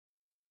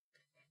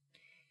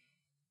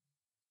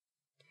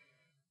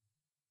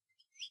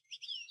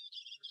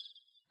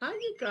Hi,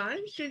 you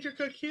guys. Ginger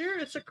Cook here.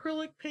 It's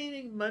Acrylic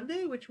Painting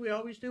Monday, which we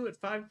always do at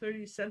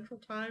 5:30 Central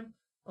Time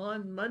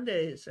on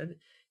Mondays. And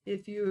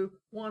if you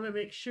want to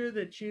make sure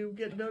that you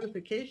get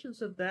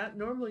notifications of that,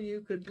 normally you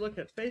could look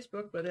at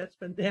Facebook, but that's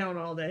been down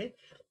all day.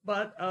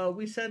 But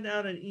we send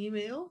out an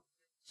email.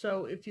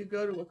 So if you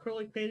go to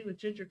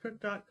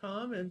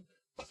acrylicpaintingwithgingercook.com and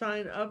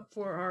sign up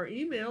for our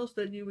emails,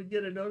 then you would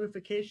get a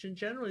notification.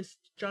 Generally,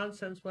 John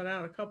sends one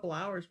out a couple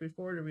hours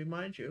before to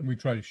remind you. We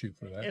try to shoot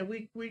for that. And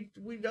we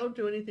don't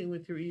do anything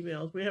with your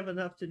emails. We have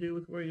enough to do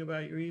with worrying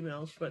about your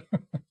emails, but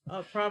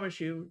I'll promise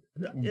you,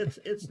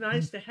 it's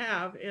nice to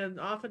have. And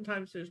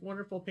oftentimes there's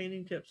wonderful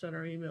painting tips on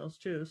our emails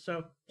too.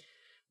 So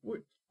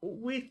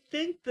we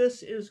think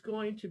this is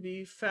going to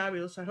be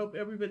fabulous. I hope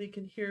everybody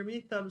can hear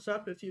me. Thumbs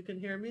up if you can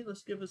hear me.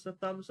 Let's give us a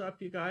thumbs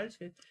up, you guys.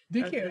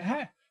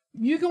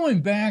 You're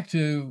going back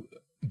to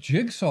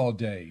jigsaw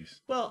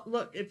days. Well,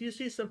 look, if you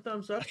see some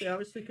thumbs up, they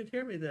obviously could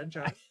hear me then,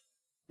 John.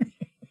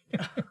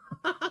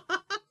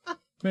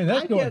 Man,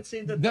 that's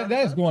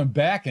going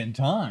back in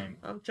time.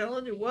 I'm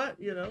telling you what,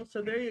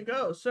 so there you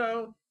go.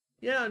 So,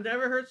 yeah, it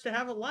never hurts to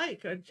have a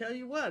like. I tell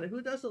you what,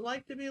 who doesn't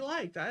like to be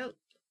liked?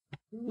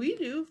 We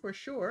do, for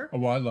sure. Oh,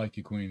 well, I like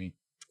you, Queenie.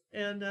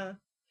 And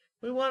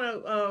we want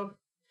to,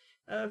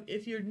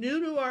 if you're new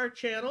to our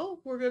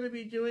channel, we're going to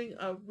be doing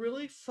a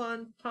really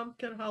fun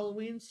pumpkin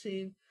Halloween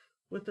scene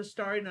with the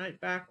Starry Night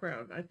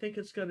background. I think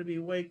it's going to be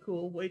way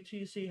cool. Wait till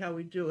you see how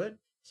we do it.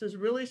 This is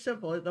really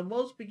simple. The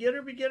most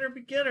beginner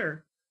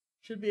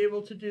should be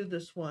able to do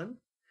this one.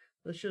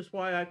 That's just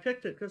why I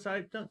picked it, because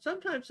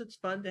sometimes it's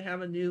fun to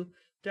have a new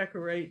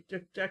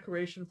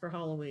decoration for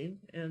Halloween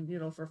and,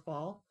 for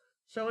fall.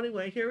 So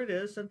anyway, here it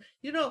is. And,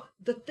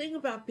 the thing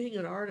about being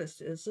an artist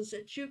is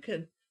that you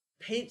can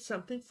paint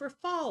something for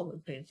fall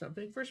and paint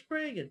something for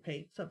spring and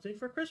paint something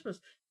for Christmas.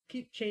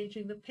 Keep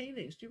changing the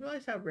paintings. Do you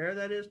realize how rare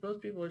that is?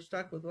 Most people are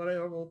stuck with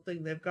whatever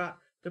thing they've got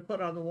to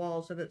put on the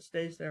walls and it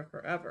stays there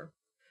forever.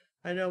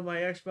 I know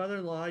my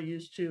ex-mother-in-law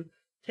used to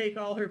take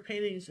all her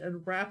paintings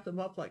and wrap them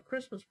up like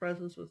Christmas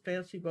presents with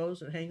fancy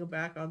bows and hang them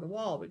back on the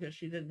wall because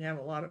she didn't have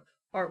a lot of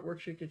artwork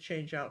she could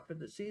change out for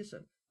the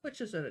season,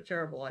 which isn't a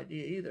terrible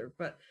idea either,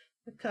 but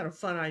a kind of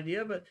fun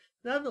idea. But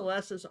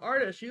nonetheless, as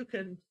artists, you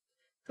can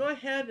go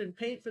ahead and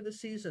paint for the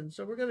season.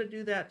 So we're going to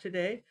do that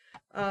today.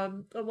 I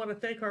want to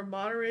thank our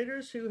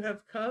moderators who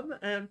have come.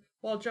 And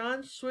while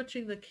John's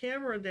switching the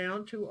camera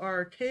down to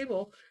our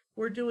table,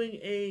 we're doing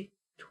a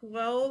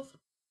 12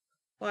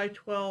 by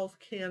 12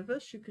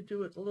 canvas. You could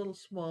do it a little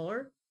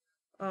smaller.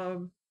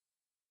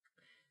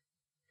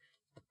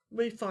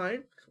 Be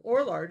fine,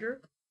 or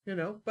larger,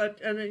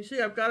 but, and you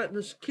see I've got it in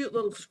this cute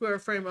little square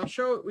frame. I'll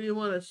show you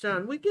when it's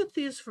done. We get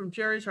these from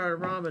Jerry's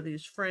Artarama,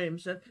 these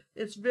frames, and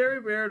it's very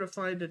rare to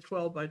find a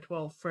 12 by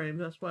 12 frame.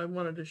 That's why I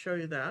wanted to show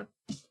you that.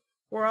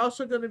 We're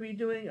also going to be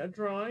doing a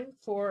drawing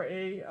for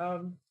a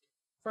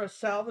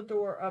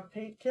Salvador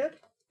paint kit,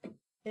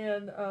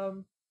 and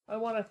I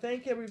want to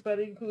thank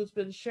everybody who's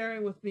been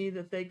sharing with me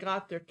that they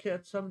got their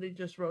kit. Somebody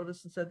just wrote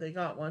us and said they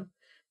got one.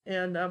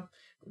 And,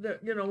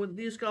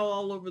 these go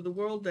all over the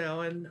world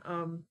now. And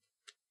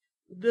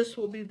this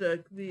will be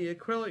the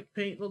acrylic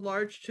paint, the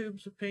large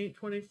tubes of paint,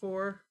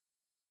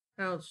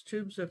 24-ounce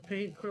tubes of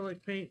paint,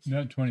 acrylic paint.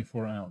 Not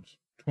 24 ounce,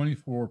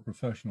 24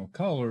 professional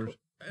colors.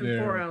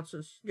 And 4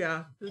 ounces.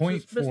 Yeah.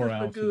 0.4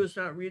 ounces. Magoo is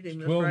not reading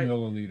this, 12 right?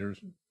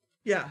 milliliters.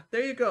 Yeah,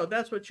 there you go.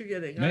 That's what you're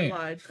getting. Man. I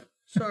lied.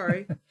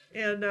 Sorry.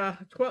 And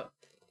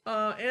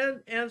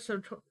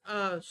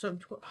some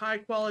high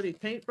quality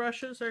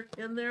paintbrushes are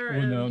in there.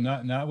 Well,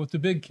 no, not with the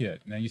big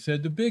kit. Now you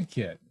said the big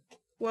kit.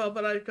 Well,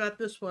 but I got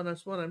this one.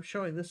 That's what I'm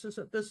showing. This is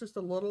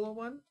the little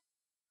one.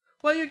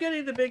 Well, you're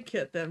getting the big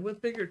kit then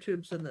with bigger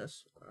tubes than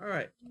this. All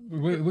right.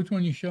 Which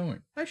one are you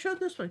showing? I showed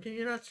this one. Can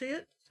you not see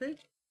it? See?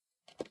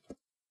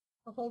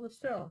 I'll hold it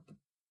still.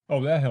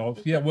 Oh, that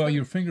helps. Yeah. Well,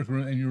 your fingers were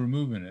and you're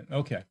removing it.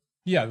 Okay.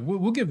 Yeah,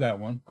 we'll give that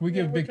one. We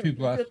give big tube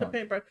last time.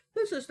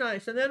 This is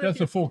nice, and then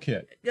that's a full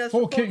kit. Yes,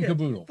 full kit and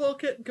caboodle. Full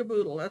kit and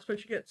caboodle. That's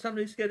what you get.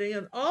 Somebody's getting,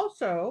 and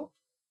also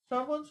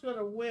someone's going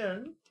to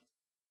win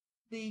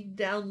the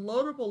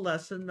downloadable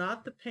lesson,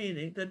 not the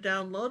painting. The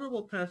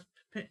downloadable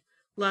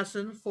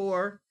lesson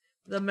for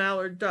the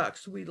mallard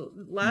ducks.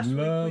 Last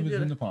week we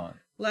did in the pond.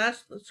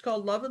 It's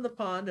called Love in the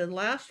Pond, and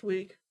last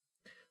week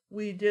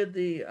we did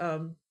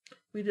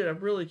we did a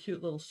really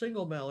cute little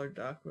single mallard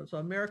duck. It was an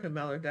American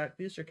mallard duck.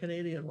 These are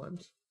Canadian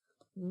ones.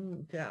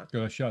 Yeah.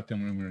 So I shot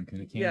them when we were in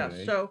Canada. Yeah.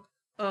 So,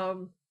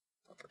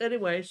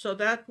 anyway, so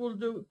that we're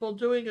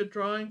doing a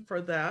drawing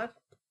for that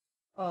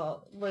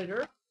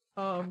later.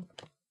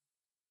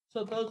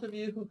 So those of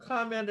you who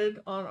commented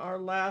on our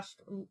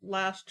last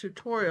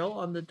tutorial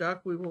on the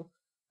duck, we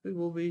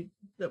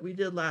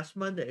did last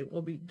Monday.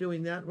 We'll be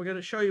doing that. We're going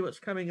to show you what's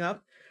coming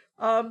up.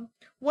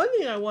 One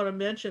thing I want to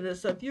mention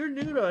is that if you're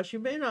new to us, you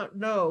may not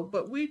know,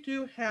 but we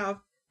do have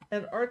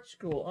an art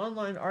school,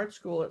 online art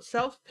school. It's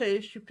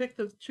self-paced. You pick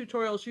the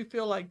tutorials you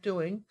feel like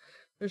doing.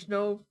 There's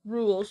no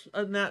rules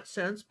in that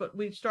sense, but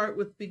we start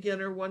with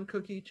beginner, 1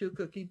 cookie, 2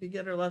 cookie,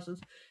 beginner lessons.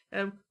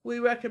 And we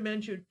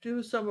recommend you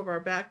do some of our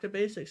back to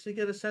basics to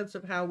get a sense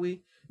of how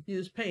we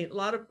use paint. A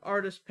lot of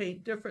artists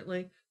paint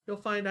differently. You'll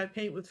find I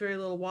paint with very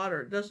little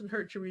water. It doesn't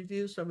hurt to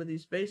review some of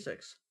these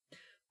basics.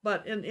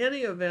 But in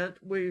any event,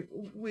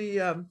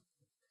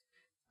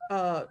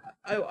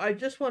 I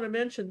just want to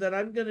mention that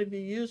I'm going to be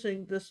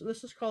using this.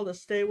 This is called a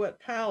Stay Wet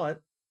palette.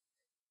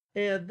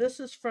 And this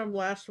is from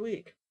last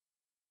week.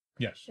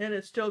 Yes. And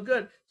it's still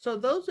good. So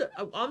those,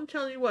 I'm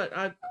telling you what,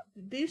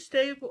 these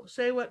Stay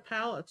Wet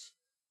palettes,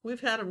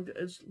 we've had them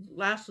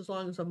last as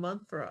long as a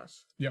month for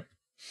us. Yep.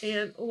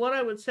 And what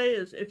I would say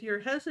is, if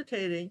you're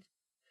hesitating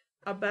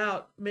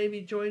about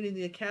maybe joining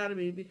the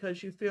Academy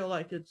because you feel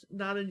like it's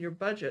not in your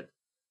budget,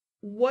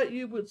 what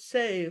you would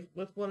save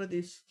with one of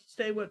these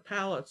Stay Wet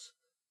palettes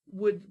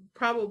would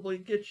probably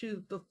get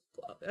you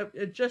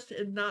just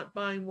in not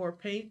buying more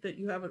paint that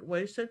you haven't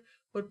wasted,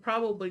 would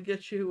probably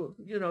get you,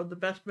 the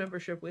best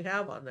membership we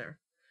have on there,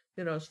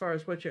 as far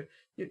as what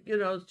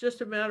it's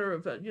just a matter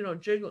of,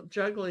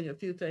 juggling a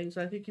few things.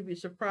 I think you'd be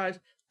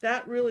surprised.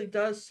 That really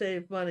does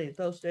save money,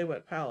 those Stay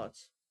Wet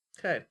palettes.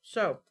 Okay,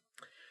 so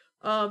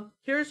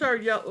here's our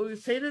yellow. We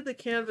painted the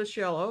canvas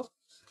yellow.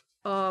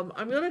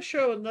 I'm going to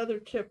show another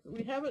tip.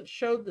 We haven't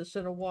showed this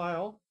in a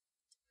while.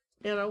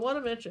 And I want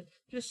to mention,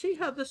 do you see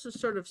how this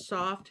is sort of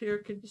soft here?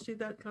 Can you see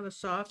that kind of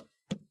soft?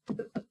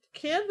 The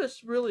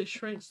canvas really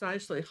shrinks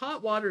nicely.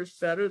 Hot water is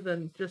better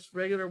than just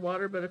regular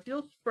water, but if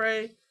you'll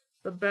spray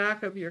the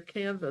back of your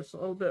canvas a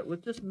little bit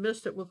just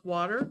mist it with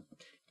water,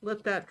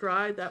 let that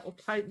dry, that will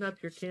tighten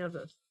up your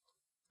canvas.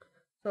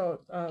 So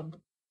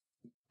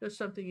just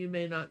something you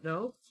may not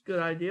know. It's a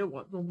good idea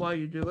while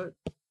you do it.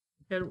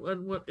 And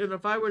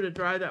if I were to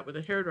dry that with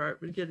a hairdryer,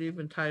 it would get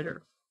even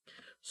tighter.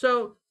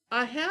 So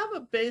I have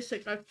a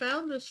basic. I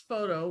found this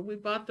photo. We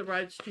bought the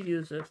rights to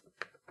use it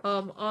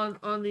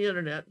on the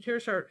internet.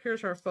 Here's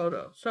our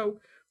photo. So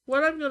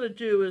what I'm going to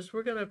do is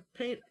we're going to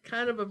paint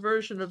kind of a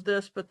version of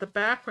this, but the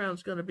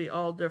background's going to be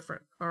all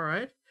different. All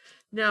right.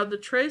 Now the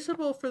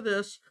traceable for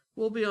this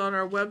will be on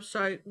our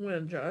website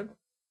when, John?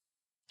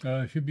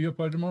 It should be up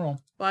by tomorrow.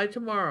 By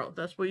tomorrow.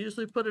 We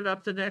usually put it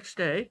up the next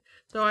day.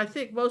 Though I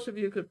think most of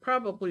you could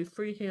probably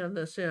freehand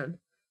this in.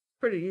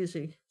 Pretty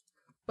easy.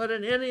 But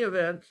in any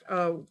event,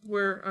 I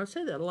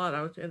say that a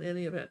lot. In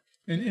any event.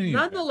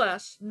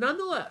 Nonetheless.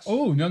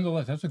 Oh,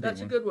 nonetheless, that's a good one.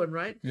 That's a good one,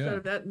 right? Yeah. Instead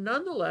of that,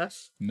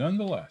 nonetheless.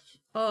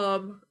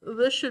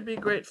 This should be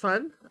great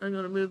fun. I'm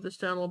going to move this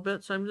down a little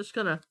bit, so I'm just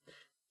going to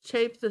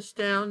tape this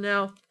down.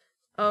 Now,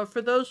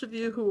 for those of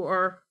you who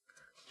are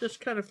just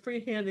kind of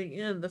freehanding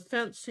in, the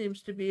fence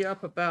seems to be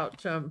up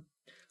about, on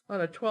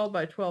a 12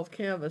 by 12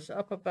 canvas,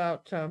 up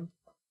about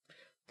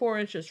 4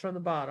 inches from the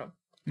bottom.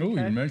 Oh,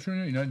 okay? You're measuring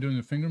it? You're not doing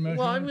the finger measurement?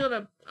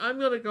 Well, I'm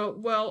gonna go,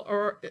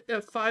 or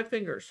 5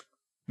 fingers.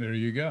 There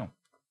you go.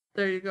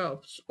 There you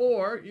go.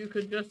 Or we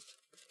could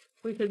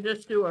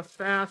just do a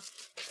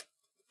fast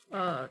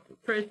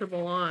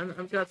traceable on.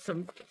 I've got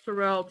some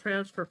Sorel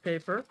transfer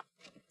paper.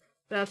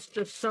 That's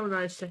just so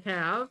nice to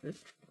have.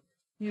 If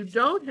you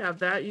don't have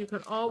that, you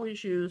can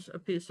always use a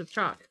piece of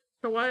chalk.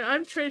 So while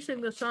I'm tracing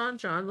this on,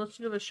 John, let's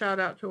give a shout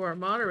out to our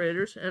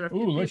moderators.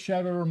 Let's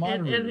shout out our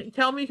moderators. And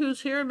tell me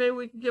who's here. Maybe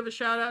we can give a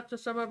shout out to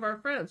some of our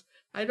friends.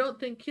 I don't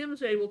think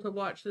Kim's able to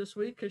watch this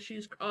week because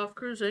she's off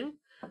cruising,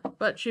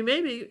 but she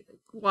may be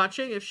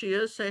watching. If she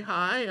is, say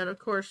hi. And of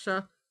course,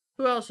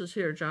 who else is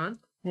here, John?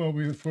 Well,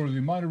 for the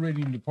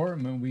moderating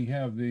department, we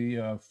have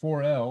the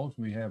 4 L's.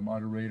 We have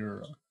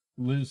moderator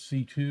Liz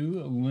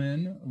C2,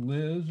 Lynn,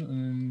 Liz,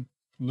 and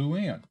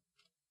Luann.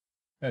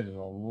 That is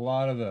a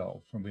lot of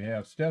L's. And we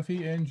have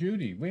Steffi and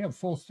Judy. We have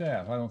full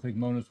staff. I don't think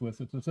Mona's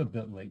with us. It's a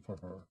bit late for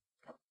her.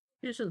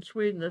 She's in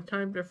Sweden. The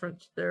time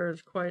difference there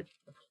is quite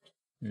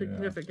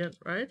significant,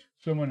 right?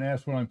 Someone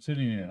asked what I'm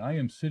sitting in. I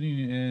am sitting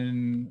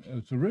in,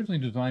 it's originally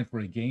designed for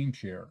a game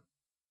chair.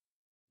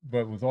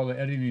 But with all the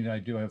editing I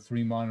do, I have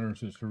 3 monitors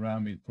that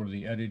surround me for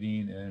the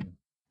editing and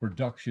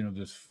production of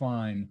this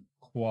fine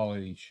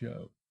quality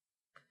show.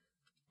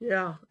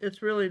 Yeah,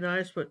 it's really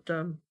nice what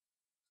John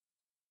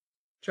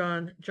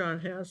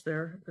has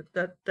there.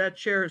 That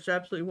chair is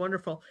absolutely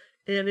wonderful,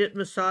 and it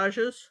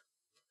massages,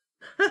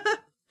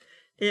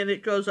 and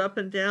it goes up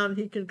and down.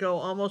 He can go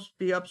almost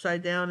be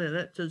upside down in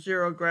it to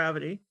 0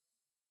 gravity.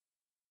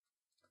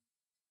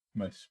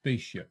 My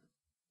spaceship.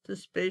 The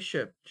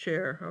spaceship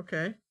chair,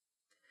 okay.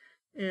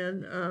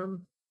 And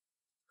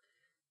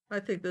I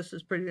think this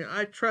is pretty.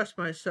 I trust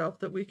myself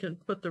that we can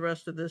put the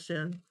rest of this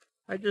in.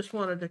 I just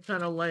wanted to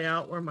kind of lay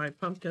out where my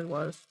pumpkin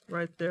was,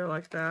 right there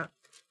like that,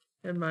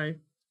 and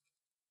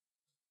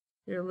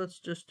here, let's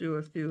just do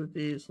a few of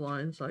these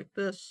lines like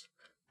this.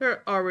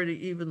 They're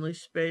already evenly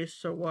spaced,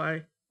 so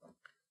why?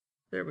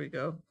 There we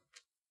go.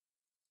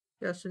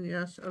 Yes and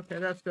yes. Okay,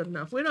 that's good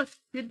enough.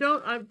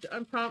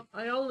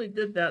 I only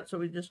did that so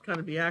we just kind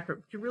of be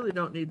accurate, but you really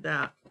don't need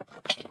that.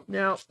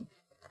 Now,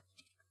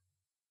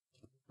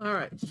 all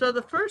right, so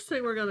the first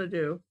thing we're going to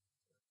do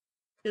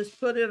is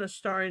put in a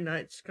starry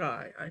night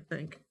sky, I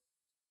think.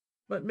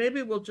 But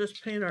maybe we'll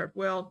just paint our,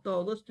 well,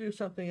 no, let's do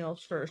something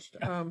else first.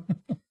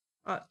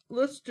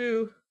 Let's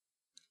do,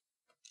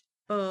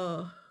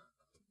 I'm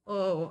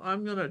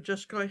going to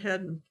just go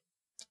ahead and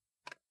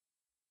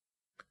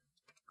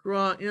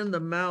draw in the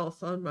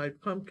mouth on my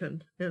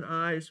pumpkin and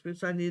eyes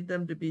because I need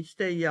them to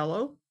stay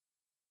yellow.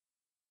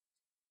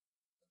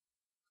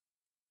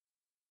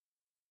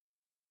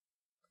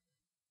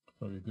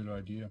 Probably a good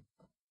idea.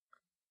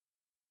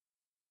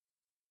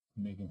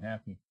 Make him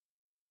happy.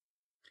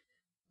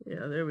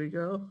 Yeah, there we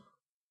go.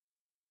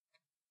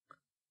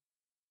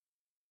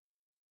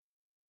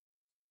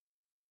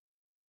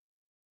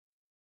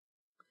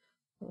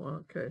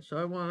 Okay, so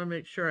I want to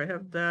make sure I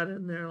have that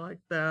in there like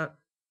that.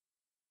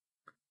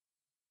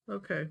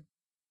 Okay.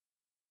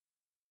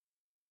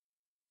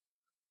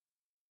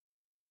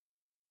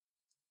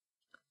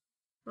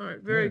 All right,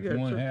 very good.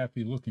 One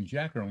happy looking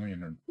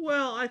jack-o'-lantern.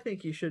 Well, I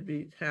think he should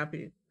be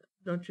happy.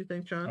 Don't you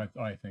think, John?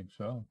 I think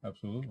so,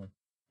 absolutely.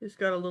 He's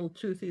got a little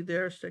toothy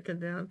there sticking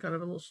down, kind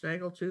of a little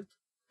snaggle tooth.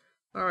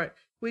 All right,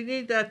 we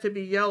need that to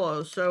be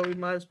yellow, so we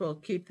might as well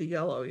keep the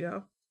yellow, yeah?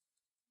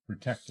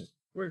 Protect it.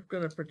 We're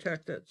going to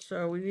protect it.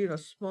 So we need a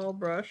small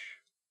brush.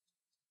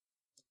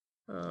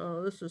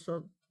 This is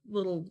a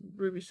little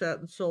ruby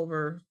satin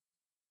silver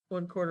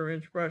 1/4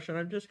 inch brush, and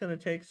I'm just going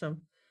to take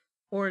some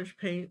orange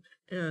paint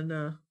and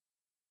do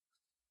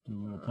a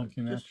little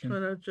pumpkin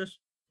action.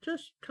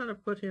 Just kind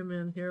of put him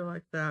in here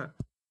like that,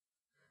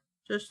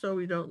 just so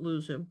we don't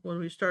lose him when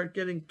we start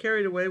getting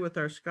carried away with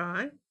our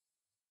sky,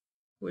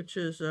 which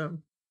is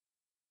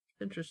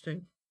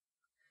interesting.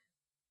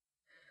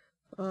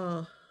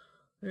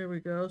 There we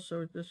go.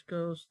 So it just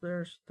goes,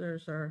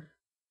 there's our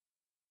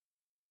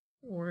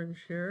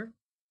orange here.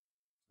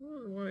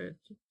 The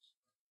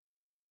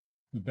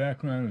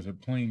background is a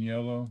plain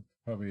yellow,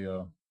 probably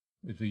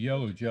it's a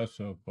yellow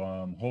gesso.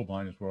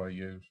 Holbein is what I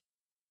use.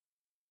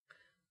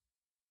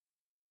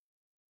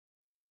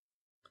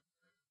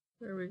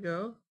 There we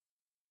go.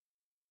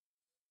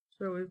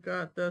 So we've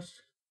got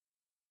this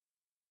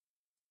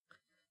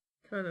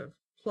kind of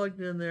plugged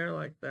in there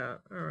like that.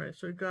 All right,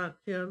 so we've got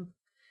him,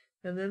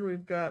 and then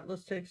we've got,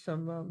 let's take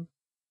some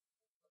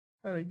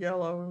kind of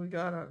yellow, and we've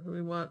got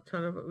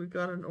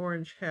an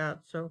orange hat,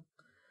 so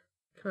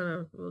kind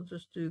of, we'll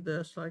just do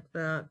this like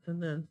that,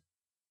 and then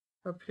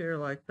up here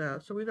like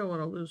that. So we don't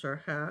want to lose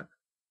our hat.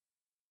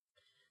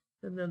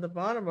 And then the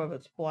bottom of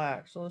it's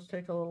black, so let's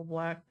take a little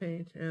black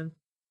paint, and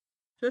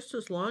just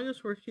as long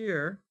as we're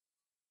here,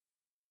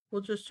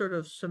 we'll just sort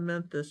of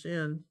cement this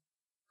in.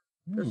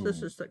 Because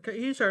this is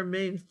he's our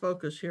main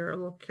focus here, a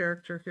little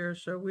character here,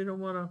 so we don't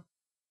want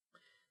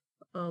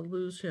to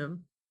lose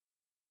him.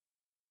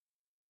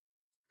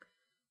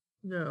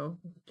 No,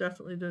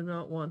 definitely do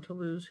not want to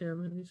lose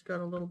him. And he's got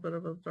a little bit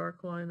of a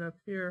dark line up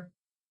here.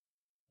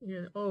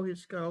 Yeah, oh,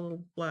 he's got a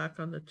little black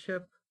on the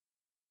tip.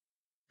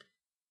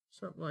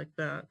 Something like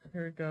that.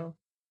 Here we go.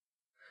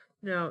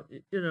 Now,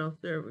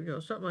 there we go.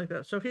 Something like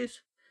that. So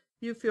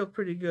you feel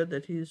pretty good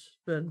that he's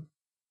been,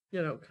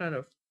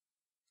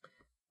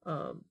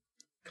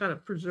 kind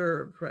of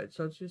preserved, right?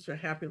 So it's just a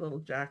happy little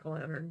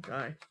jack-o'-lantern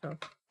guy. So,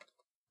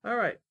 all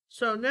right.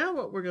 So now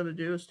what we're going to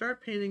do is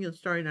start painting in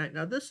Starry Night.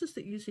 Now this is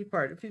the easy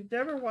part. If you've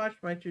never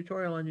watched my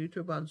tutorial on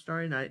YouTube on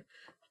Starry Night,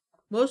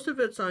 most of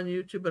it's on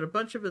YouTube, but a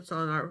bunch of it's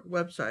on our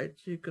website,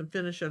 so you can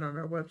finish it on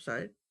our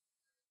website.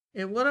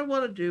 And what I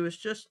want to do is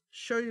just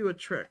show you a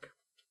trick.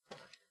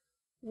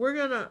 We're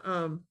going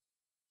to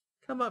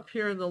come up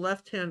here in the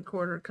left-hand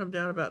corner, come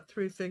down about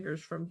 3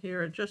 fingers from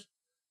here, and just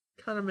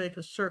kind of make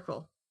a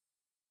circle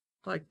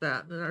like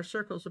that. And our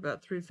circle's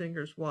about 3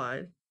 fingers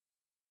wide.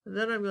 And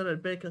then I'm going to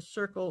make a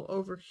circle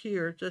over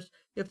here. Just,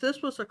 if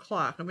this was a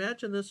clock,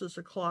 imagine this is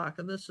a clock,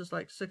 and this is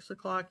like 6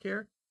 o'clock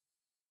here.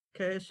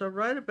 Okay, so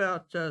right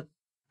about,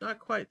 not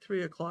quite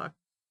 3 o'clock,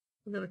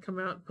 I'm going to come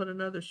out and put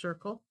another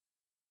circle.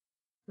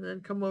 And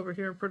then come over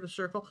here and put a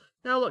circle.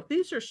 Now look,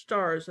 these are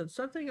stars, and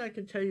something I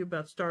can tell you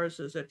about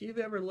stars is if you've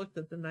ever looked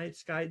at the night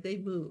sky, they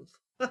move.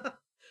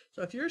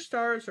 So if your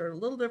stars are a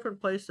little different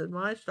place than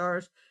my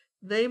stars,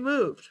 they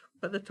moved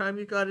by the time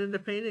you got into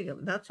painting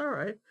them. That's all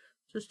right.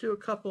 Just do a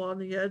couple on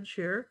the edge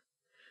here.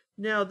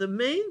 Now the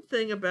main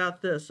thing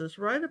about this is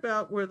right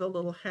about where the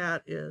little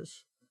hat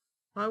is,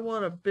 I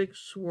want a big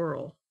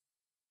swirl.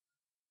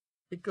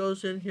 It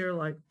goes in here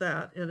like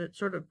that, and it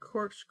sort of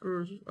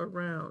corkscrews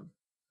around.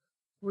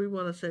 We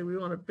want to say we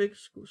want a big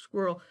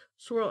swirl,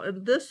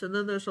 and this, and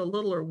then there's a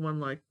littler one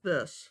like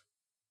this.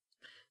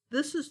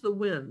 This is the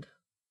wind.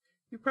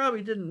 You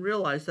probably didn't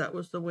realize that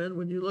was the wind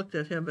when you looked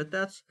at him, but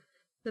that's,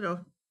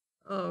 the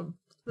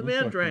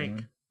man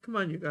drank. Come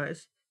on, you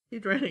guys. He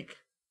drank.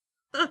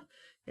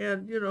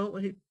 And,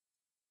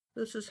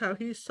 this is how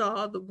he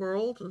saw the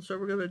world, and so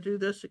we're going to do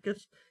this. It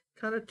gets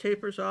kind of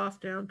tapers off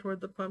down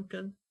toward the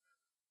pumpkin.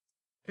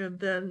 And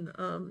then,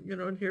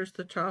 and here's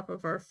the top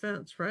of our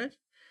fence, right?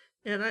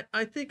 And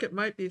I think it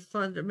might be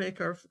fun to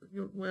make our,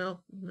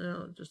 well,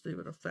 no, just leave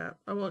it a flat.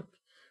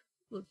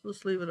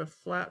 Let's leave it a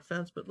flat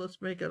fence, but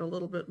let's make it a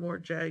little bit more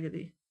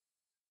jaggedy.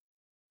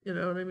 You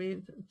know what I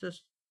mean?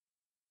 Just,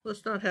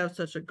 let's not have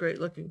such a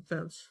great looking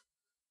fence.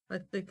 I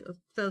think a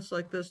fence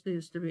like this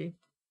needs to be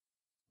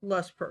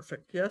less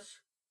perfect, yes?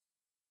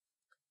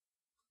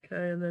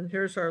 Okay, and then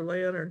here's our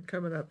lantern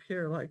coming up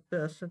here like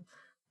this. And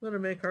I'm going to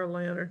make our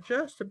lantern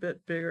just a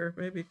bit bigger,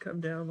 maybe come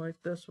down like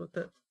this with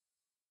it.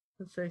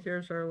 And say,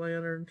 here's our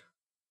lantern.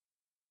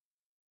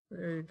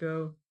 There you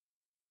go.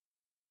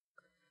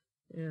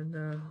 And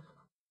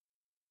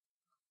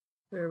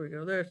there we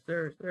go.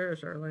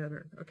 There's our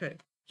lantern. Okay,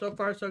 so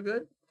far so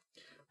good.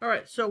 All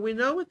right, so we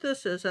know what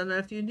this is, and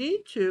if you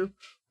need to,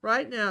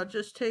 right now,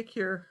 just take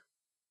your,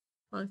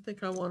 I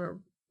think I want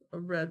a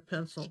red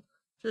pencil.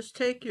 Just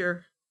take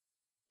your,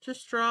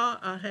 just draw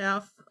a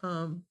half,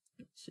 let's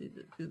see,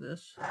 do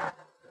this.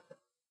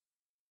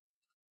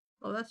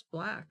 Oh, that's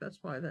black. That's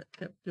why that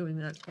kept doing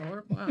that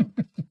color. Wow.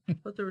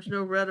 But there was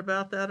no red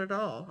about that at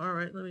all. All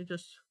right, let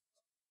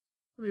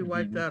me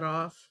wipe that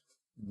off.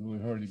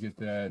 Really hard to get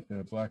that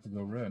black to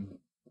go red.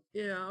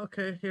 Yeah,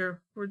 okay,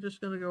 here. We're just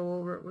going to go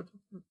over it with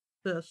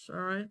this, all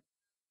right?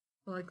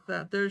 Like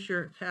that. There's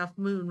your half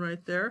moon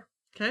right there.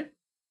 Okay?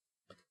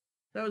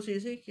 That was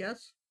easy,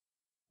 yes?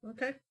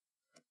 Okay.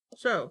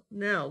 So,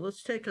 now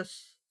let's take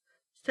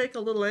a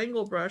little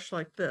angle brush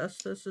like this.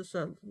 This is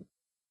a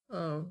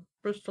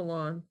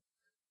Bristol-on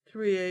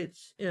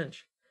 3/8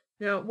 inch.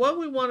 Now, what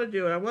we want to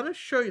do, and I want to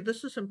show you,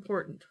 this is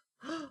important.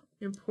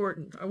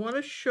 Important. I want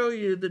to show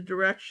you the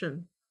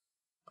direction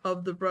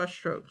of the brush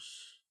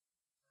strokes.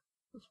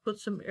 Let's put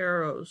some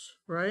arrows,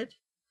 right?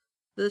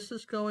 This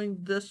is going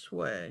this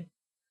way.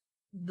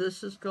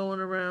 This is going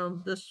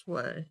around this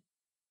way.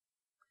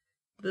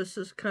 This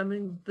is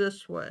coming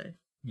this way.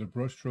 The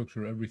brush strokes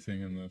are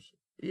everything in this.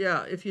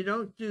 Yeah, if you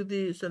don't do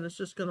these, then it's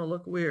just going to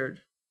look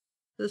weird.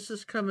 This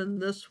is coming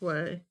this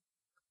way.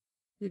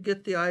 You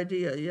get the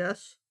idea,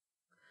 yes?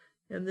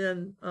 And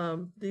then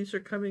these are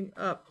coming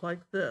up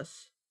like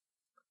this.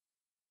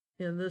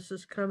 And this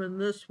is coming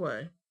this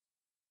way.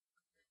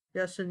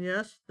 Yes and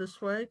yes,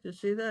 this way. Do you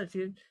see that? If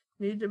you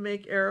need to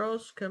make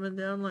arrows coming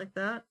down like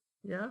that,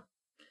 yeah?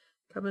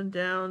 Coming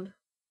down,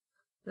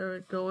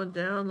 they're going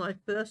down like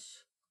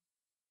this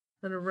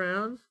and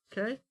around,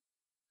 okay?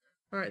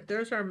 All right,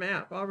 there's our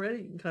map.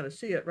 Already you can kind of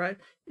see it, right?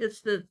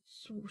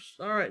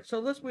 All right,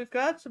 so we've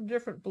got some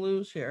different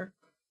blues here.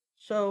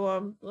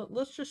 So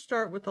let's just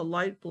start with a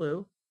light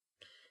blue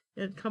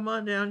and come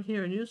on down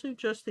here, and using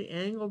just the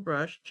angle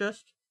brush,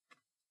 just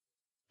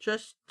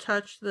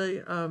touch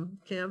the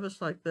canvas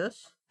like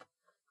this.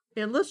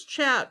 And let's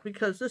chat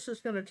because this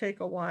is going to take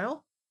a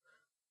while.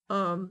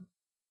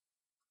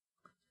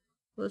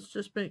 Let's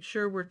just make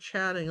sure we're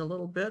chatting a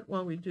little bit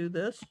while we do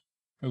this.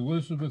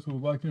 Elizabeth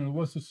would like to know,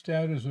 what's the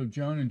status of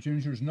John and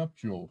Ginger's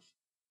nuptials?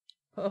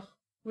 Oh,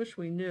 wish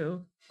we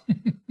knew.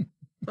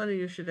 Funny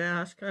you should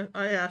ask.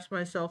 I asked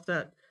myself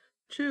that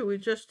too. We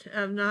just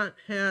have not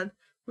had,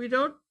 we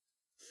don't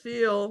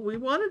feel, we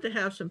wanted to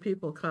have some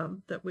people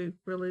come that we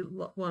really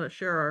want to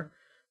share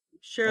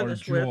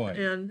this joy with.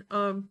 And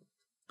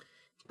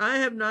I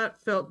have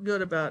not felt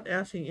good about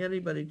asking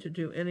anybody to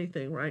do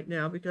anything right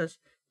now because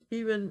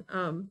even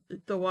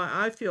though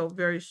I feel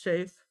very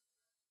safe,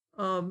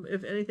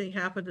 if anything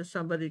happened to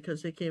somebody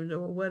because they came to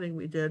a wedding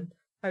we did,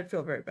 I'd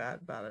feel very bad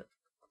about it.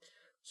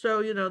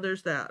 So,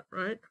 there's that,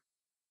 right?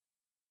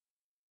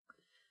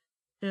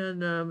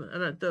 And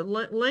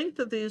the length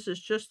of these is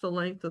just the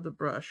length of the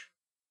brush.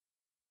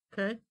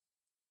 Okay?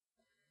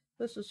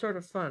 This is sort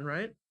of fun,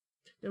 right?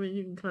 I mean,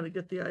 you can kind of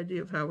get the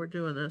idea of how we're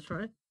doing this,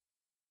 right?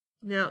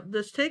 Now,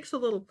 this takes a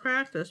little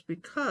practice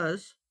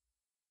because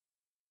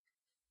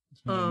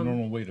it's not a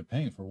normal way to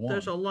paint, for one.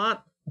 There's a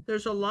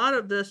lot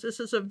of this. This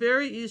is a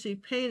very easy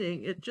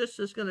painting. It just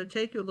is going to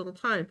take you a little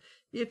time.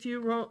 If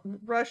you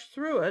rush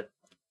through it,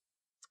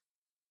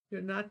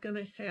 you're not going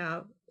to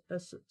have a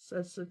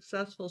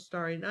successful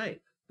Starry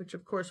Night, which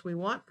of course we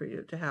want for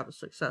you to have a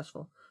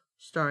successful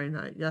Starry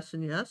Night. Yes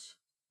and yes?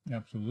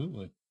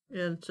 Absolutely.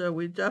 And so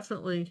we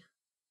definitely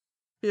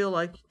feel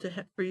like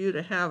for you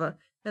to have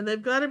and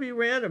they've got to be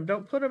random.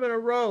 Don't put them in a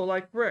row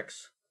like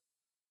bricks.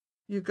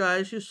 You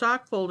guys, you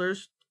sock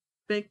folders,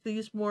 make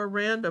these more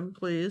random,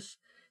 please.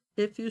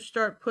 If you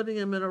start putting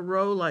them in a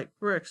row like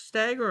bricks,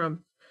 stagger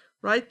them.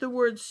 Write the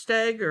word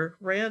stagger,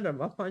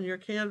 random, up on your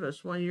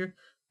canvas when you're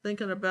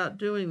thinking about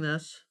doing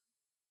this.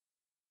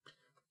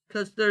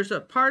 Because there's a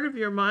part of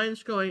your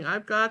mind's going,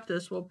 I've got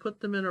this, we'll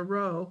put them in a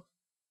row.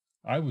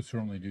 I would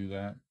certainly do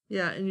that.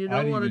 Yeah, and you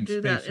don't want to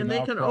do that. And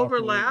they can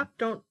overlap.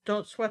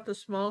 Don't sweat the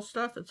small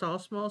stuff. It's all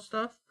small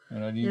stuff.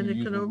 And I'd even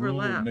use a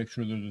ruler to make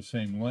sure they're the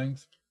same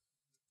length.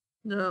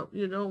 No,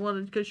 you don't want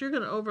to, because you're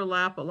going to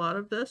overlap a lot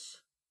of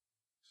this.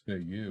 Say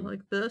you.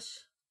 Like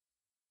this.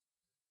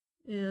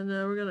 And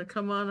we're going to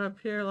come on up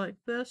here like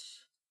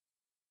this.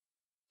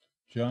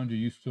 John, do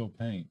you still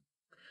paint?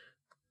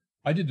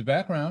 I did the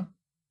background.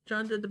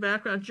 John did the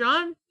background.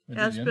 John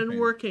has been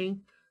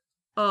working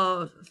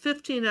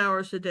 15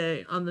 hours a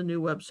day on the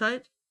new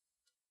website.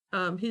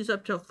 He's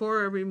up till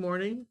 4 every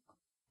morning.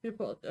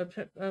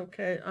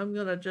 Okay, I'm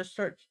going to just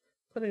start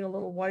putting a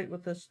little white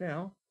with this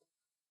now.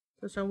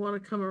 Because I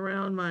want to come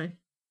around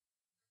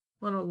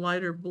want a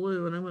lighter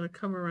blue, and I'm going to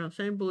come around,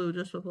 same blue,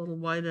 just with a little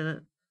white in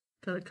it.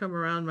 kind of come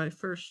around my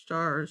first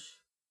stars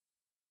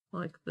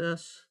like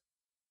this.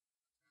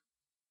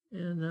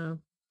 And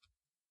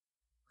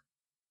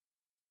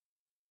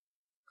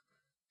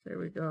there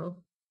we go.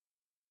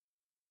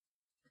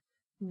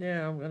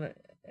 Now I'm going to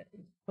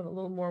put a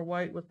little more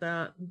white with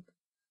that and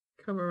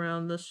come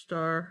around this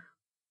star.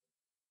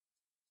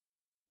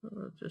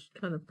 Just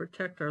kind of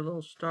protect our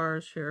little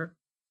stars here.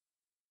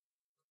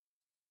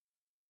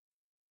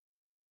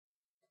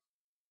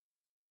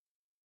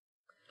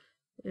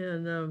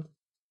 And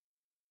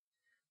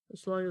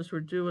as long as we're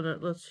doing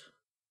it, let's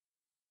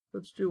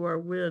do our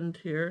wind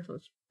here.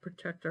 Let's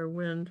protect our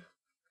wind.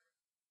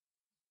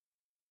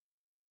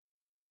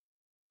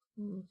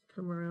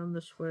 Come around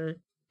this way.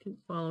 Keep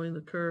following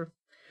the curve.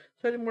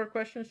 So, any more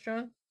questions,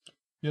 John?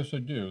 Yes, I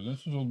do.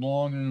 This is a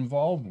long and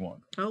involved one.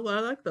 Oh, I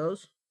like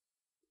those.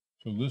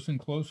 So listen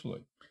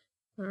closely.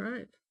 All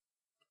right.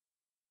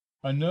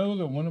 I know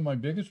that one of my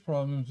biggest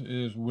problems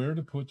is where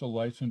to put the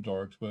lights and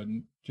darks, but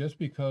just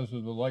because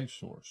of the light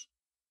source.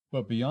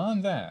 But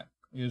beyond that,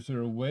 is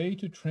there a way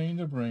to train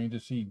the brain to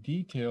see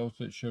details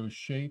that show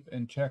shape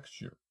and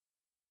texture?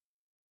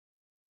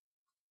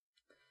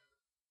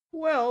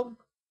 Well,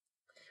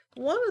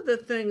 one of the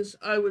things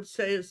I would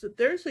say is that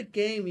there's a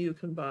game you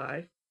can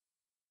buy.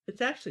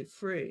 It's actually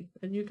free,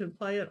 and you can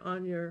play it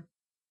on your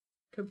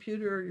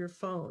computer or your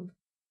phone.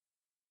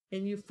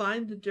 And you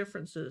find the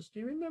differences. Do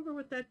you remember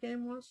what that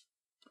game was?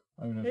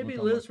 Maybe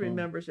Liz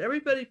remembers.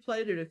 Everybody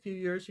played it a few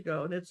years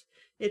ago, and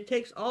it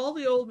takes all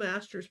the old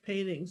masters'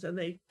 paintings and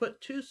they put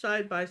two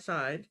side by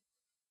side,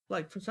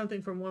 like for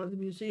something from one of the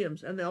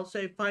museums, and they'll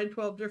say find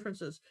 12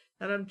 differences.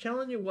 And I'm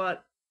telling you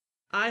what,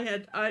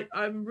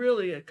 I'm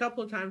really a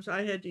couple of times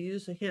I had to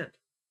use a hint.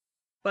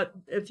 But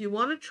if you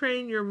want to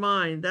train your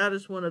mind, that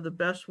is one of the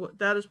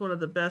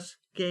best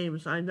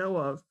games I know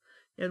of,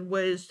 and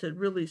ways to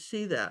really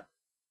see that.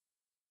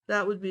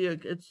 That would be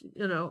it's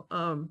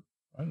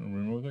I don't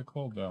remember what they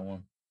called that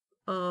one.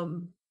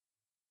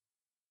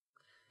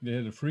 They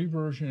had a free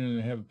version and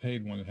they have a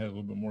paid one that had a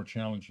little bit more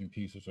challenging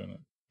pieces in it.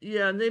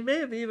 Yeah, and they may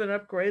have even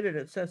upgraded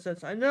it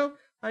since. I know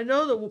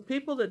the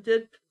people that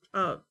did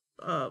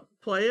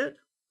play it,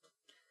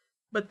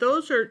 but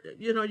those are,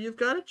 you've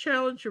got to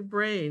challenge your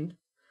brain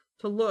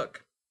to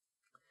look,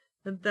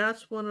 and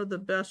that's one of the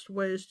best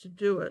ways to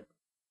do it.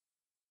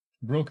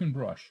 Broken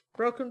Brush.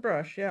 Broken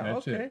Brush, yeah.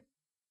 That's okay. It.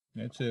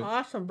 That's it.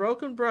 Awesome.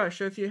 Broken Brush.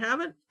 So if you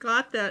haven't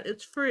got that,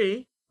 it's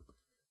free.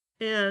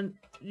 And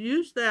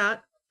use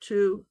that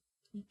to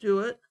do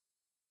it.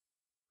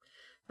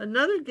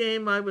 Another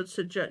game I would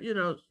suggest,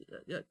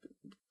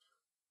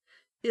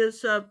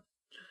 is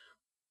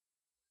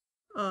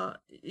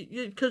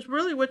because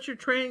really what you're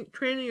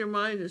training your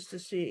mind is to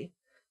see.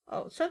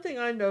 Something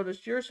I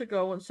noticed years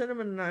ago when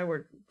Cinnamon and I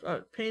were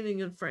painting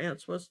in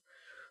France was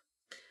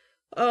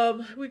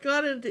we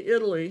got into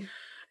Italy.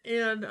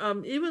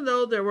 And even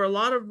though there were a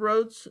lot of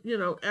roads,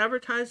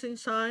 advertising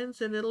signs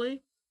in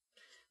Italy,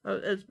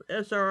 as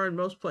there are in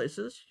most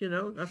places,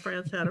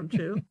 France had them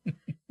too.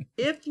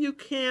 If you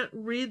can't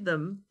read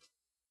them,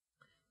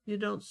 you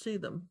don't see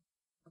them.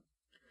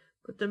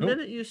 But the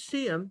minute you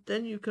see them,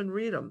 then you can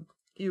read them.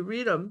 You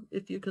read them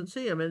if you can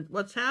see them. And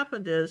what's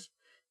happened is,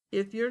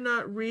 if you're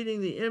not reading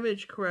the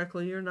image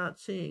correctly, you're not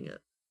seeing it.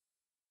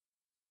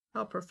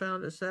 How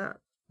profound is that?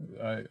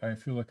 I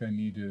feel like I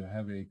need to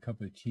have a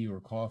cup of tea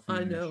or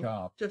coffee in the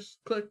shop. Just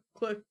click,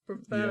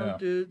 profound,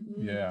 dude.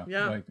 Yeah,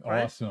 like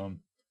right? Awesome.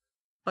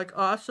 Like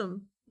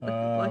awesome.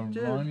 Like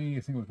dude. Ronnie,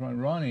 I think it was Ronnie.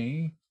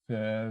 Ronnie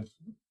says,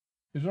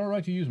 is it all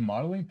right to use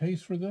modeling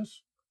paste for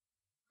this?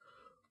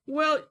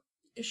 Well,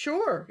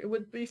 sure. It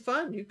would be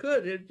fun. You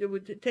could. It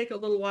would take a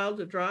little while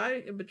to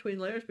dry in between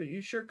layers, but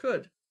you sure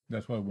could.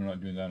 That's why we're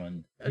not doing that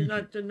on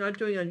YouTube. Not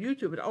doing it on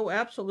YouTube. But,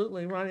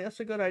 absolutely, Ronnie. That's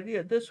a good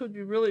idea. This would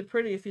be really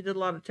pretty if you did a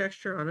lot of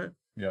texture on it.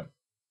 Yeah.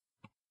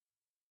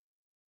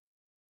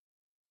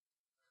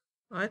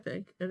 I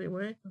think,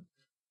 anyway.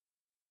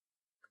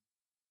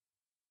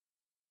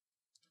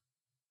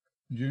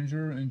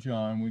 Ginger and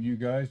John, when you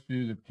guys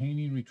do the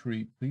painting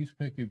retreat, please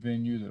pick a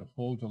venue that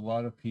holds a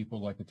lot of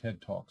people, like a TED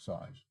Talk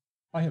size.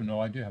 I have no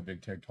idea how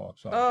big TED Talk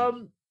size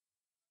is.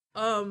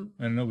 I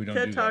know we don't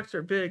TED do Talks that.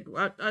 are big.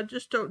 I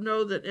just don't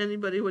know that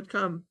anybody would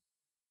come.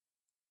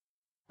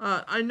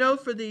 I know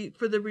for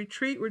the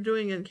retreat we're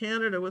doing in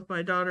Canada with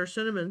my daughter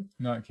Cinnamon.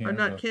 Not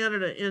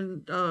Canada,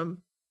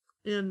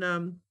 in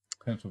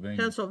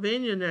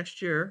Pennsylvania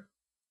next year.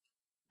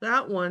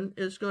 That one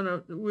is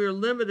we're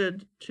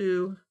limited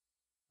to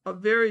a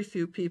very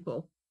few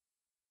people.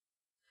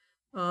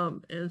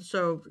 And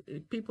so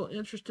people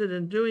interested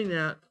in doing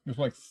that. It was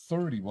like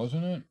 30,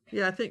 wasn't it?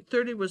 Yeah, I think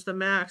 30 was the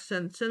max.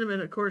 And Cinnamon,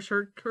 of course,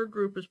 her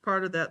group is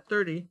part of that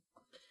 30.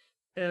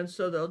 And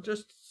so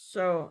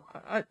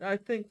I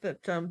think that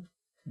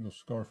you'll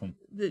scarf them.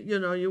 That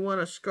you want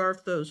to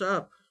scarf those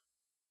up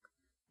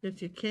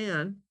if you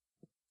can.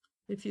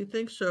 If you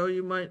think so,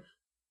 you might,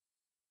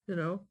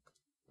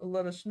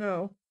 let us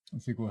know. I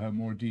think we'll have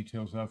more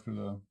details after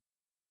the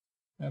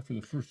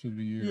first of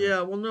the year.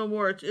 Yeah, we'll know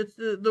more. It's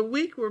the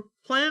week we're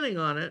planning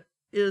on it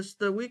is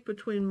the week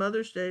between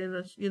Mother's Day in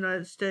the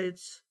United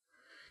States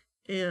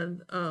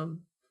and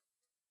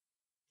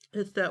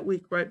it's that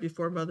week right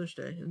before Mother's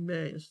Day in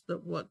May. Is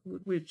what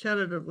we've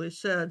tentatively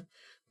said.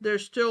 They're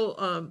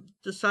still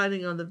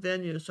deciding on the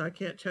venue, so I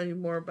can't tell you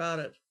more about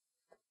it.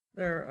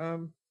 They're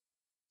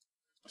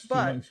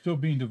still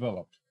being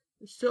developed.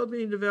 It's still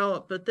being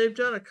developed, but they've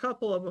done a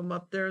couple of them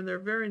up there, and they're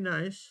very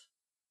nice.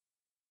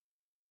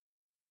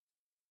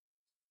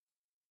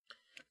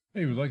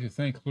 Hey, we'd like to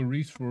thank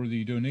Clarice for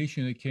the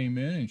donation that came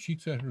in, and she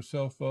set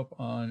herself up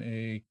on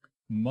a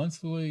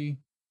monthly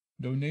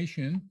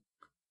donation,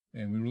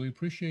 and we really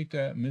appreciate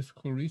that, Miss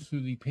Clarice,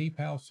 through the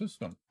PayPal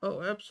system.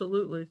 Oh,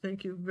 absolutely.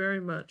 Thank you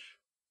very much.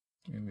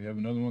 And we have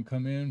another one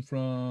come in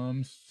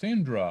from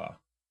Sandra.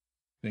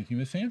 Thank you,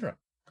 Miss Sandra.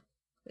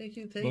 Thank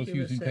you, Both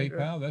using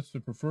PayPal, that's the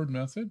preferred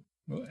method.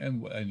 Well,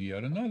 and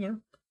yet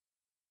another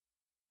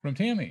from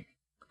Tammy.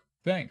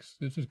 Thanks.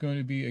 This is going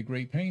to be a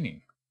great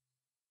painting.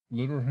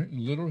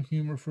 Little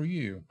humor for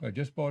you. I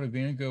just bought a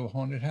Van Gogh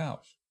haunted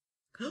house.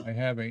 I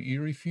have an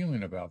eerie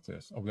feeling about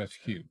this. Oh, that's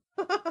cute.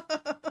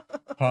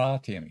 Ha,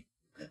 Tammy.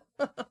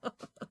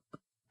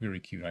 Very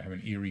cute. I have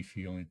an eerie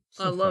feeling.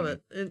 So I love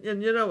it.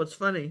 And you know what's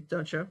funny,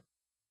 don't you?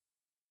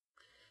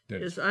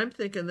 Is I'm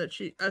thinking that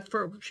she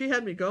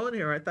had me going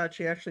here. I thought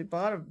she actually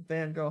bought a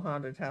Van Gogh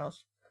haunted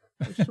house.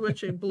 I'm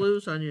switching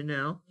blues on you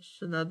now. It's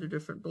another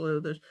different blue.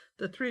 There's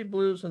the 3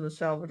 blues in the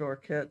Salvador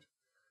kit.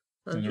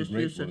 I'm just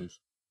using blues.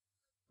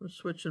 I'm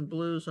switching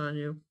blues on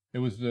you. It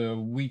was the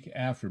week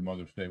after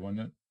Mother's Day,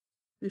 wasn't it?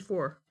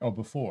 Before. Oh,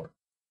 before.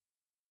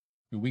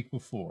 The week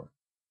before.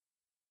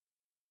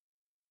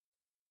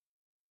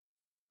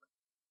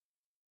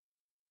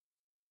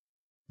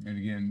 And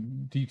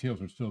again,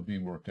 details are still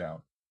being worked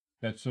out.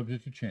 That's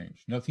subject to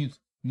change.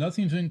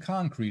 Nothing's in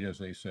concrete, as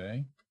they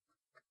say.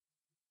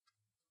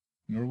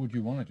 Nor would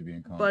you want it to be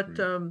in concrete. But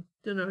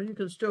you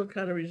can still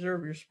kind of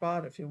reserve your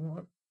spot if you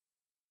want.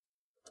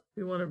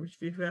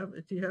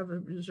 If you have a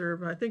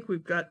reserve, I think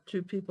we've got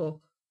 2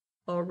 people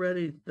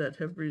already that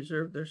have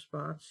reserved their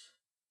spots.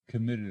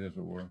 Committed, as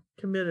it were.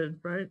 Committed,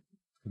 right?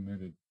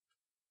 Committed.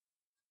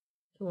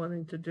 To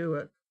wanting to do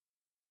it.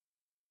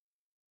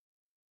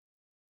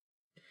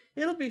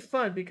 It'll be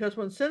fun because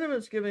when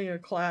Cinnamon's giving a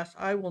class,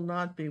 I will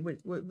not be.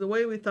 The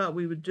way we thought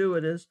we would do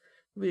it is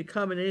be a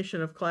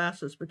combination of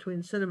classes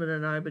between Cinnamon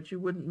and I, but you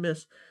wouldn't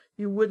miss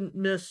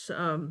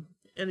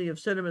any of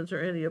Cinnamon's or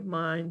any of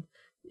mine.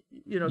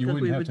 You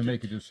wouldn't have to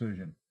make a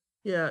decision.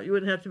 Yeah, you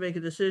wouldn't have to make a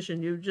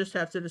decision. You just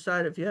have to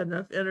decide if you had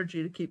enough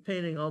energy to keep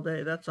painting all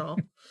day. That's all.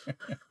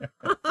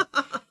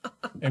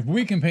 If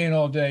we can paint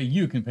all day,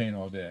 you can paint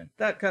all day.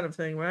 That kind of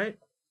thing, right?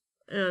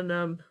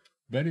 And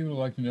Betty would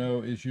like to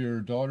know, is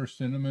your daughter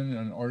Cinnamon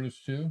an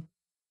artist too?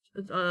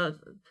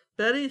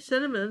 Betty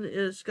Cinnamon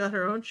is got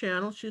her own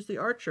channel. She's the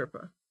art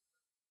Sherpa.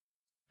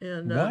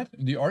 And what?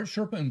 The art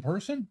Sherpa in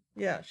person?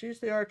 Yeah,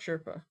 she's the art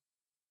Sherpa.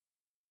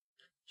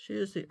 She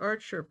is the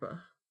art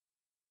Sherpa.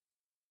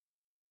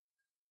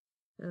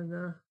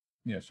 And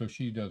yeah, so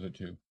she does it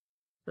too.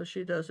 So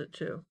she does it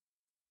too.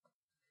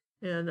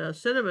 And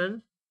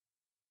Cinnamon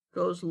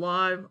goes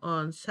live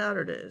on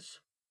Saturdays.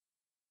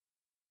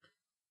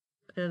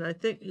 And I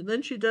think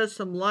then she does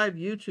some live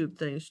YouTube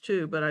things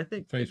too. But I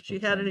think if she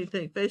had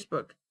anything,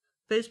 Facebook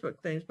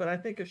things. But I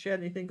think if she had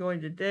anything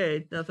going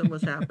today, nothing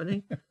was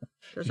happening.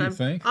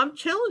 I'm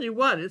telling you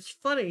what, it's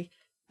funny.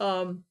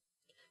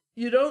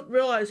 You don't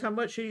realize how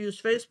much you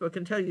use Facebook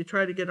until you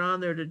try to get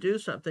on there to do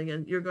something,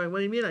 and you're going, "What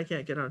do you mean I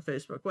can't get on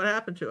Facebook? What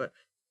happened to it?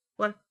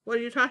 What are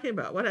you talking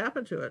about? What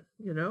happened to it?"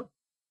 You know?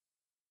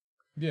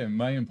 Yeah,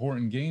 my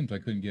important games I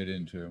couldn't get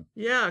into.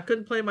 Yeah, I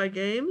couldn't play my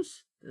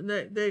games. And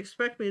they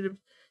expect me to,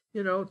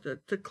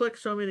 to click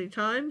so many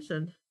times.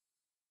 And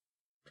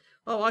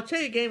I'll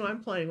tell you a game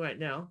I'm playing right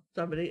now.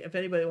 If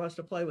anybody wants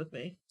to play with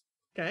me,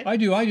 okay? I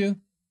do. All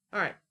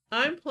right.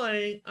 I'm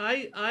playing,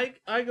 I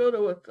go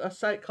to a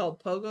site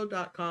called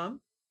pogo.com.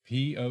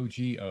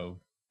 Pogo.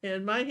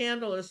 And my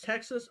handle is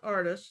Texas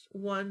Artist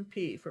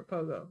 1P for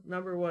Pogo,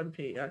 number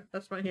 1P.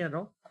 That's my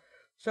handle.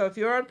 So if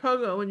you're on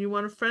Pogo and you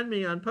want to friend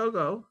me on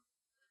Pogo,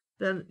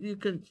 then you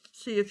can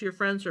see if your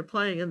friends are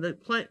playing. And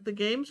the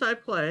games I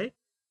play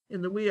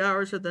in the wee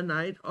hours of the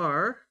night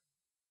are,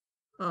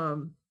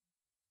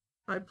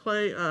 I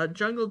play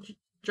Jungle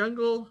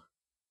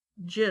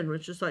Gin,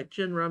 which is like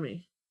gin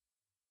rummy.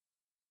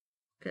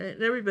 Okay,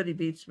 and everybody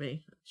beats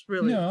me. It's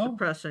really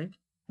depressing.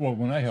 Well,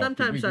 when I help,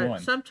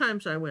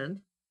 sometimes I win.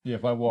 Yeah,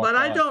 if I walk. But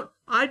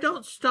I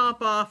don't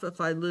stomp off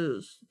if I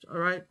lose. All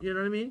right, you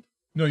know what I mean?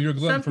 No, you're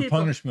glutton for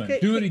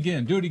punishment. Do it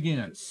again. Do it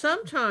again.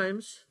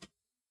 Sometimes,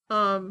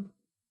 I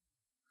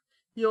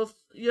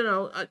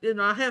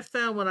have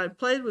found when I've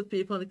played with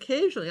people, and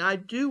occasionally I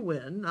do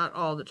win, not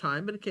all the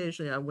time, but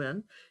occasionally I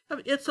win. I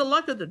mean, it's the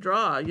luck of the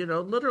draw.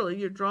 Literally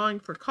you're drawing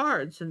for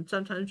cards, and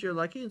sometimes you're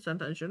lucky, and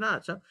sometimes you're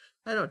not. So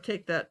I don't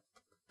take that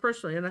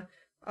personally, and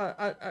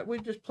we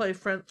just play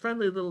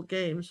friendly little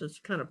games. It's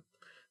kind of,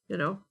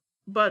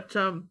 but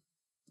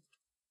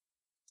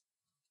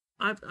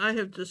I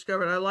have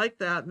discovered I like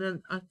that,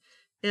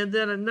 and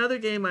then another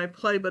game I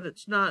play, but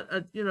it's not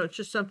it's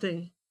just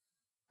something.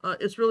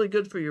 It's really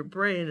good for your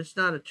brain. It's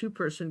not a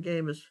 2-person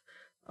game.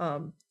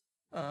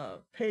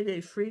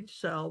 Payday Free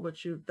Cell,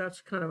 which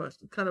that's kind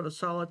of a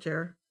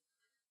solitaire.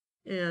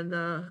 And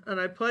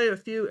I play a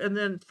few, and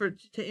then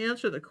to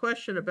answer the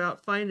question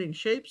about finding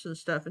shapes and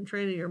stuff and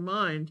training your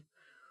mind,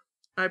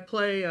 I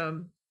play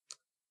a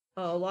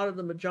lot of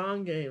the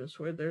mahjong games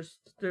where there's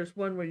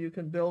one where you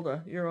can build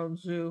your own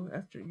zoo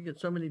after you get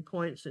so many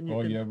points, and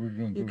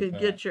you can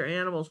get your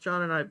animals.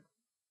 John and I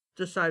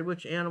decide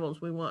which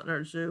animals we want in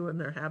our zoo and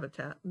their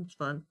habitat, and it's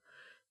fun.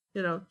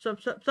 You know,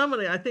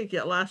 somebody I think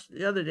the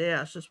other day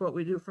asked us what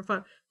we do for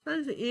fun.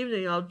 Sometimes in the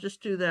evening I'll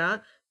just do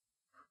that.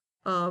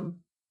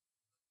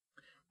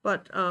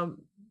 But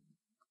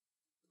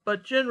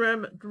gin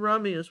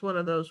rummy is one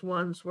of those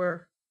ones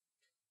where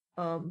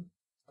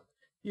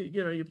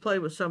you play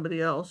with somebody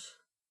else.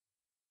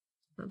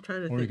 I'm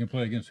trying to think. Or you can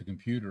play against a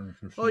computer.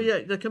 Oh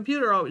yeah, the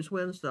computer always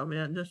wins though,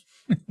 man. Just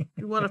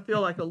you want to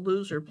feel like a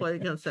loser, play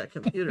against that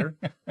computer.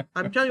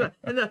 I'm telling you what,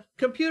 and the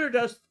computer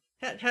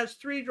has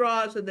 3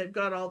 draws and they've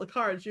got all the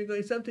cards. You're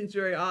going, something's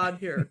very odd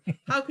here.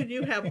 How could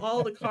you have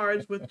all the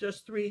cards with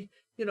just 3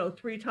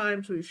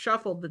 times we've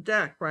shuffled the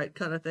deck, right,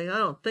 kind of thing? I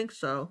don't think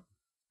so,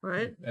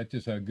 right? That's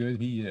just how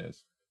good he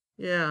is.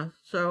 Yeah,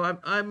 so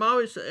I'm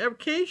always,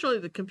 occasionally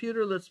the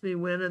computer lets me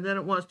win, and then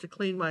it wants to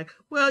clean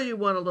well, you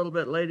won a little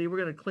bit, lady, we're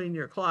going to clean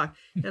your clock.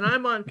 And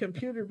I'm on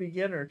computer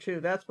beginner too.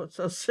 That's what's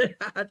so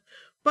sad.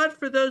 But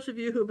for those of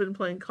you who've been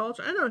playing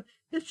culture, I know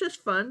it's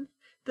just fun.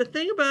 The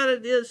thing about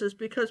it is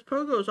because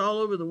Pogo's all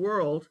over the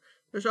world,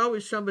 there's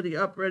always somebody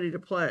up ready to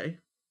play.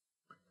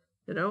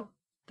 You know,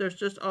 there's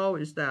just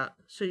always that.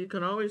 So you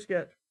can always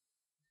get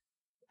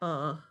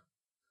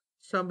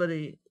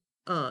somebody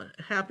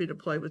happy to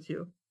play with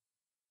you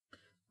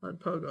on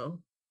Pogo.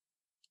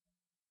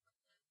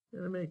 I'm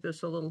going to make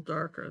this a little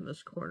darker in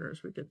this corner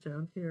as we get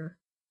down here.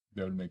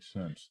 That would make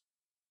sense.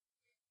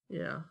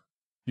 Yeah.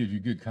 Gives you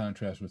good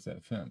contrast with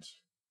that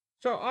fence.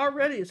 So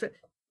already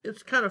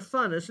it's kind of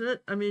fun, isn't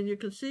it? I mean, you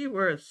can see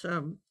where it's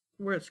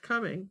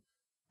coming.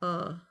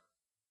 So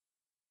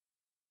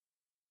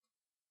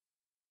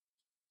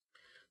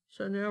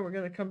now we're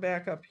going to come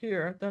back up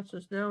here. That's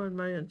just now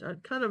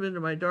kind of into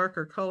my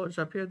darker colors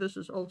up here. This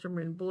is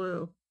ultramarine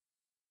blue.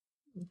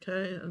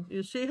 Okay, and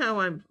you see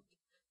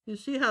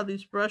how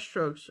these brush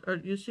strokes are,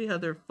 you see how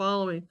they're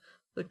following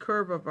the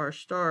curve of our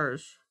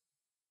stars.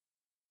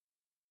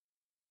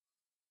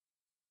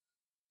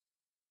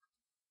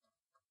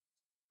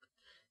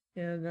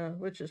 And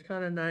which is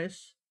kind of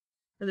nice.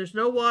 And there's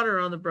no water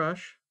on the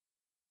brush.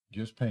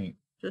 Just paint.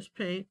 Just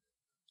paint.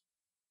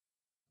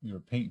 You're a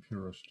paint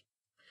purist.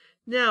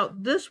 Now,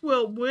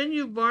 when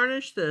you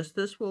varnish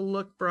this will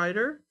look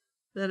brighter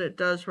than it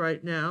does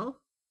right now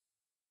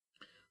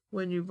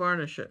when you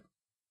varnish it.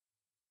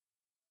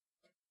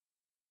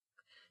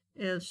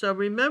 And so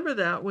remember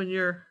that when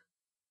you're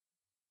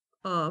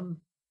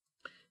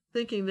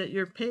thinking that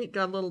your paint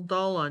got a little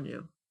dull on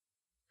you.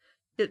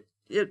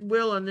 It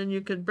will, and then you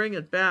can bring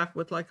it back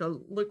with like a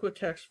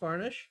Liquitex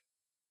varnish.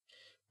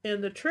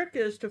 And the trick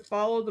is to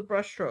follow the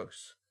brush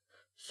strokes.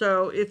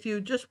 So if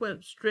you just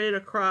went straight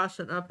across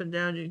and up and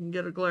down, you can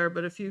get a glare.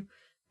 But if you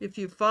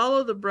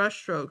follow the brush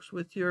strokes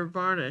with your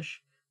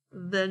varnish,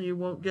 then you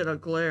won't get a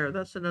glare.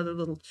 That's another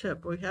little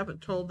tip. We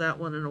haven't told that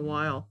one in a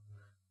while.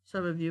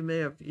 Some of you may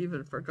have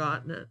even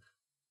forgotten it.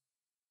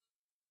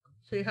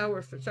 See how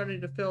we're starting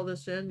to fill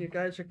this in? You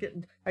guys are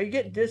you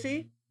getting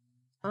dizzy?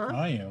 Huh?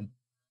 I am.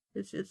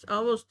 It's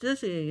almost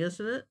dizzying,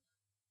 isn't it?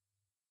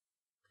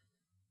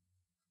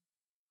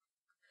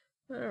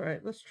 All right,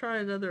 let's try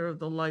another of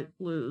the light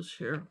blues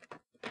here.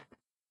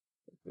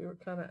 We were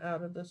kind of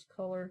out of this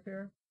color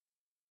here.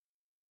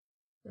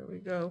 There we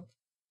go.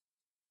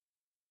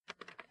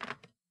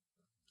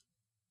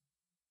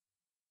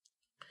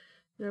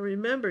 Now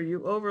remember,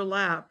 you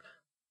overlap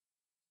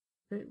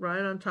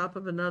right on top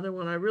of another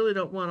one. I really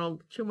don't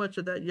want too much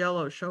of that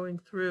yellow showing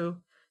through,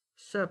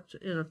 except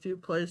in a few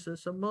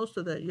places. So most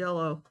of that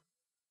yellow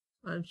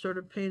I'm sort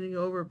of painting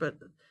over, but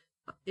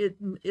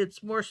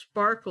it's more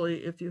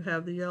sparkly if you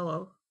have the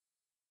yellow.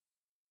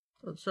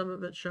 So some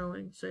of it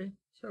showing, see?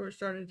 So we're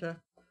starting to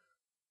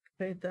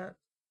paint that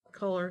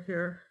color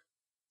here.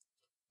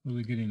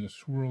 Really getting the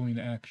swirling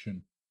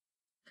action.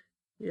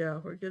 Yeah,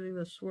 we're getting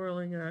the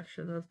swirling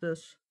action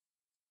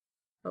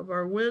of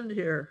our wind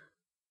here.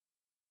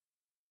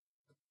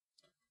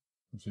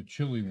 It's a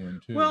chilly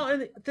one too. Well,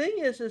 and the thing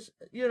is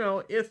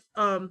if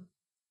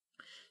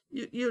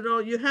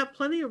you have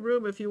plenty of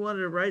room if you wanted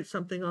to write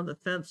something on the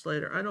fence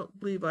later. I don't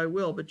believe I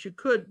will, but you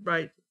could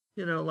write,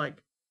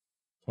 like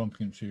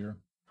pumpkins here.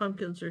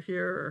 Pumpkins are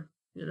here,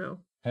 or,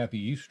 Happy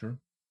Easter.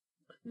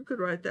 You could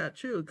write that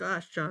too.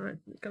 Gosh, John,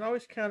 I can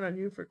always count on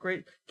you for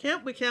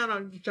can't we count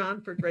on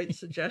John for great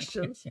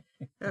suggestions?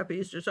 Happy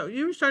Easter. So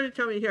you were starting to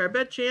tell me here, I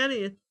bet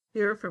Janny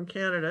here from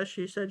Canada,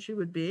 she said she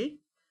would be.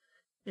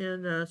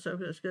 And so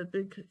it's got a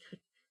big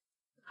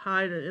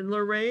hi in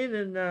Lorraine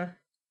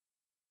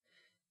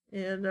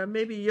and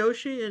maybe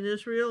Yoshi in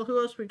Israel. Who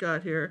else we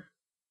got here?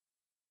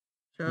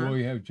 John? Well,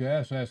 you have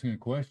Jazz asking a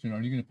question. Are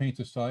you going to paint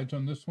the sides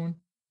on this one?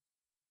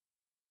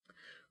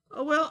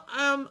 Oh, well,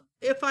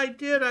 if I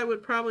did, I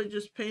would probably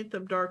just paint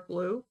them dark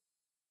blue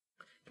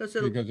because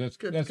Because that's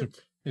a, it's,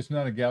 it's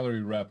not a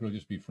gallery wrap, it'll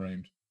just be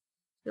framed.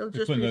 it'll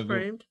Just just put in be a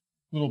framed.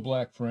 little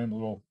black frame, a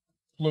little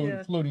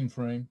Yeah, floating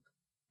frame.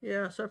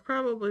 yeah. So I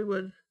probably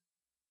would.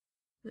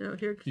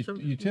 Here's some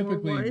You more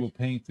typically white. will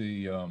paint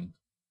the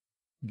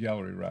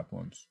gallery wrap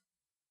ones.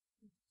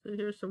 So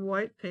here's some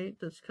white paint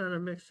that's kind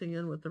of mixing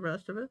in with the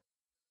rest of it.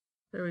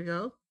 There we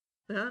go.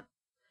 That.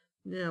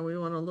 Yeah, we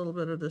want a little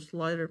bit of this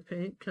lighter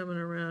paint coming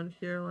around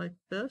here like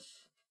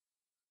this.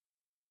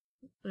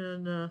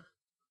 And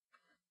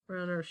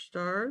around our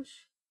stars.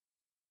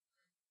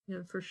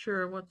 And for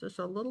sure, I want this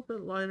a little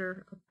bit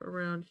lighter up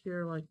around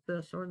here like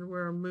this, or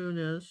where our moon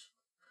is.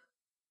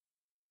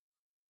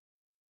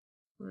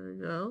 There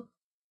we go.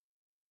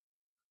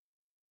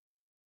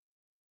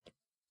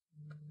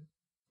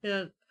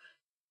 And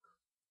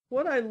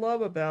what I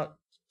love about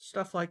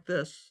stuff like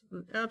this,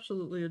 and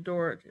absolutely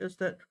adore it, is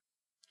that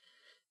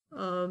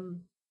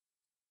um,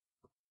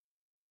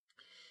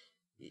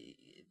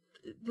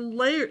 the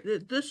layer.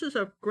 This is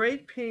a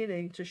great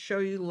painting to show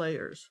you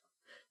layers.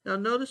 Now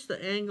notice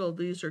the angle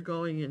these are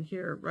going in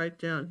here, right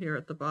down here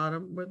at the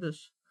bottom, where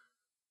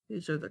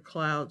these are the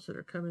clouds that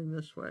are coming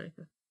this way.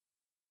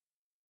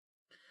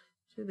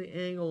 See the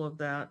angle of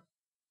that.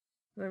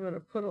 And I'm going to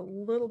put a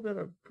little bit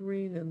of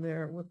green in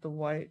there with the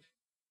white.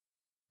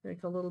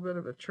 Make a little bit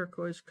of a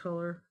turquoise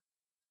color.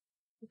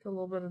 Make a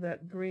little bit of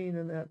that green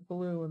and that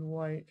blue and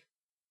white.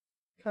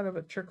 Kind of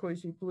a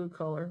turquoisey blue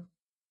color.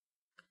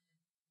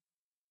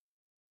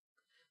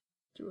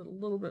 Do it a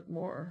little bit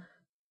more.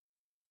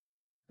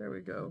 There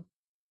we go.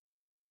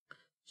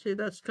 See,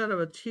 that's kind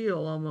of a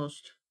teal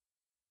almost.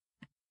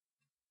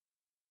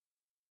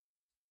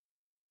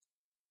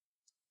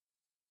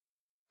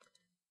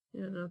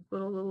 And I'll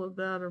put a little of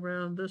that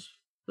around this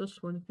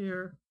one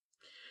here.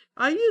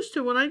 I used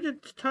to, when I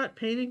did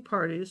painting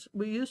parties,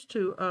 we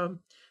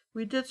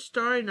did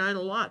Starry Night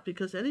a lot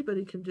because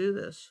anybody can do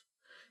this.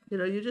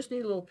 You just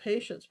need a little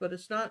patience, but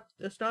it's not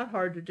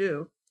hard to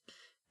do.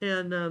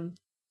 And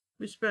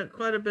we spent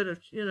quite a bit of,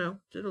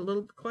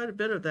 did quite a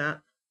bit of that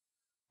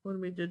when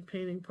we did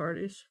painting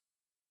parties.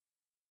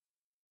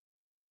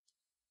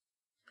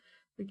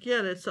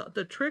 Again,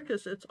 the trick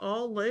is it's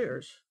all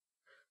layers.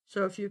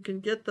 So if you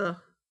can get the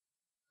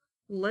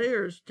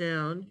layers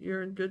down,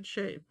 you're in good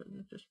shape.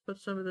 And just put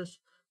some of this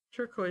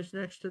turquoise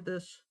next to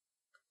this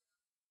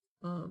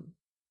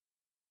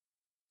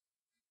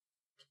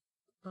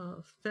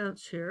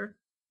fence here.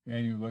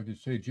 And you'd like to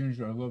say,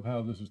 Ginger, I love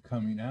how this is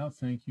coming out.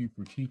 Thank you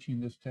for teaching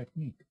this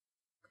technique.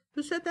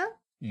 Who said that?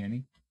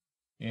 Annie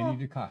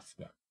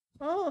DaCosta.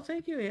 Oh,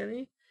 thank you,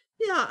 Annie.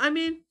 Yeah, I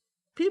mean,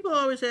 people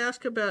always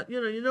ask about,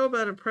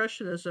 about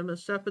Impressionism and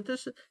stuff, but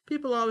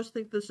people always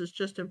think this is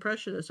just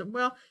Impressionism.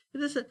 Well,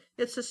 it isn't.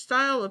 It's a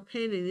style of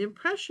painting. The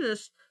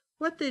Impressionists,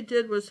 what they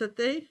did was that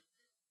they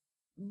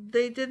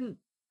didn't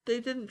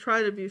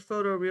try to be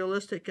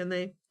photorealistic, and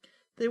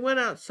they went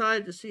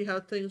outside to see how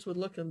things would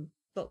look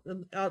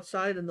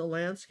outside in the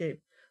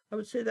landscape. I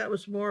would say that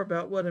was more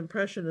about what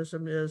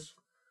Impressionism is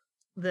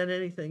than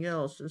anything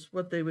else, is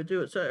what they would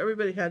do it. So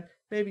everybody had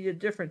maybe a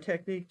different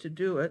technique to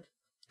do it.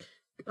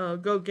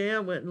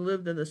 Gauguin went and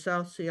lived in the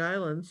South Sea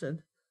Islands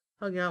and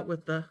hung out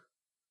with the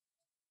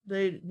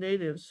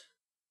natives.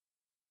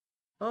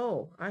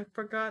 Oh, I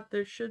forgot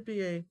there should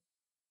be a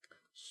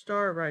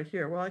star right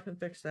here. Well, I can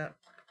fix that.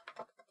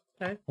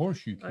 Okay. Of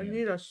course you can. I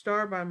need a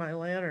star by my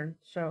lantern,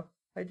 so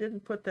I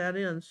didn't put that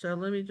in. So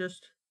let me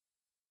just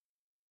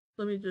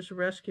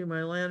rescue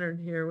my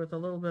lantern here with a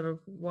little bit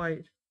of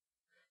white.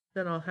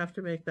 Then I'll have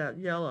to make that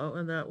yellow,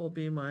 and that will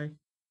be my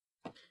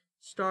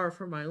star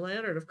for my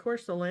lantern. Of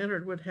course, the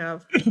lantern would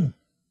have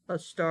a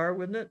star,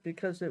 wouldn't it?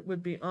 Because it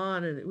would be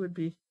on and it would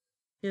be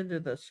into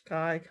the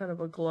sky, kind of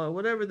a glow.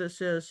 Whatever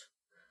this is,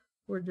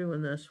 we're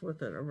doing this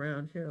with it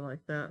around here like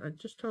that. I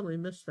just totally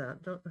missed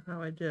that. Don't know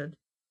how I did.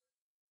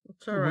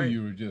 It's all right.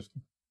 You were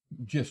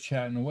just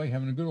chatting away,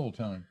 having a good old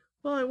time.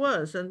 Well, I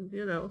was, and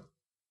there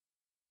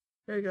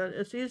you go.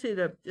 It's easy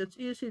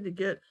to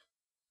get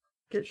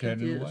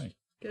confused. Away.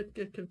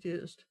 Get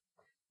confused.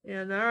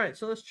 And all right,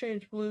 so let's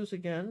change blues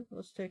again.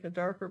 Let's take a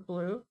darker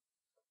blue.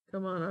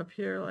 Come on up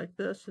here like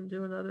this and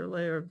do another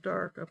layer of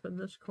dark up in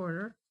this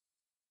corner.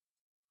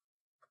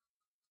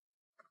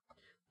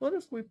 What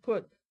if we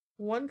put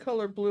one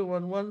color blue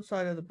on one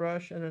side of the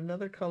brush and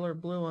another color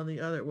blue on the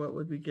other? What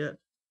would we get?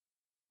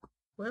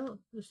 Well,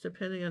 just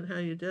depending on how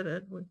you did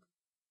it.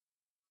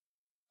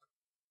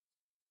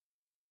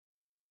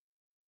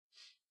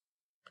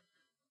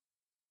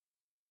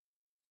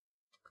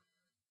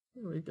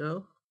 There we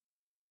go.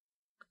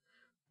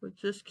 We'll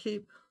just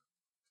keep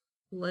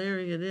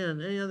layering it in.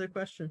 Any other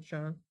questions,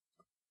 John?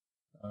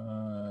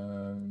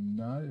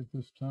 Not at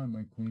this time,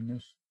 my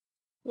queenness.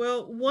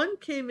 Well, one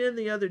came in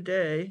the other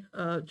day,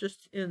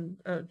 just on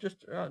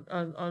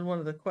one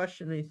of the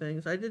questioning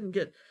things. I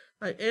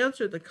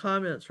answered the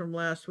comments from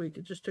last week.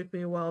 It just took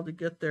me a while to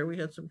get there. We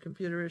had some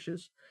computer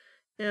issues,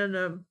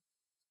 and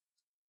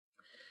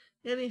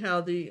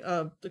anyhow,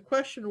 the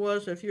question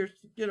was, if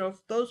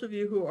those of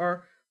you who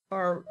are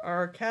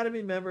our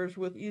Academy members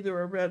with either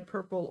a red,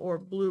 purple, or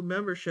blue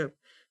membership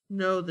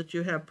know that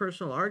you have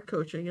personal art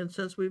coaching. And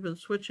since we've been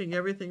switching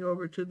everything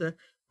over to the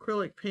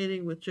acrylic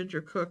painting with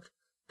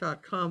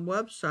gingercook.com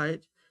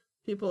website,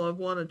 people have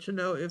wanted to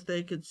know if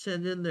they could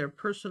send in their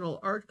personal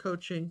art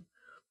coaching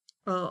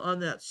on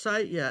that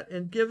site yet,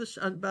 and give us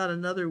about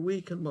another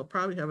week and we'll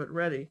probably have it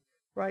ready.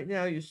 Right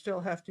now you still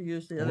have to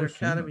use the other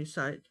Academy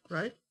site,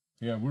 right?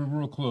 Yeah, we're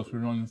real close.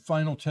 We're on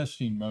final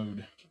testing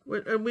mode.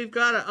 And we've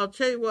got to, I'll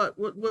tell you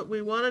what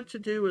we wanted to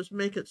do was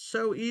make it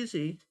so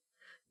easy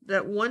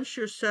that once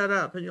you're set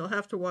up, and you'll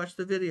have to watch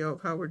the video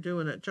of how we're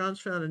doing it.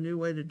 John's found a new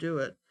way to do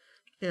it.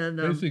 And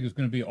basically it's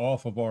going to be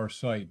off of our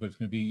site, but it's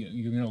going to be,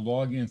 you're going to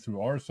log in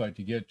through our site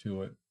to get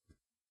to it.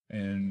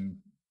 And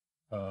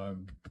I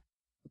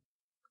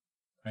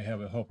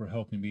have a helper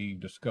helping me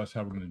discuss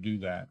how we're going to do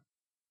that.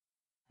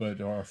 But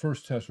our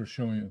first tests are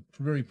showing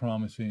very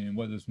promising, and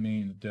what this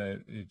means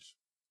that it's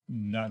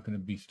not going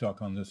to be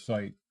stuck on this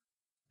site,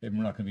 and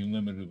we're not going to be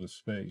limited with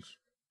space.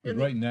 But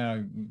right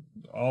now,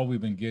 all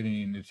we've been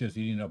getting is just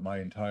eating up my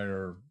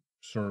entire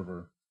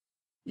server.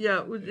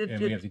 Yeah,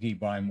 and we have to keep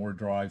buying more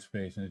drive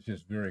space, and it's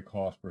just very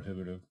cost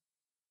prohibitive.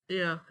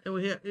 Yeah, and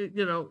we have,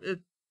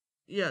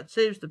 it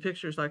saves the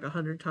pictures like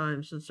 100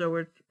 times, and so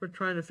we're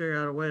trying to figure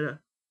out a way to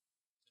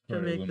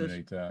make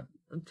eliminate that.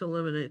 To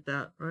eliminate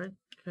that, right?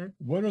 Okay.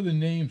 What are the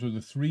names of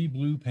the 3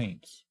 blue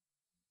paints?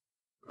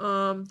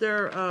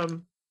 They're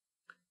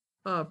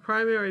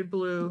primary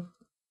blue.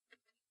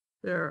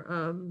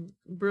 They're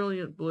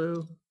brilliant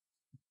blue.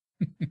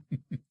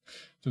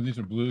 So these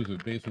are blues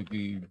that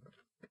basically.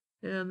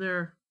 And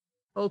they're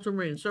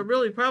ultramarine. So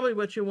really, probably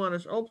what you want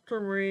is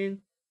ultramarine,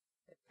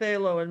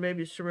 phthalo, and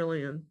maybe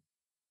cerulean.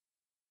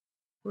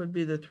 Would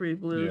be the 3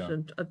 blues, yeah.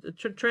 And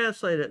to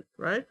translate it,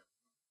 right?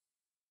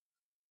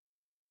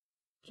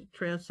 To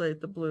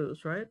translate the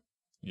blues, right?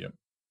 Yep.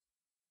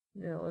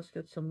 Now let's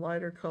get some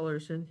lighter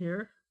colors in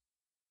here.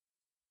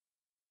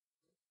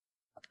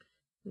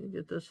 You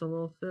get this a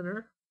little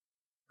thinner.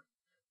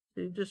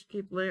 So you just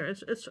keep layering.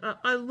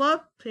 I love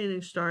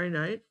painting Starry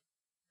Night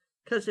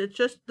because it's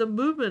just the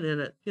movement in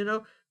it. You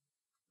know,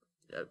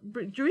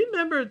 do you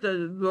remember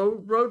the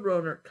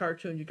Roadrunner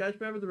cartoon? You guys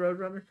remember the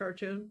Roadrunner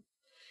cartoon?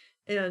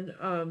 And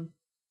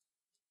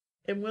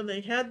when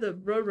they had the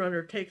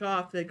Roadrunner take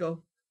off, they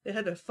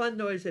had a fun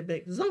noise. They'd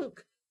make zunk,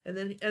 and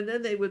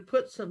then they would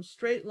put some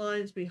straight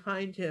lines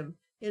behind him,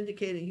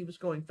 indicating he was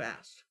going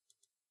fast.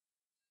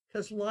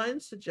 Because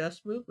lines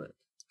suggest movement.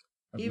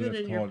 Even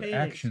in your paintings,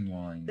 action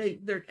lines.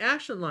 They're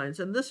action lines,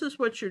 and this is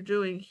what you're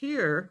doing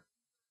here.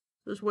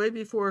 This is way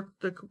before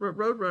the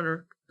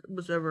Roadrunner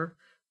was ever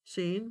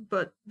seen,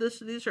 but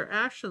these are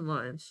action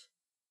lines.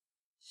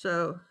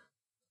 So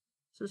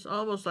this is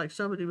almost like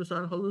somebody was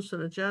on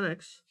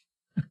hallucinogenics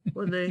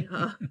when they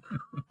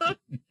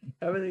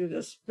everything was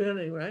just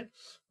spinning, right?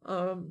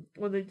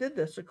 When they did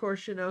this, of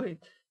course, anyway,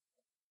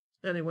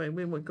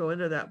 we won't go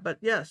into that, but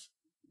yes,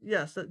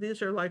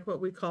 these are like what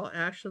we call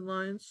action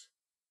lines.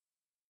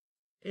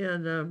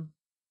 And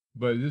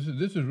but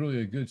this is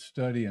really a good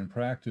study and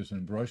practice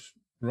in brush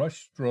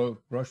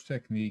stroke, brush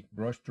technique,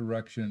 brush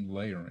direction,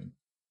 layering.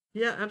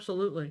 Yeah,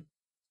 absolutely.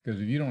 Because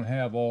if you don't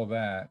have all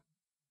that,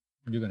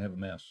 you're gonna have a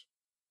mess.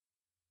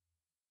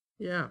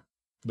 Yeah.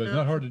 But it's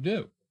not hard to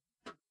do.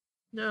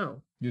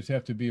 No. You just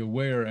have to be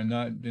aware and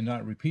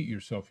not repeat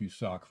yourself, you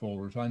sock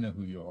folders. I know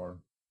who you are.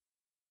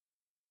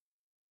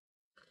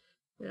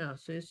 Yeah,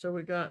 see, so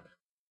we got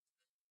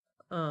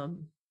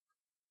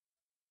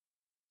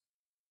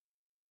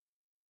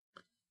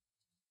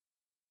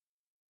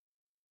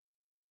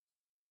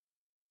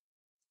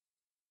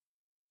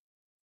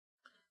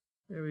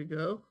there we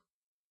go.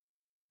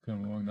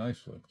 Coming along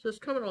nicely. So it's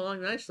coming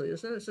along nicely,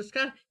 isn't it? It's just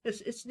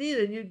it's neat,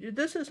 and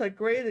this is a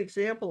great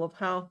example of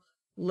how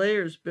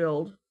layers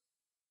build.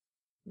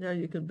 Now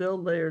you can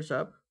build layers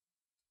up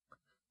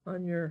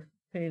on your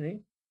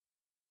painting.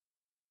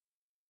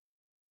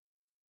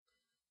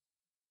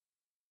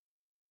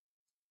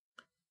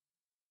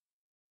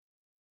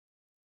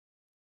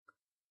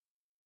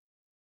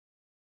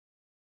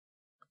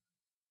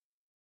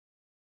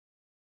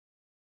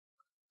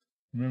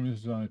 Remember, this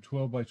is on a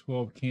 12 by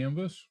 12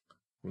 canvas.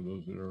 For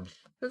those that are.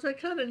 Because I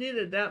kind of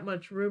needed that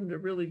much room to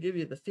really give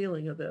you the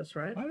feeling of this,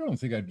 right? I don't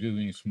think I'd do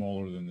any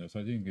smaller than this.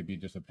 I think it'd be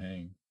just a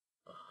pain.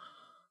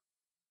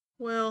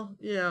 Well,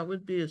 yeah, it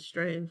would be a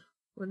strain,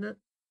 wouldn't it?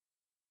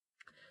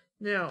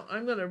 Now,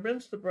 I'm going to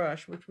rinse the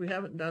brush, which we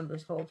haven't done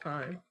this whole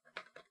time.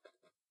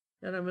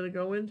 And I'm going to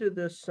go into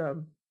this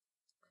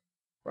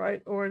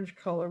bright orange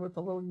color with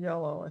a little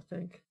yellow, I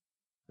think.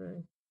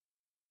 Okay.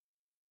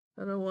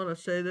 I don't want to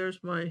say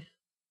there's my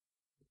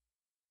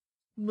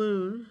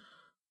moon.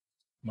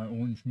 My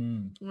orange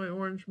moon. My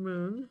orange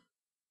moon.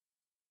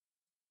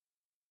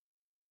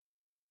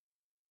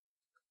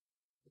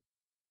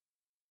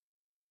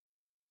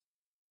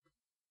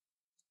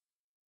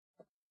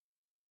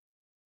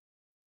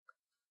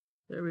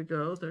 There we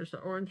go. There's the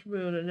orange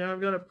moon. And now I'm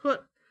going to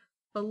put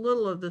a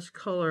little of this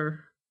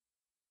color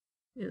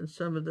in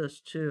some of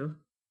this too.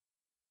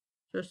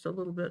 Just a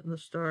little bit in the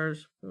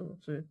stars.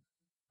 Let's see.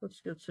 Let's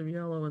get some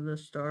yellow in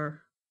this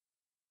star.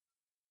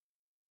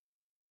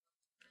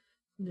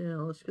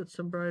 Now let's get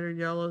some brighter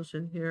yellows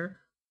in here.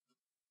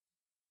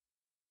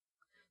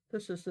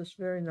 This is this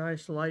very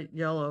nice light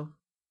yellow,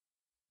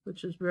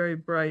 which is very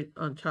bright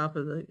on top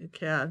of the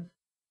cad,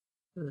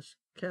 this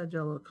cad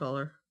yellow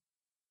color.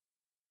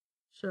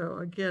 So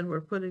again, we're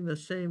putting the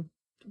same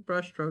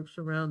brush strokes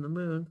around the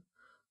moon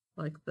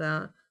like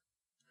that.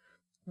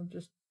 I'm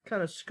just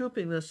kind of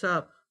scooping this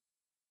up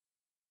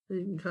so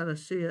you can kind of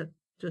see it.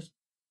 Just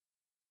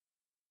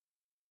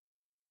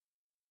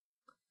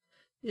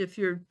if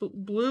your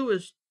blue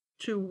is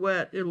too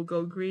wet, it'll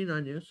go green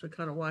on you. So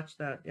kind of watch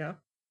that. Yeah.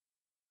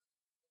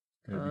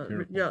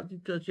 Yeah,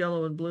 because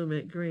yellow and blue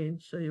make green.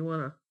 So you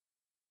want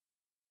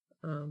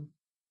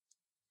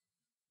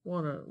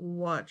to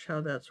watch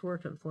how that's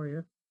working for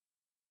you.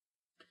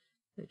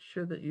 Make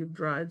sure that you've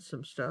dried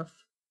some stuff.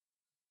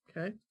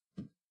 Okay.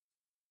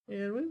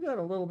 And we've got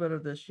a little bit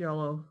of this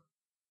yellow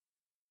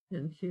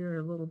in here,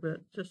 a little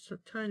bit, just a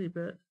tiny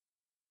bit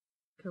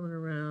coming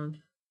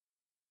around.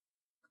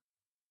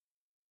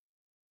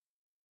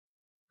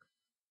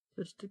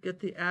 Just to get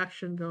the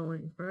action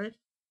going, right?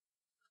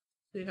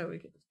 See how we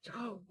get,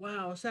 oh,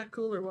 wow, is that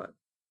cool or what?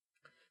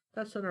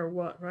 That's in our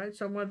what, right?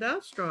 So when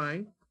that's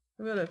drying,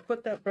 I'm going to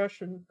put that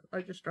brush in,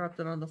 I just dropped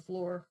it on the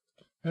floor.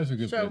 That's a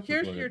good So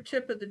here's your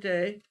tip of the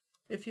day.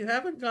 If you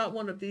haven't got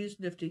one of these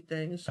nifty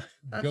things,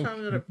 that's how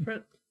I'm going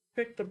to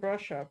pick the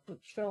brush up,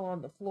 which fell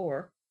on the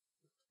floor.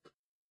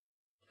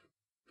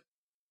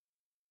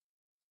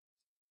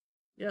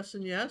 Yes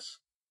and yes.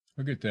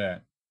 Look at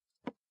that.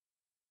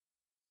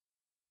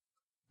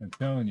 I'm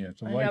telling you,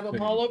 it's a I have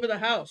them all over the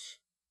house.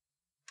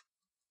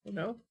 You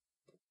know?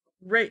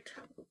 Great.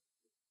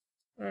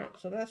 All right,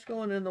 so that's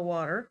going in the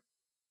water.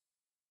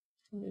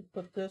 Let me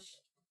put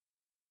this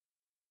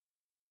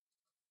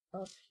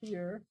up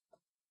here.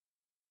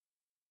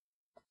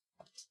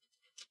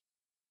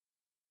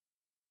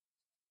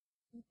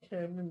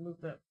 Okay, I'm going to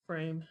move that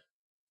frame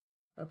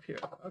up here.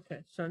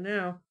 Okay, so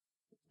now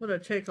I'm going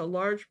to take a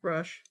large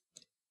brush.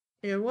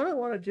 And what I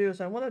want to do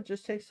is I want to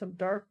just take some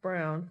dark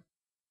brown.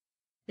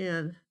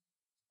 And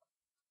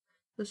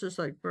this is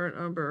like burnt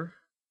umber.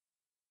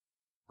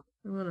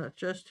 I'm going to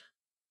just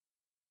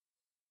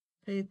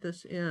paint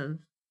this in.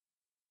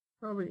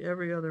 Probably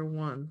every other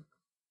one.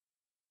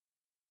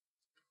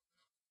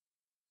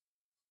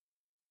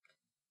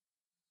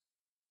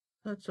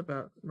 That's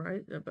about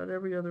right, about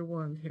every other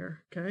one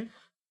here, okay?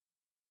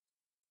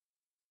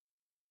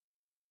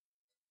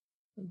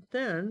 And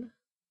then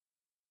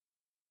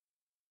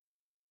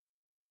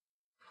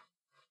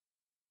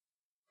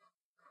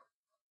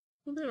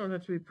well, they don't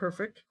have to be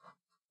perfect.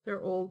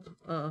 They're old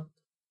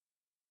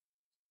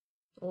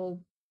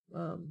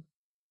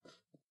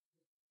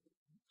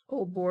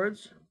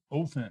boards.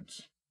 Old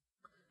fence.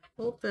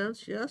 Old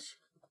fence, yes.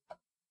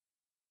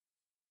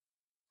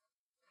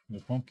 The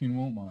pumpkin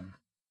won't mind.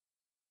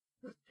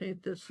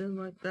 Paint this in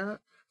like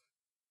that.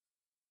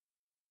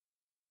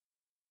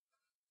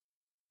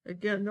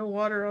 Again, no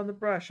water on the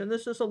brush. And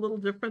this is a little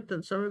different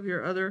than some of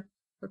your other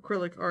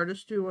acrylic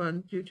artists do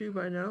on YouTube,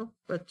 I know.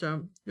 But,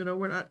 you know,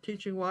 we're not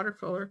teaching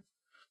watercolor.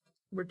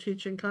 We're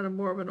teaching kind of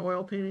more of an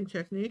oil painting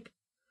technique.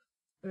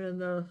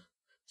 And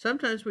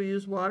sometimes we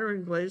use water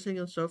in glazing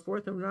and so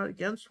forth. And we're not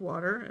against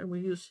water. And we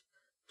use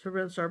to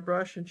rinse our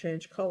brush and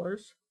change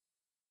colors.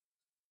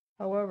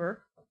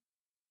 However,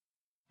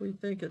 we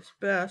think it's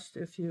best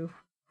if you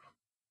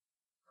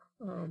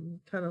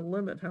kind of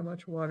limit how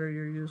much water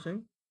you're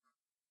using.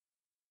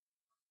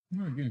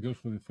 Well, again, it goes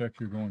for the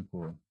effect you're going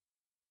for.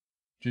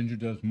 Ginger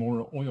does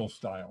more oil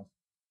style.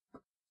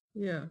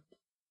 Yeah.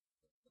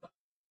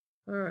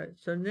 All right,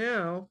 so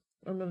now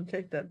I'm going to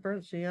take that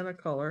burnt sienna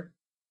color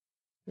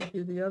and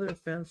do the other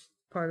fence,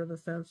 part of the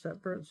fence,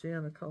 that burnt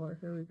sienna color.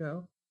 Here we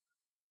go.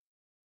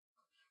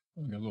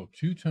 We got a little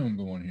two-tone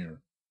going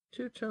here.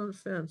 Two-tone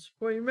fence.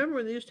 Boy, you remember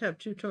when they used to have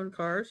two-tone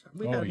cars?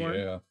 We had one.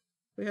 Yeah.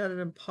 We had an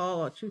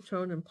Impala,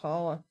 two-tone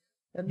Impala.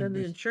 And then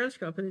the insurance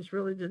companies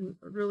really didn't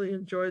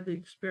enjoy the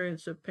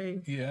experience of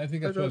paint. Yeah, I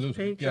think that's why those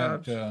paint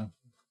got jobs.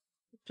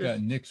 Got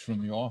nixed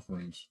from the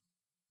offerings.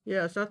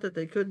 Yeah, it's not that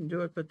they couldn't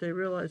do it, but they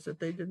realized that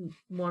they didn't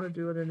want to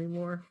do it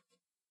anymore.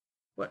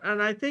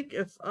 And I think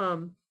if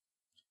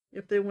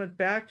they went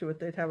back to it,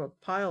 they'd have a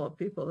pile of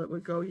people that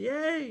would go,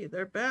 "Yay,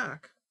 they're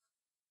back!"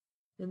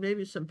 And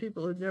maybe some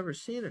people who'd never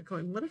seen it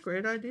going, "What a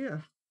great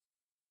idea!"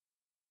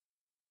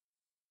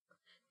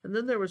 And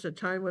then there was a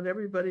time when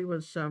everybody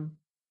was you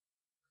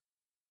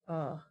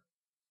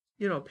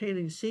know,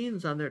 painting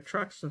scenes on their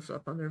trucks and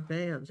stuff, on their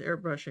vans,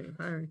 airbrushing and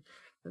hiring.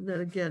 And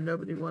then again,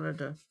 nobody wanted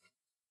to,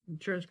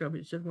 insurance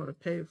companies didn't want to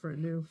pay for a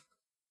new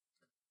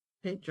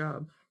paint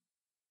job.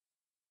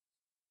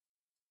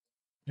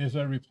 As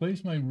I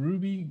replace my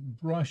ruby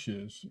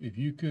brushes, if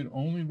you could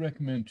only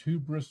recommend 2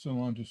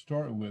 Bristol-on to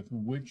start with,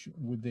 which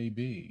would they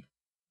be?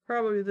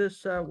 Probably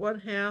this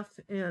 1/2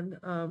 and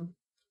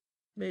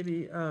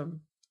maybe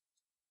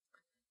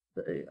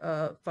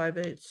the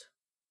 5/8.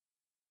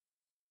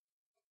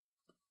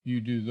 You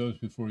do those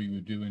before you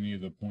would do any of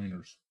the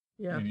pointers.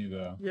 Yeah. any of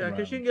the Yeah,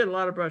 because you can rounds. get a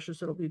lot of brushes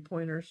that'll be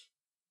pointers.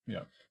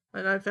 Yeah.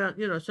 And I found,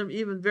 some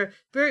even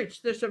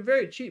there's some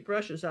very cheap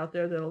brushes out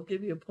there that'll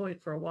give you a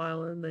point for a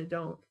while and they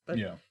don't. But,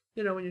 Yeah.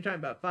 when you're talking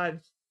about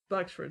 $5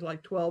 for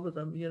like 12 of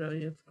them,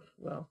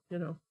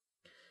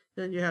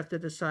 then you have to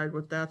decide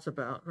what that's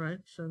about, right?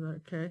 So,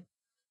 okay.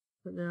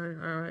 So now,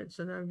 all right.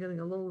 So now I'm getting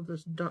a little of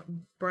this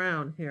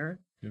brown here.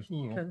 Just a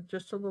little.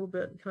 Just a little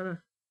bit, kind of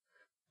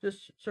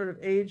just sort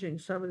of aging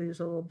some of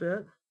these a little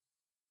bit.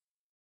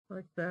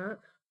 Like that.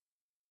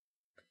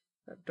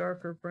 That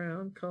darker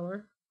brown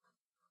color.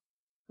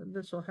 And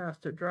this will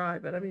have to dry,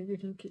 but I mean, you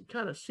can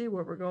kind of see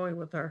where we're going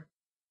with our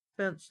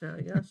fence now,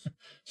 yes?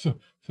 So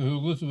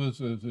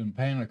Elizabeth is in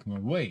panic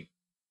mode. Wait,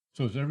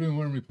 so is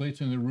everyone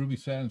replacing the ruby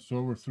satin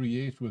silver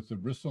 3/8 with the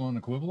Bristol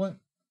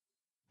equivalent?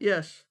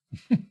 Yes.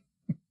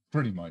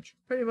 Pretty much.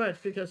 Pretty much,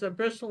 because the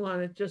Bristol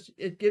on it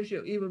gives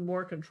you even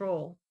more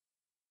control.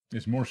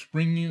 It's more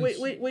springy.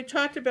 We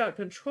talked about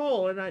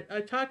control, and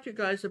I talked to you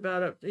guys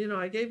about it.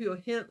 I gave you a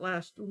hint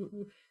one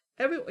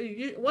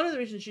of the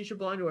reasons you should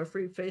belong to a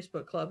free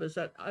Facebook club is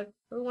that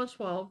every once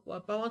in a while,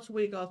 about once a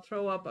week, I'll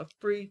throw up a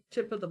free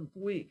tip of the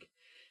week.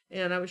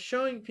 And I was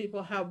showing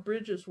people how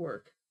bridges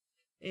work.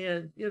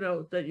 And,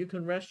 that you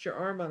can rest your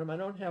arm on them. I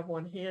don't have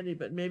one handy,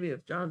 but maybe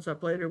if John's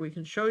up later, we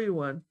can show you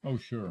one. Oh,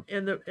 sure.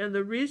 And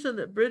the reason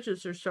that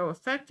bridges are so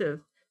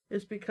effective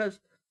is because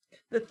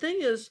the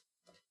thing is,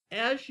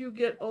 as you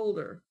get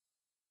older,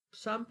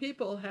 some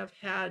people have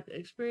had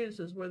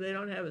experiences where they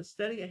don't have as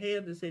steady a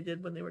hand as they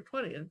did when they were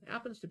 20. And it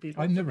happens to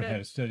people. I never had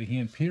a steady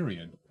hand,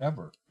 period,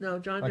 ever. No,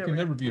 John I can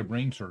never be a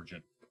brain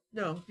surgeon.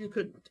 No, you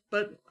couldn't.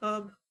 But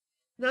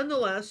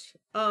nonetheless,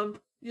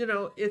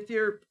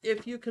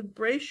 if you can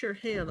brace your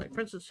hand, like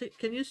for instance,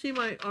 can you see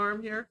my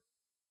arm here?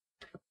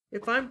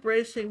 If I'm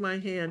bracing my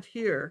hand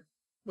here,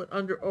 but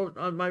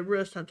on my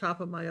wrist on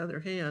top of my other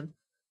hand,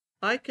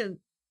 I can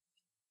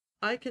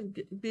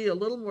be a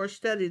little more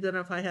steady than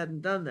if I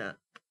hadn't done that.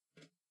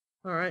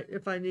 All right,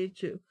 if I need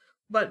to.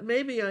 But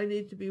maybe I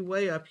need to be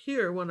way up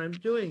here when I'm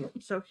doing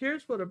it. So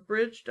here's what a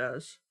bridge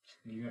does.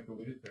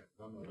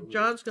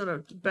 John's going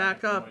to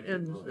back up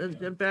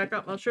and back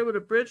up. I'll show you what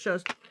a bridge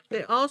does.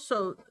 They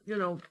also,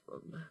 they're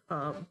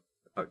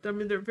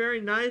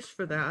very nice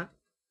for that,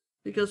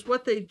 because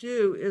what they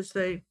do is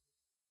they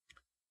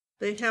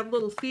have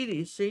little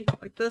feeties, see,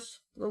 like this,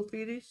 little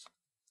feeties.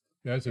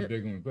 Yeah, that's a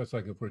big one. That's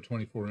like for a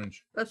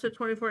 24-inch. That's a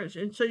 24-inch.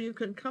 And so you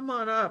can come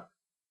on up,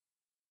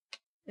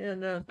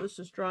 and this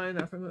is dry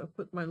enough. I'm going to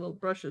put my little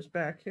brushes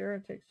back here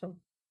and take some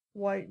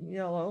white and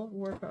yellow and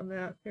work on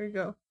that. Here you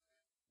go.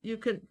 You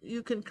can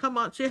come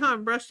on. See how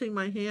I'm resting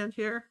my hand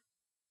here?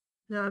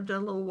 Now I've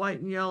done a little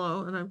white and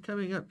yellow, and I'm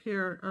coming up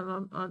here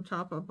on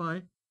top of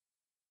my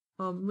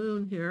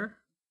moon here.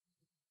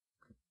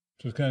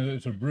 So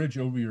it's a bridge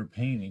over your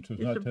painting, so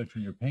it's not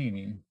touching your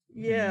painting.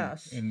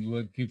 Yes. And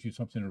it gives you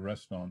something to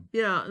rest on.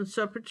 Yeah, and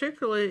so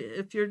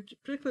particularly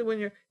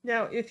when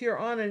if you're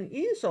on an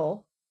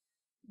easel,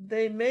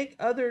 they make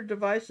other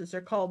devices.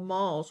 They're called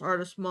mauls,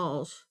 artist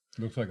mauls.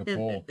 Looks like a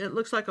pole. It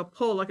looks like a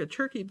pole, like a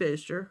turkey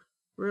baster,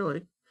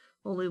 really,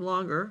 only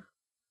longer,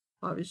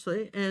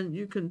 obviously. And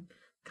you can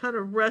kind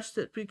of rest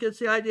it, because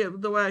the idea,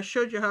 the way I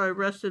showed you how I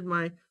rested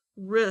my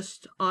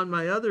wrist on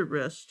my other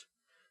wrist,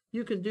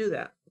 you can do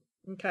that.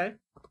 Okay.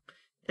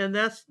 And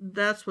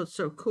that's what's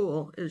so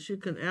cool, is you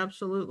can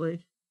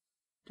absolutely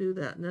do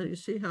that. Now you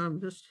see how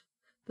this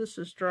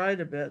is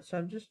dried a bit, so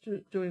I'm just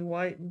doing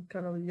white and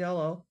kind of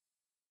yellow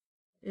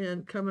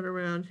and coming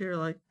around here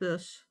like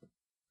this,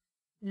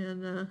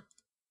 and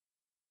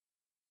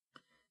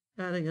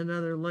adding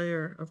another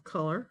layer of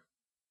color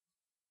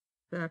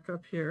back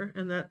up here.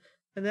 And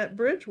that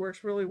bridge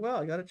works really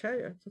well. I got to tell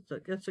you,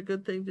 it's a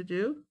good thing to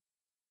do.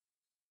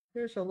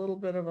 Here's a little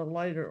bit of a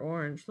lighter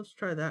orange. Let's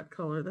try that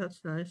color.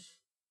 That's nice.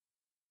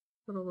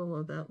 Put a little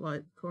of that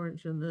light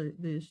orange in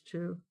these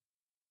two.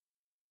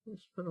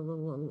 Let's put a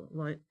little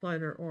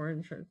lighter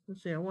orange.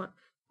 Let's see. I want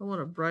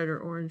a brighter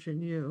orange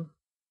in you.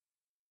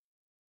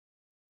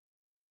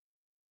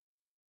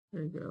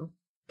 There you go.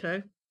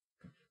 Okay.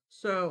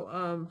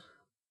 So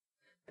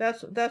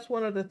that's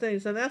one of the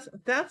things, and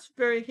that's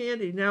very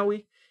handy. Now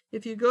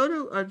if you go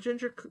to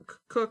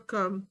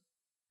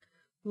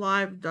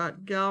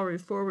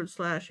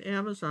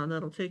gingercooklive.gallery/Amazon,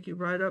 that'll take you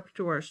right up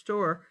to our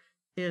store.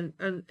 And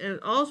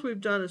all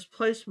we've done is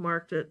place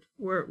marked it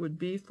where it would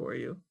be for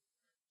you.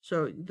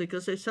 So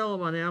because they sell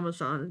them on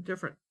Amazon in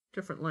different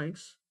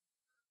lengths.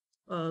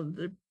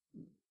 There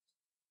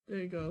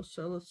you go.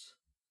 So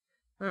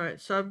all right.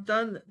 So I've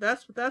done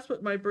that's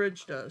what my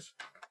bridge does,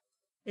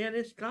 and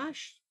it's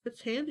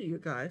handy, you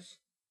guys.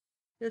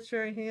 It's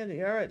very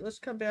handy. All right, let's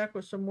come back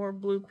with some more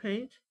blue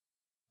paint.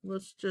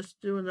 Let's just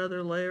do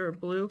another layer of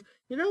blue.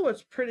 You know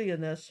what's pretty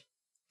in this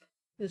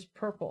is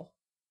purple.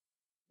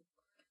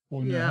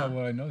 Well, yeah. How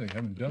will I know they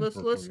haven't done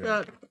purple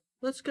yet?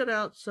 Let's get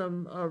out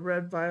some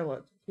red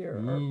violet here.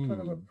 Ooh, or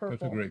kind of a purple.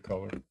 That's a great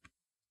color.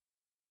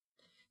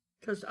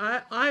 Because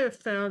I have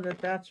found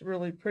that's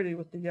really pretty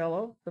with the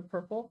yellow, the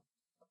purple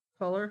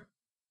color.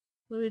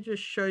 Let me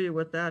just show you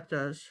what that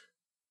does.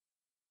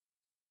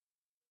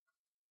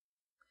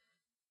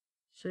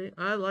 See,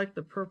 I like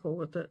the purple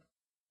with it.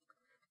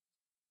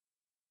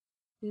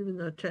 Even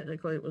though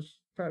technically it was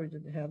probably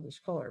didn't have this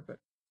color, but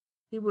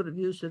he would have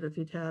used it if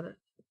he'd had it.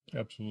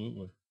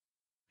 Absolutely.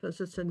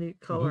 Because it's a neat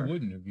Well, color. who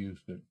wouldn't have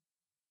used it?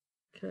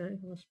 Okay,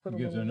 let's put It a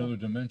gives little. another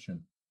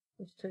dimension.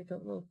 Let's take a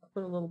little,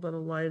 put a little bit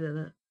of light in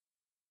it.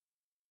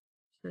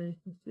 See,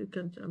 you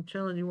can. I'm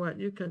telling you what,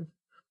 you can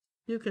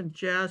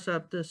jazz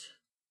up this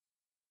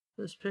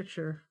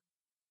picture.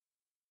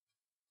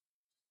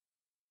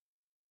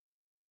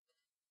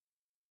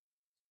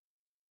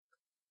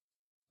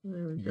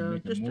 There we go.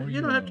 Just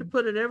you don't have to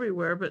put it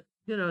everywhere, but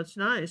you know it's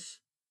nice.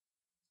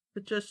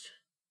 It just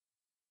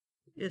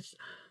it's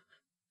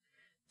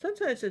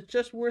sometimes it's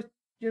just worth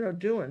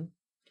doing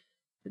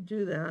to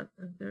do that.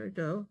 And there we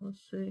go.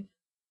 Let's see.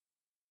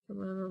 Come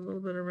on a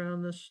little bit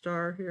around this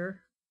star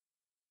here.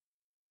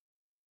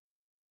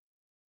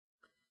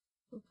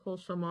 We'll pull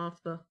some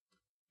off the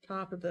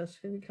top of this.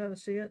 Can you kind of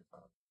see it?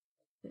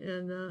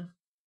 And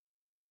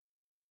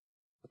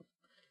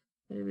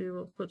maybe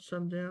we'll put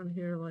some down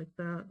here like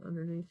that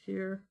underneath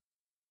here.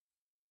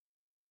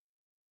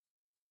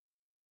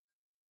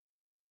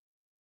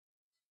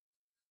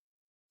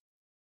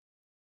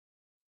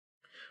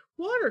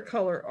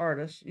 Watercolor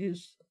artists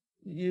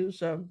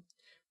use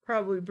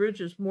probably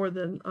bridges more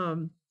than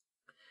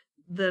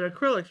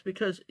acrylics,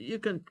 because you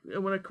can,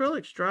 when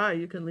acrylics dry,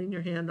 you can lean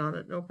your hand on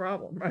it, no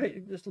problem, right?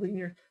 You just lean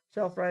your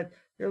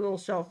little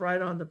self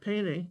right on the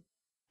painting,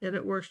 and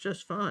it works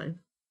just fine.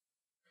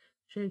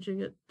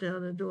 Changing it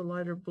down into a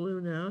lighter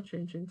blue now,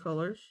 changing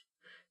colors.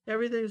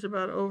 Everything's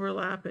about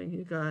overlapping,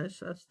 you guys.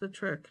 That's the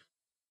trick.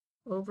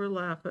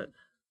 Overlap it.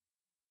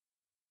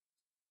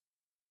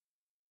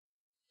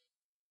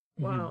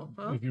 Wow.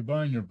 If you're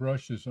buying your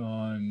brushes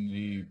on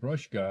the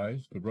Brush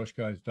Guys,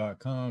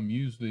 thebrushguys.com,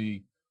 use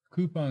the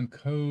coupon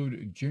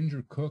code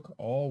gingercook,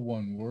 all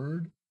one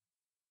word.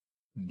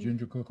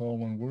 Gingercook, all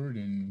one word,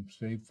 and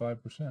save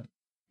 5%.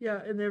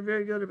 Yeah, and they're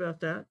very good about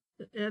that.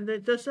 And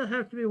it doesn't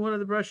have to be one of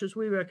the brushes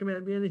we recommend.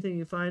 It'd be anything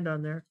you find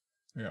on there.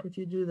 Yeah. If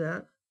you do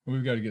that.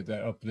 We've got to get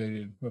that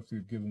updated. We have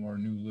to give them our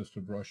new list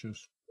of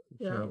brushes.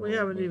 Yeah, we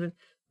haven't even,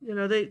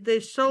 they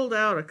sold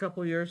out a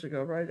couple years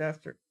ago, right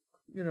after,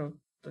 the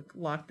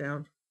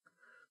lockdown.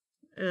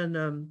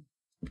 And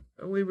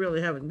we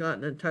really haven't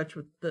gotten in touch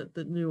with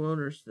the new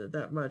owners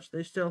that much.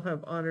 They still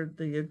have honored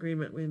the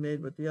agreement we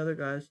made with the other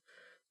guys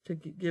to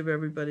give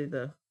everybody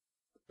the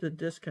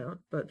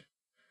discount, but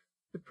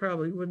it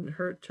probably wouldn't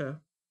hurt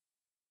to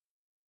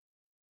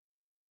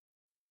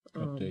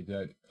update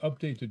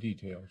the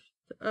details.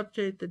 To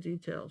update the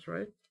details,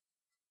 right?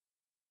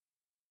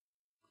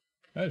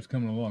 That is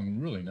coming along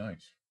really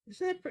nice.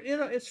 Isn't it?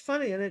 It's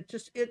funny, and it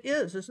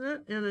is, isn't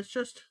it? And it's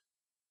just,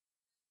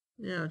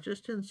 yeah,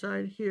 just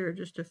inside here,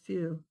 just a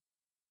few.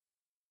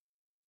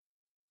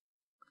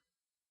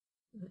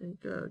 There you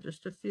go,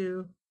 just a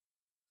few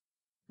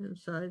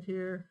inside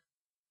here.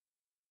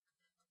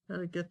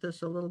 Gotta get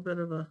this a little bit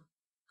of a,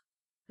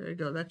 there you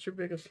go, that's your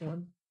biggest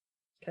one.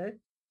 Okay.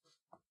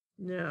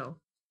 Now,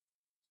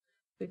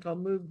 I think I'll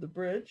move the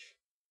bridge.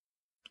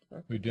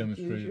 We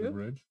demonstrated the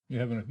bridge. You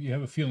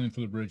have a feeling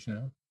for the bridge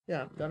now?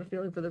 Yeah, got a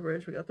feeling for the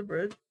bridge. We got the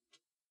bridge.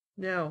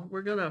 Now,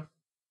 we're gonna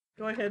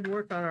go ahead and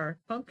work on our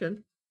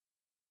pumpkin.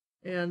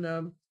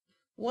 And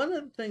one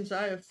of the things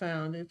I have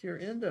found, if you're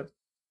into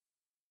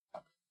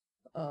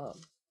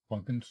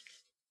pumpkins,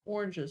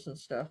 oranges and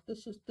stuff,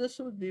 this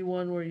would be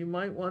one where you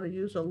might want to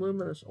use a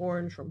luminous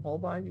orange from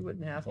Holbein. You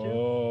wouldn't have to.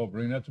 Oh,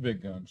 bring out the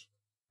big guns.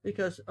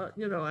 Because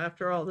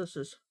after all, this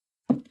is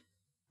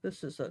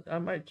I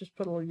might just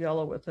put a little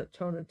yellow with it,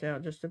 tone it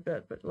down just a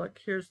bit. But look,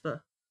 here's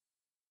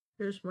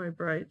my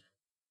bright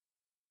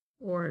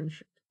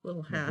orange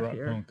little hat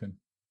here. Pumpkin.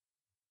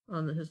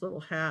 On his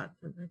little hat.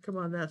 And come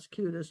on, that's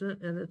cute, isn't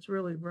it? And it's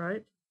really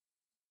bright.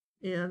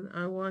 And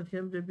I want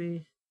him to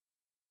be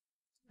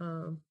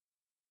kind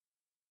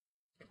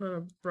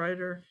of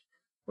brighter,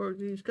 or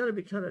he's going to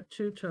be kind of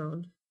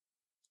two-toned.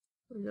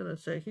 I'm going to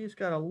say he's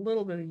got a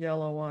little bit of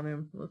yellow on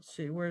him. Let's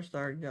see, where's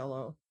our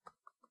yellow?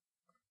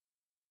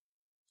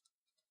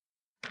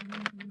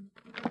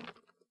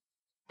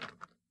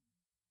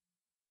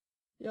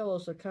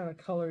 Yellow's the kind of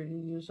color you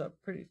use up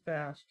pretty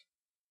fast.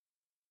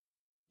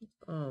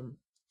 I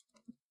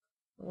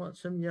want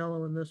some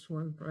yellow in this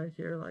one right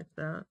here, like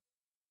that.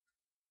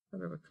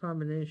 Kind of a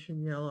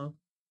combination yellow.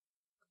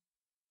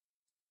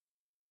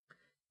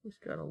 He's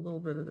got a little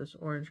bit of this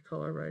orange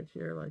color right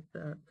here, like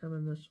that,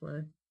 coming this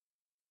way.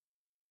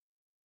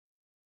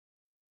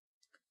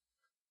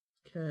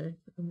 Okay,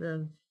 and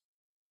then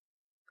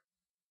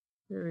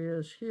here he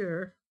is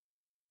here.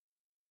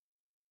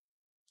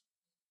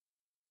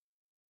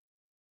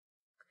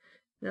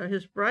 Now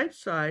his bright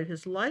side,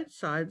 his light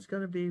side is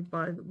going to be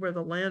by where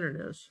the lantern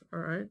is, all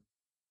right?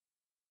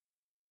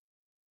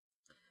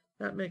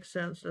 That makes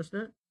sense, doesn't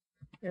it?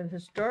 And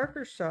his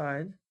darker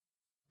side,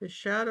 his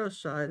shadow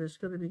side, is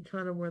going to be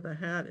kind of where the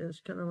hat is,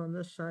 kind of on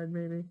this side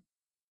maybe.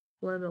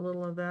 Blend a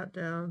little of that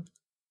down.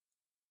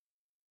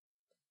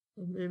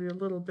 And maybe a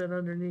little bit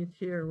underneath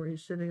here where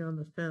he's sitting on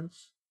the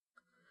fence.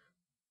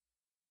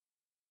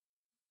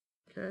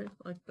 Okay,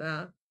 like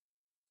that.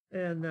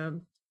 And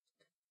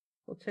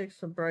we'll take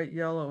some bright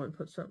yellow and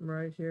put something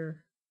right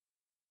here.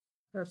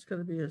 That's going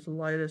to be his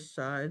lightest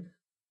side,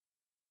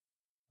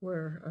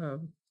 where,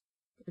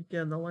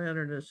 again, the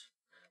lantern is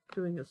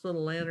doing its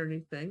little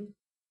lanterny thing.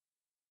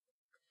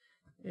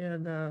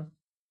 And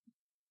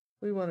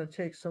we want to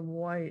take some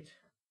white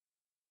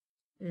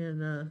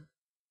and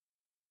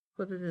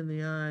put it in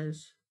the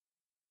eyes.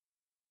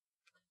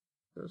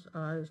 Those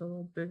eyes a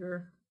little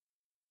bigger.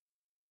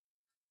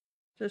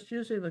 Just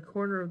using the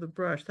corner of the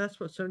brush. That's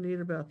what's so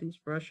neat about these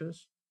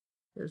brushes,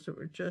 is that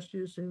we're just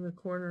using the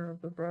corner of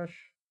the brush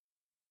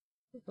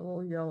with a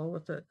little yellow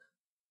with it.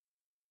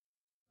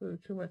 Ooh,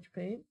 too much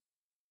paint.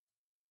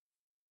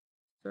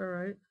 It's all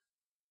right.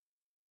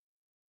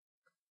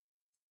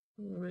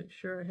 I'm gonna make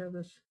sure I have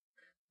this.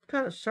 I'm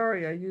kind of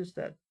sorry I used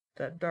that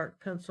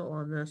dark pencil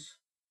on this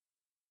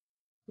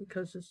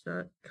because it's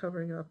not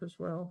covering up as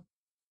well.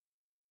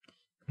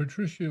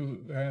 Patricia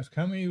asked,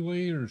 how many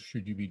layers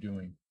should you be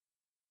doing?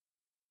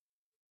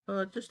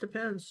 It just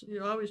depends.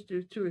 You always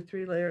do 2 or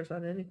 3 layers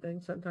on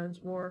anything,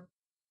 sometimes more.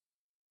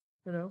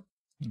 You know,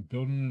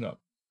 Building it up.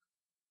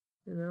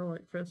 You know,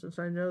 like for instance,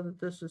 I know that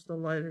this is the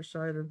lighter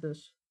side of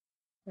this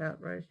hat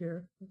right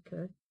here.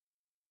 Okay.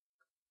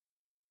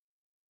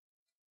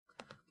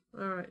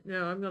 All right,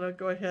 now I'm going to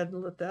go ahead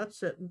and let that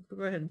sit and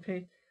go ahead and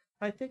paint.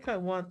 I think I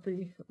want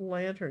the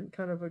lantern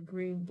kind of a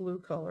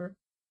green-blue color.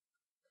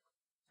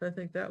 So I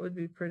think that would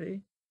be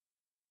pretty.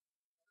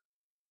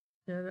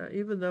 And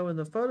even though in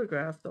the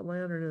photograph the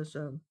lantern is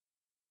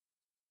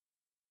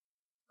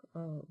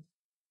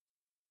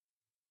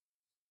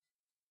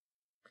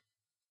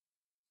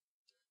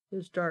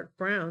dark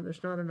brown,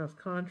 there's not enough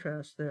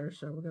contrast there,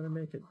 so we're going to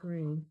make it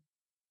green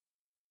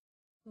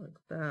like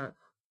that.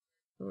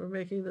 And we're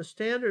making the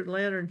standard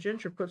lantern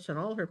Ginger puts in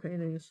all her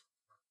paintings.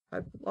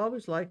 I've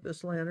always liked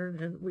this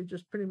lantern, and we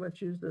just pretty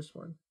much use this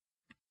one.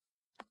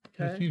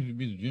 That Okay. seems to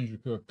be the Ginger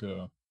Cook.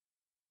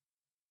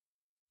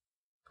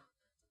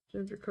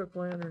 Ginger Cook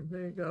lantern.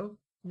 There you go.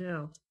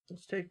 Now,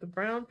 let's take the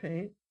brown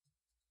paint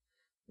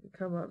and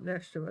come up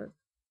next to it.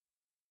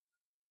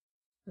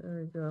 There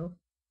we go.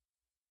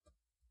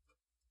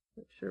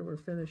 Make sure we're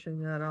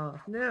finishing that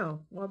off.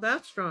 Now, while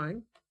that's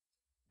drying,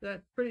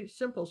 that's pretty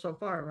simple so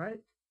far, right?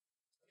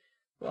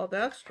 While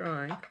that's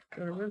drying, I'm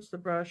going to rinse the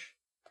brush,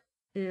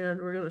 and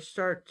we're going to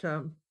start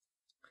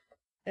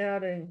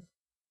adding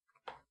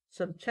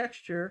some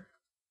texture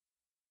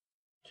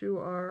to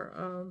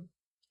our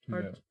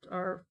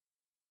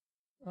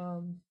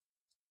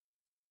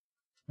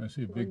I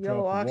see a big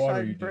yellow drop of water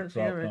oxide you and burnt just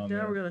dropped sienna. on Now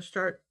there. we're going to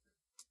start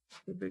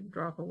a big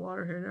drop of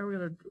water here. Now we're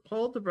going to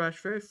hold the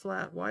brush very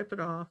flat, wipe it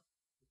off.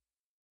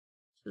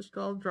 It's just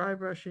called dry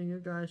brushing, you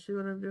guys. See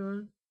what I'm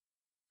doing?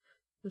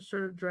 Just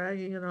sort of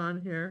dragging it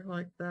on here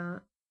like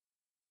that.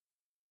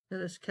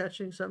 And it's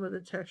catching some of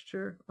the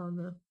texture on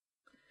the...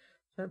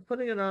 So I'm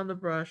putting it on the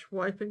brush,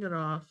 wiping it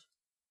off.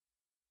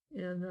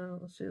 And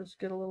let's see, let's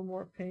get a little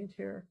more paint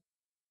here.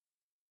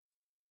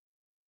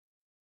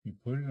 You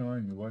put it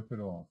on, you wipe it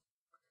off.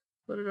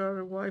 Put it on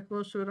and wipe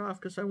most of it off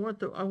because I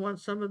want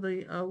some of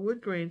the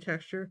wood grain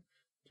texture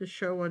to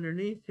show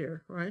underneath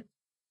here, right?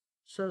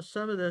 So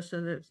some of this,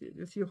 and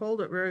if you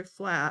hold it very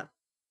flat,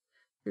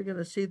 you're going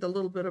to see the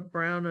little bit of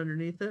brown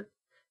underneath it.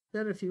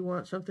 Then if you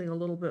want something a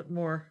little bit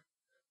more,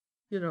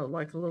 you know,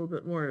 like a little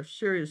bit more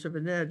serious of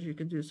an edge, you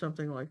can do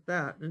something like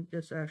that and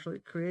just actually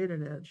create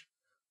an edge.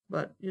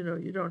 But, you know,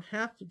 you don't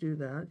have to do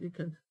that. You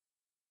can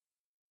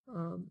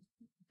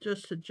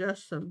just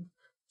suggest some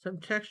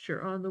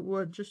texture on the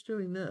wood just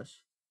doing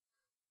this.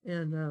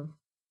 And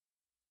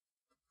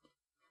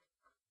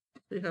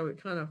see how we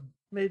kind of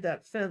made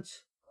that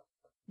fence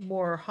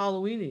more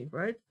Halloween-y,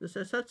 right? Is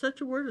that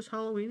such a word as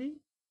Halloween-y?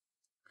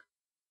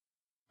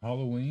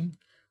 Halloween?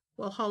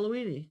 Well,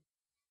 Halloween-y.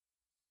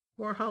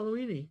 More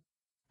Halloween-y.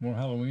 More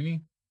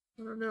Halloween-y?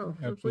 I don't know.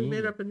 Absolutely. We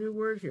made up a new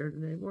word here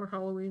today. More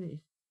Halloween-y.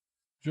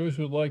 Joyce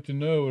would like to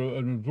know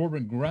an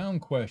absorbent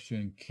ground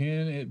question.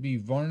 Can it be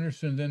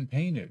varnished and then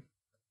painted?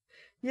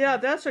 Yeah,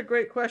 that's a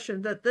great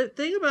question. The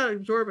thing about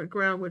absorbent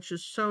ground, which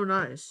is so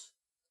nice,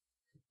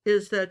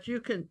 is that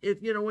you can,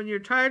 if you know, when you're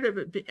tired of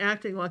it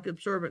acting like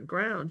absorbent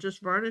ground,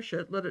 just varnish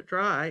it, let it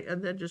dry,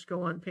 and then just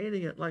go on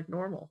painting it like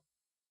normal.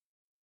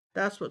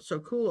 That's what's so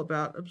cool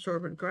about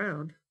absorbent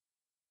ground.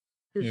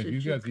 Yeah, if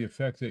you got the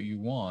effect that you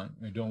want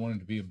and don't want it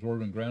to be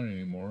absorbent ground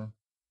anymore,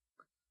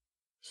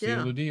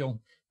 seal the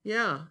deal.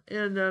 Yeah,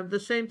 and the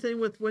same thing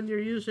with when you're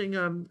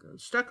using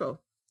stucco.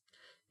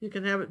 You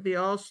can have it be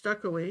all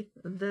stucco-y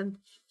and then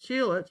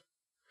seal it,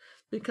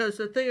 because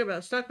the thing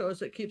about stucco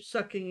is it keeps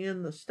sucking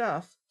in the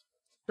stuff.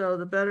 So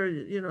the better,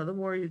 you know, the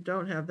more you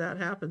don't have that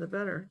happen, the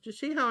better. Do you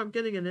see how I'm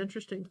getting an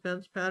interesting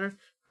fence pattern?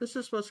 This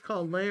is what's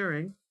called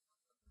layering.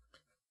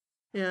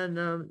 And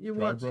you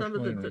want some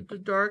of the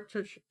dark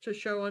to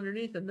show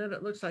underneath, and then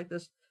it looks like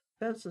this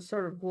fence is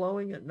sort of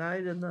glowing at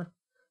night in the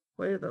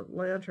way of the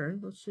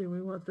lantern. Let's see,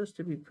 we want this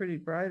to be pretty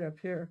bright up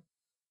here.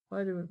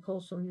 Why do we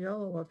pull some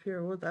yellow up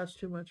here? Well, that's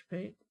too much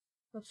paint.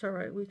 That's all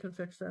right, we can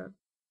fix that.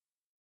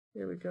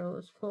 Here we go.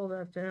 Let's pull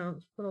that down.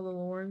 Let's put a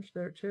little orange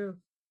there too.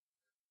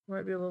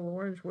 Might be a little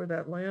orange where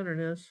that lantern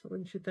is,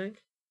 wouldn't you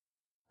think?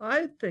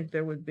 I think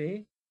there would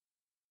be,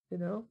 you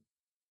know.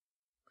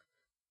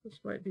 This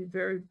might be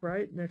very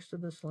bright next to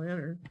this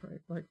lantern,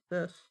 right, like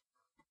this.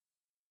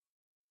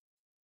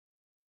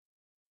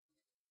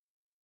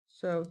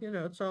 So, you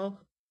know, it's all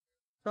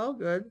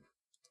good.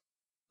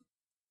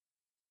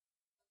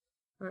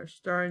 Our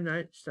Starry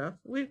Night stuff.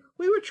 We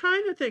were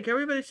trying to think.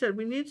 Everybody said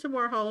we need some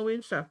more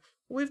Halloween stuff.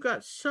 We've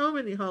got so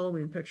many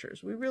Halloween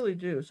pictures. We really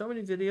do. So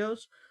many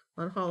videos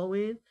on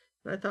Halloween.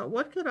 And I thought,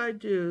 what could I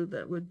do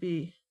that would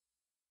be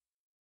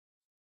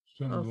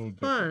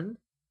fun?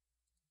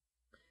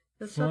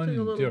 It's something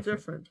a little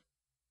different.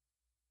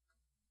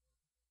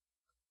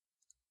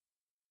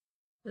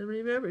 And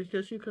remember,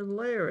 because you can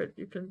layer it,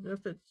 you can,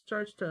 if it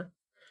starts to,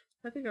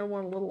 I think I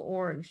want a little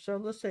orange. So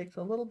let's take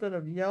a little bit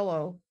of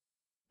yellow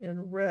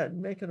and red,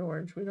 make it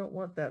orange. We don't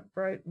want that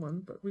bright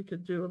one, but we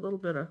could do a little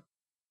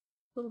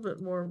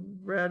bit more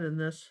red in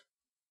this,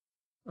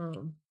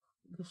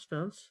 this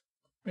fence.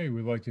 Hey,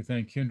 we'd like to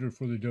thank Kendra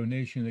for the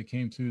donation that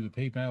came through the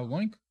PayPal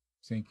link.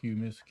 Thank you,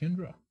 Miss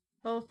Kendra.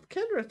 Oh,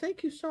 Kendra,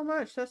 thank you so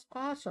much. That's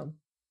awesome.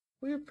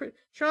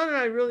 Sean and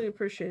I really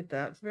appreciate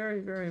that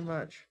very, very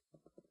much.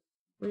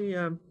 We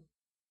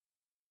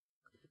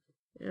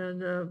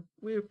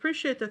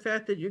appreciate the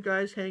fact that you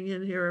guys hang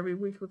in here every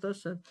week with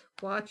us and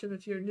watch. And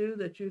if you're new,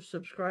 that you've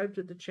subscribed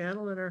to the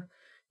channel and are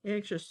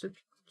anxious to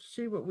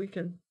see what we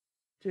can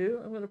do.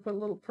 I'm going to put a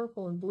little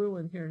purple and blue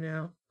in here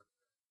now,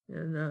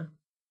 and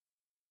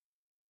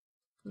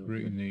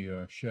creating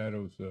the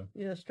shadows.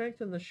 Yeah,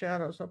 strengthen the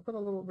shadows. I'll put a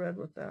little red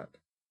with that.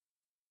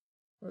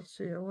 Let's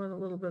see. I want a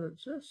little bit of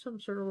just some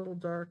sort of little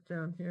dark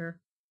down here.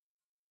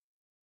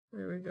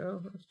 There we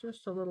go. It's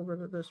just a little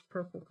bit of this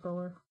purple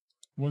color.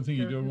 One thing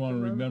you do want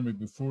to remember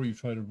before you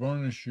try to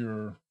varnish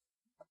your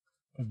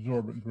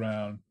absorbent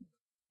ground,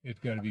 it's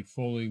got to be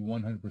fully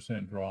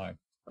 100% dry.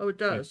 Oh, it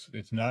does.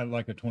 It's not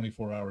like a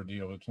 24-hour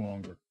deal. It's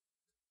longer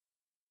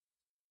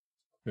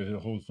because it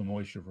holds the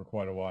moisture for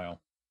quite a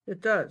while. It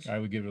does. I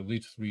would give it at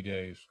least 3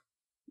 days.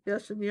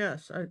 Yes, and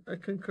yes, I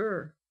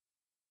concur.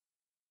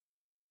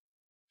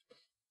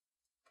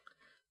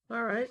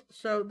 All right,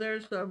 so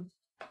there's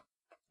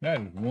that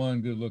is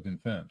one good-looking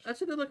fence.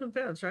 That's a good-looking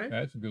fence, right?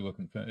 That's a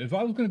good-looking fence. If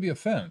I was going to be a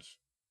fence.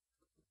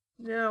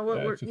 Yeah,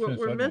 what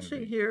we're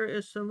missing here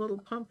is some little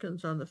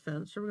pumpkins on the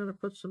fence. So we're going to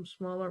put some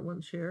smaller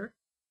ones here.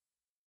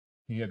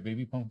 You got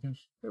baby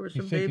pumpkins? There were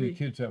some taking the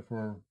kids out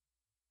for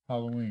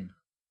Halloween.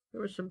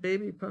 There were some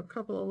a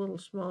couple of little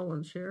small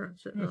ones here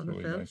sitting on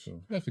the fence. Nice.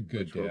 That's a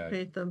good dad.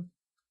 We'll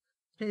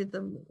paint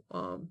them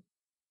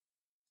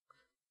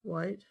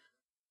white.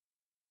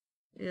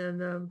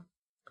 And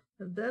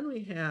then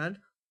we had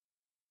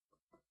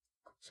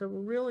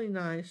some really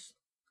nice,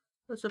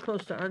 as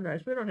opposed to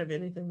unnice. We don't have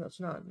anything that's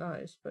not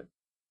nice, but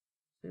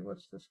see,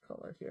 what's this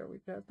color here?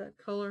 We've got that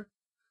color.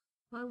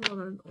 I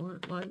want an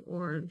light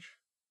orange.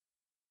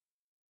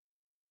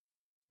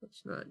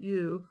 That's not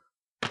you.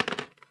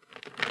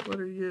 What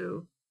are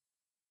you?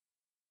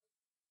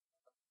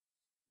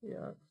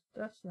 Yeah,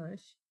 that's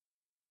nice.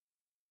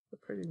 A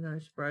pretty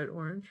nice bright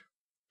orange.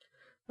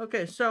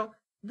 Okay, so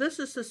this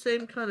is the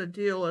same kind of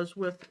deal as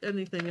with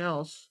anything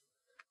else.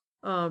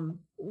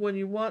 When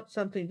you want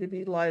something to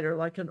be lighter,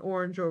 like an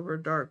orange over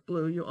a dark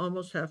blue, you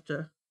almost have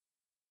to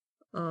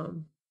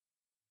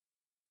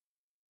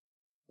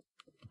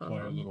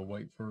apply a little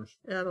white first.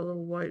 Add a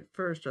little white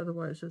first,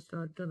 otherwise it's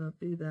not going to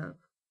be that.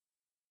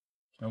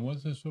 And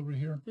what's this over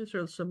here? These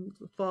are some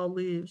fall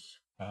leaves.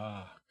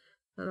 Ah.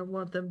 And I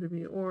want them to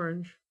be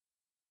orange.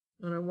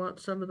 And I want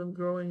some of them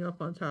growing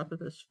up on top of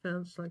this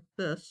fence like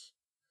this.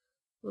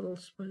 Little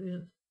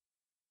spiny.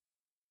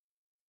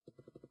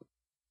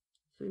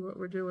 See what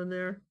we're doing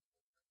there?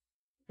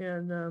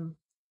 And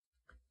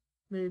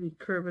maybe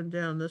curving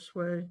down this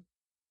way.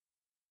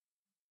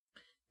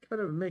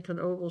 Kind of make an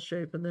oval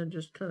shape and then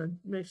just kind of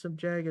make some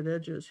jagged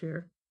edges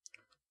here.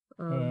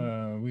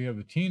 We have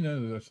a Tina,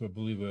 that's I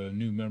believe a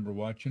new member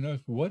watching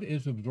us. What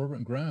is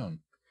absorbent ground?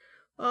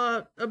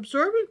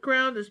 Absorbent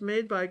ground is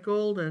made by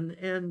Golden,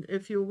 and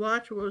if you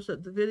watch, what was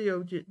it, the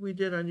video we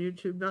did on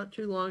YouTube not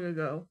too long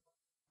ago?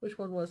 Which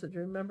one was it? Do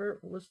you remember?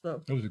 It was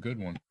It was a good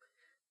one.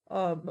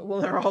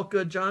 Well, they're all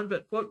good, John,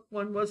 but what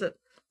one was it?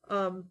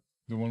 The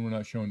one we're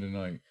not showing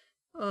tonight.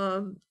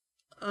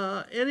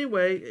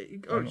 Anyway,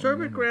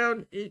 absorbent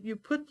ground, you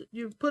put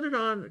it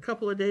on a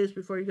couple of days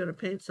before you're going to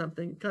paint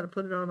something. You kind of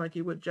put it on like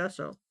you would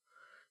gesso,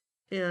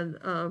 and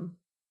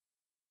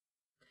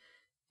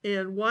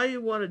why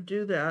you want to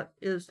do that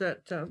is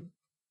that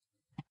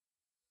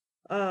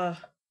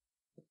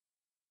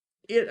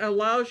it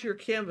allows your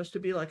canvas to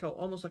be like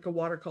almost like a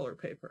watercolor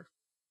paper.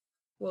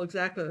 Well,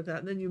 exactly like that.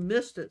 And then you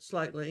mist it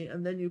slightly,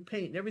 and then you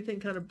paint, and everything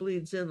kind of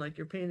bleeds in like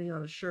you're painting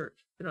on a shirt.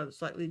 You know, it's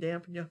slightly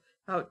damp, and you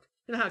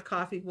know how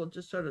coffee will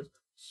just sort of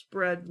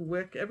spread and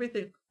wick.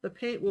 Everything, the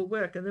paint will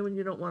wick, and then when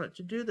you don't want it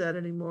to do that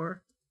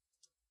anymore,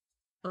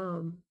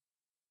 then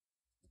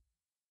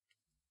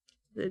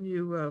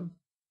you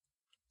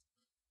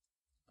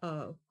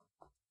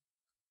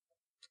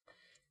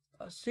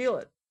seal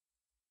it.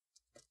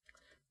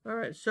 All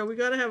right, so we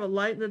got to have a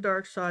light and a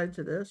dark side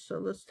to this. So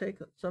let's take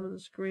some of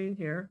this green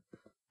here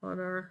on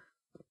our,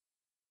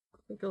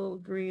 take a little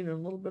green and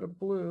a little bit of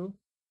blue.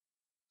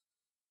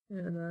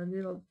 And I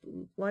need a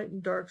light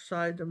and dark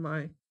side to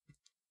my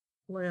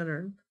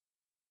lantern.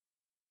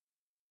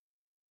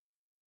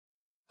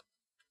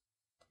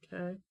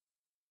 Okay.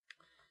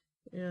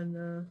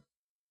 And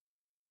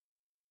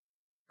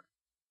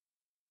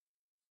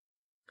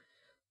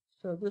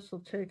so this will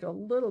take a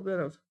little bit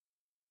of,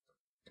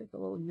 take a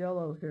little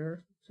yellow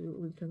here, see what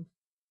we can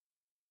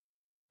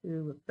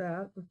do with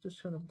that. We're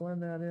just going to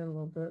blend that in a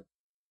little bit.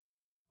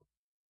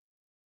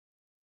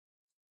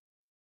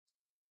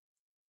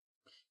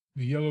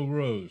 The yellow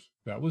rose,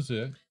 that was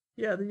it.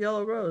 Yeah, the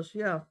yellow rose,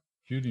 yeah.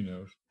 Judy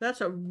knows.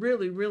 That's a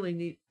really, really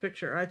neat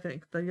picture, I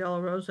think. The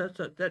yellow rose,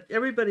 that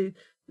everybody,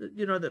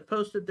 you know, that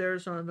posted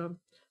theirs on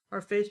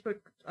our Facebook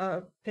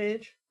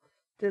page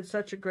did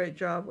such a great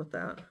job with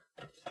that.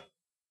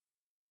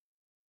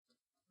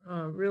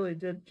 Really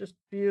did just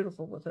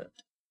beautiful with it.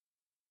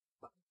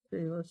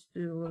 See, let's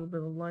do a little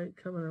bit of light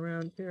coming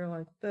around here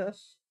like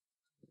this.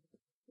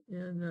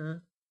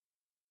 And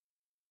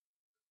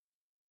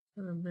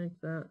gonna make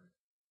that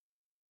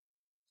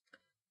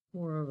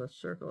more of a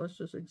circle. Let's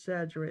just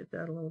exaggerate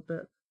that a little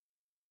bit.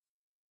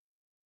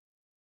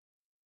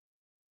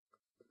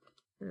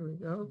 There we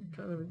go.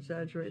 Kind of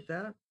exaggerate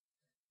that.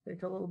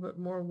 Take a little bit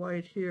more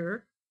white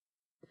here.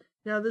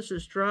 Now this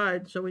is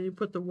dried, so when you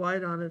put the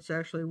white on, it's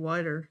actually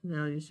whiter.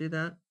 Now you see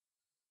that?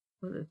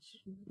 When it's,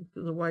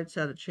 the white's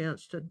had a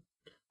chance to,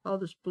 all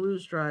this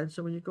blue's dried,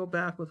 so when you go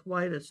back with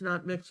white, it's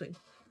not mixing.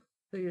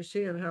 So you're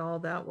seeing how all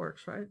that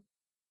works, right?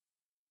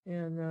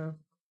 And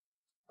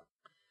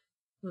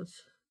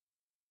let's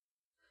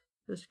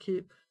just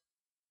keep.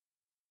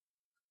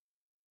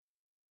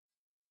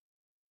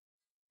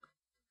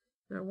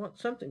 Now I want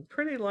something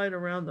pretty light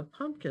around the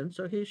pumpkin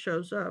so he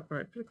shows up,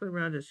 right? Particularly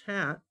around his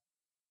hat,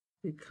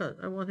 because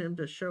I want him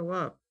to show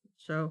up.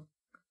 So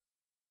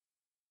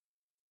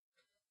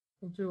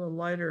we'll do a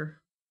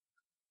lighter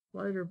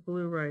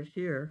blue right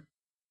here.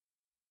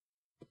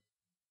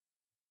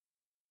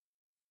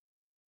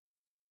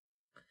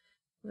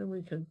 Then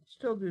we can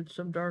still do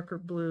some darker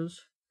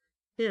blues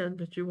in,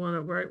 but you want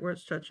it right where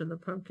it's touching the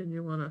pumpkin.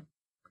 You want to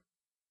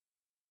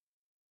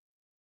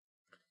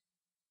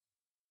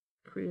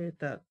create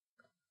that.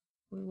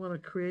 We want to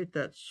create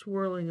that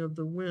swirling of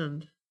the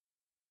wind.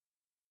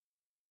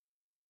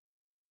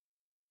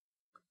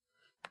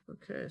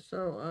 Okay,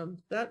 so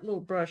that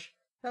little brush,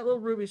 that little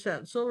ruby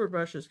satin silver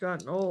brush has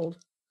gotten old,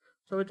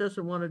 so it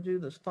doesn't want to do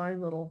this fine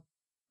little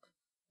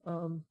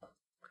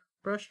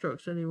brush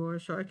strokes anymore.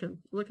 So I can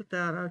look at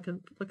that. I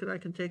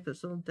can take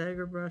this little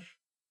dagger brush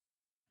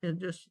and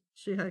just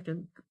see how I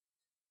can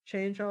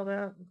change all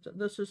that.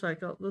 This is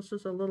like a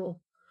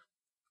little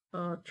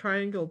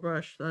triangle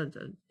brush,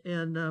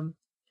 and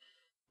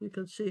you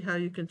can see how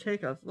you can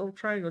take a little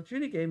triangle.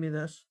 Judy gave me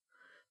this,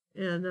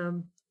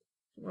 and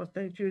well,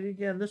 thank Judy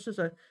again. This is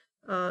a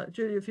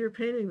Judy, if you're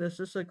painting this,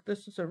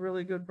 this is a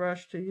really good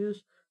brush to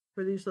use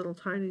for these little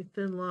tiny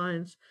thin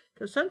lines.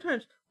 Because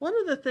sometimes one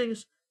of the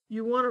things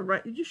you want to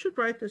write, you should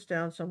write this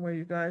down somewhere,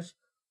 you guys.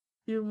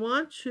 You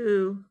want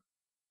to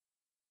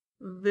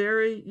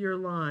vary your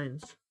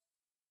lines.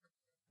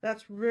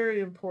 That's very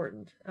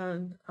important,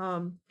 and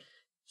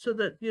so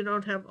that you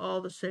don't have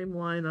all the same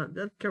line on. I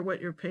don't care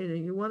what you're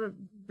painting. You want to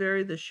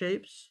vary the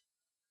shapes,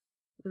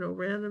 you know,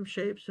 random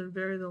shapes, and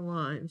vary the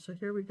lines. So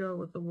here we go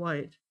with the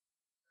white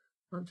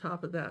on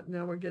top of that.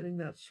 Now we're getting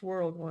that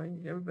swirl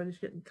going. Everybody's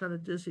getting kind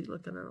of dizzy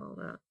looking at all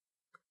that.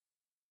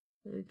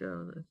 There you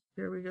go.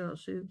 Here we go.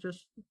 See,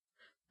 just,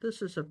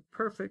 this is a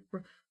perfect,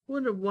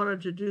 wouldn't have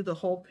wanted to do the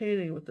whole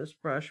painting with this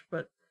brush,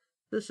 but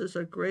this is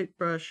a great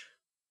brush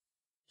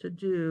to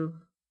do.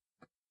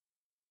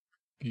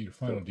 Your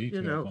final details,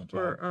 you know, on top.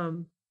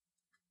 for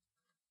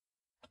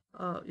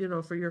you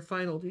know, for your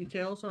final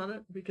details on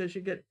it, because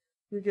you get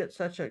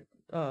such a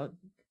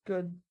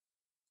good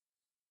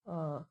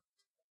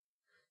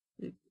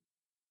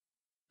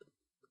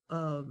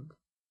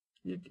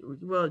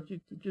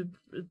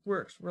it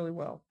works really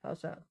well.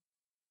 How's that?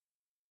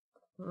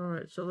 All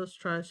right, so let's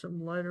try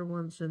some lighter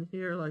ones in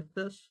here like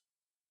this.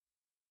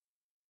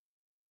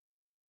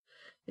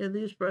 And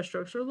these brush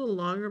strokes are a little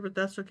longer, but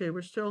that's okay.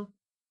 We're still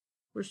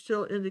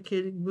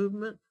indicating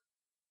movement.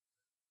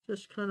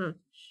 Just kind of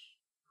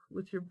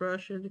with your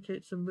brush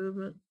indicate some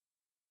movement.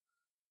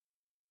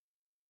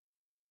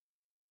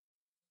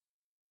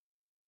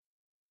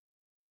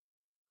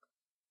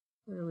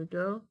 There we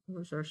go.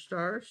 There's our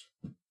stars.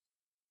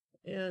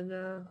 And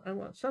I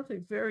want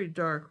something very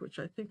dark, which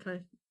I think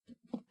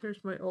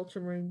here's my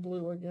ultramarine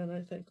blue again.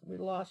 I think we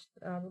lost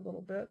out a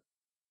little bit.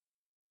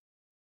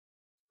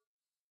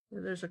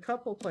 And there's a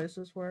couple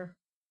places where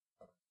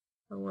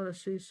I want to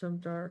see some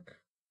dark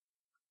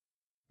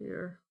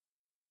here.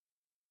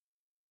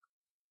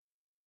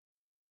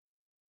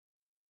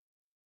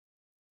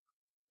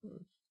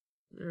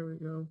 There we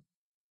go.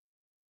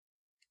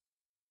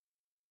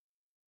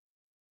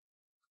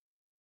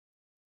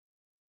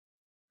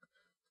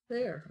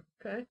 There,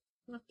 okay.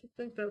 I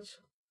think that's.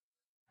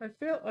 I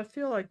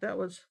feel like that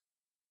was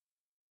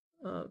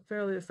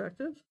fairly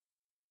effective.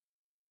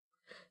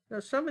 Now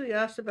somebody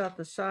asked about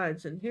the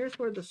sides, and here's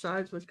where the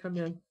sides would come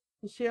in.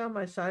 You see how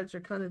my sides are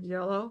kind of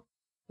yellow?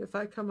 If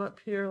I come up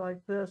here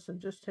like this and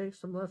just take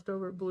some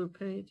leftover blue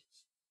paint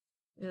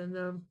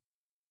and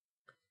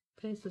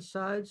paint the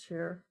sides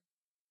here.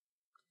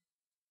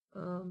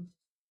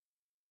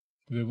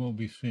 They won't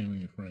be seen when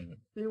you frame it.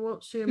 You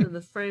won't see them in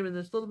the frame, and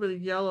there's a little bit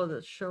of yellow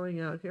that's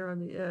showing out here on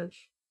the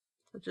edge.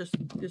 But just,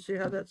 you see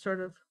how that sort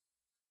of,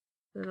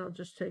 then I'll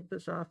just take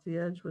this off the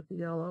edge with the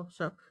yellow.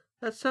 So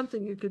that's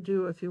something you could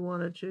do if you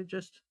wanted to.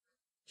 Just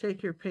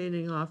take your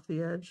painting off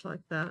the edge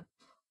like that.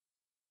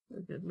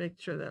 Make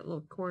sure that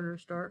little corner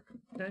is dark,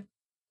 okay?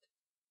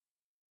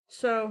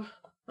 So,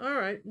 all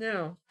right,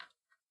 now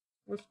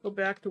let's go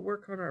back to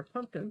work on our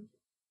pumpkin.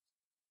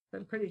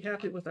 I'm pretty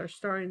happy with our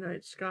Starry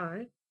Night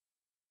sky.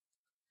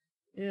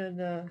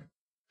 And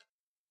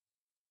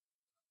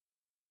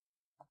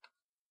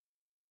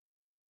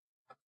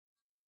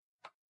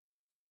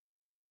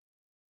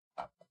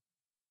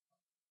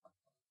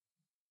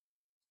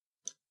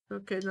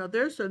okay, now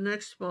there's the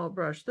next small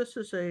brush. This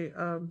is a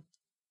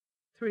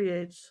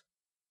 3/8.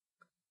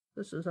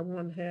 This is a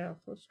 1/2.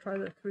 Let's try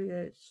the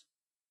 3/8.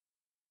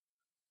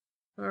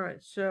 All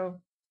right,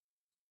 so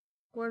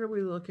what are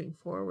we looking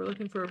for? We're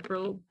looking for a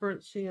little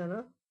burnt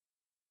sienna.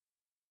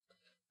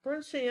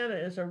 Burnt sienna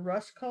is a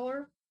rust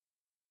color,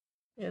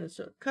 and it's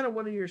kind of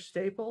one of your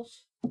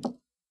staples.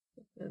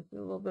 And a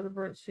little bit of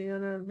burnt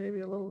sienna and maybe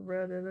a little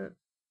red in it.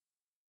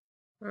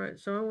 All right,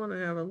 so I want to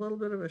have a little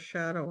bit of a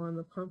shadow on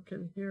the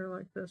pumpkin here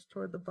like this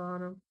toward the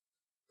bottom.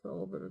 Put a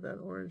little bit of that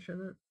orange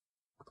in it.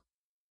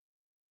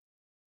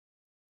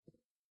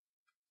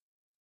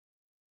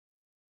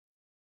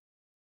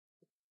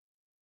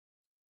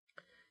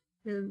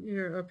 And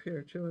here, up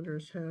here too, under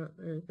his hat.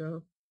 There you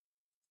go.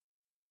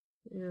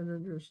 And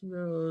under his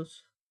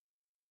nose.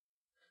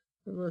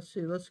 And let's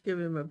see, let's give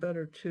him a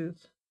better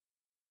tooth.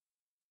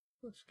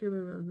 Let's give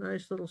him a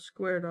nice little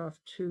squared off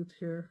tooth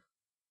here.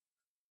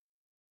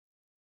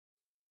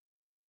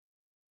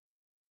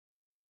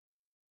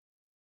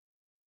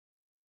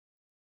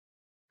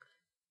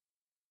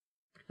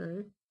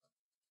 Okay.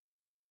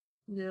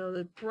 Now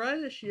the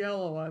brightest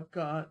yellow I've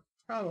got,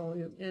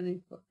 probably of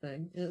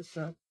anything, is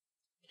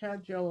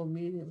Cad Yellow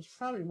Medium. It's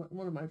probably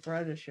one of my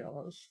brightest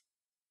yellows.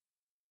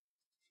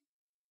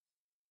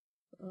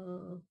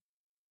 Which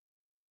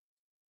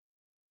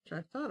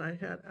I thought I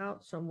had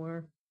out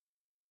somewhere.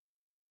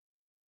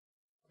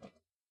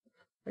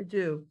 I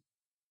do.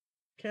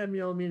 Cadmium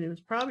Yellow Medium is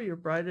probably your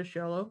brightest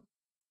yellow.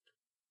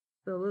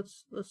 So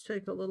let's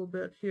take a little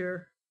bit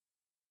here,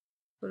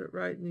 put it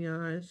right in the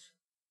eyes.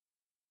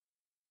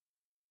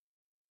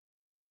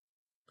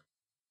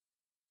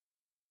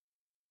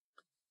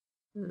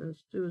 And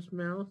let's do his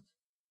mouth.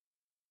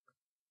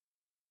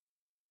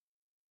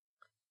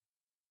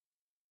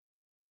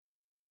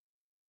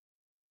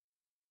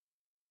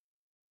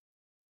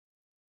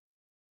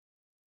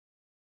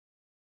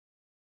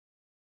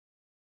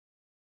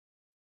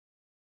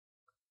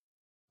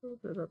 A little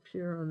bit up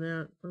here on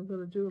that. I'm going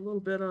to do a little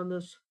bit on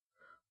this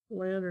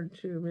lantern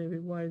too. Maybe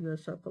widen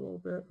this up a little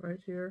bit right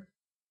here.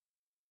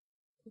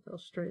 I'll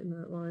straighten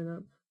that line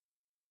up.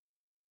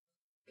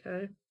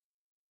 Okay.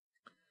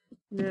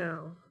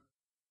 Now,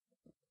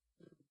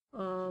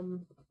 oh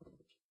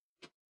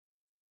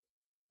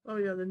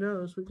yeah, the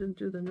nose. We didn't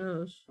do the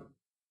nose.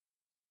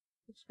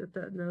 Let's get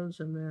that nose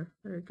in there.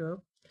 There you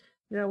go.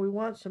 Now we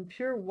want some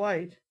pure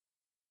white,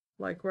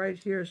 like right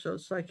here. So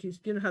it's like he's,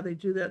 you know how they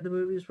do that in the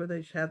movies where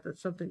they have that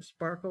something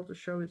sparkle to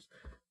show it's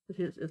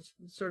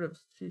sort of,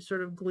 he's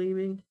sort of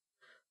gleaming.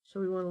 So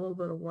we want a little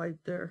bit of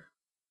white there.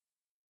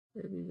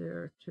 Maybe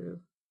there too.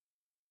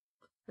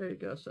 There you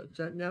go. So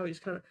now he's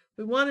kind of,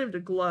 we want him to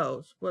glow.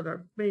 Is what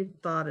our main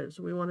thought is.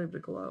 We want him to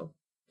glow.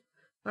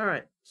 All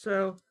right.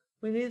 So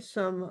we need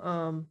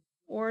some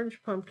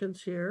orange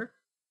pumpkins here.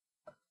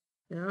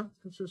 Yeah,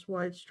 this is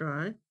white's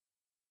dry.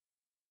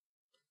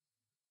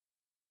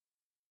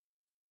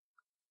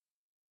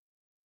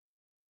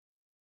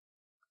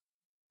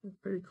 We're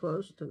pretty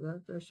close to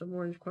that. There's some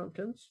orange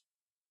pumpkins.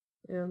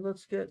 And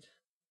let's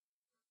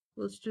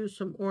do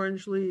some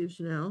orange leaves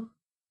now.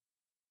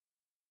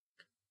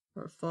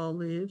 Or fall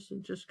leaves,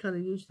 and just kind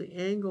of use the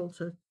angle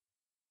to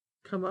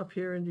come up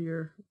here into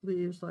your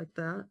leaves like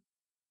that.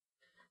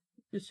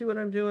 You see what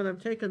I'm doing? I'm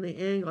taking the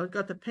angle. I've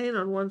got the paint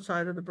on one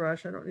side of the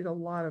brush. I don't need a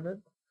lot of it.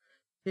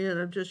 And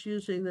I'm just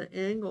using the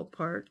angle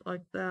part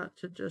like that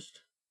to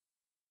just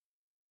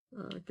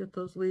get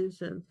those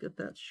leaves in, get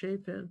that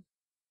shape in.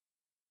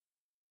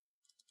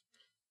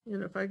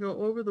 And if I go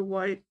over the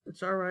white,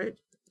 it's all right.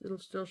 It'll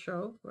still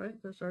show, right?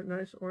 There's our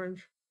nice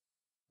orange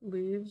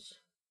leaves.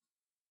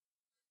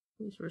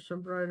 These were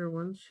some brighter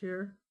ones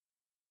here.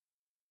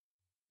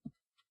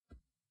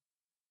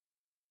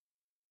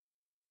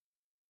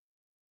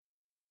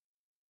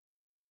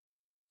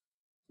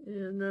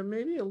 And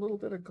maybe a little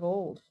bit of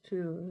gold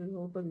too. A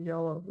little bit of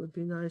yellow would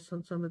be nice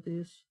on some of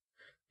these.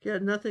 Yeah,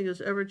 nothing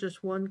is ever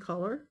just one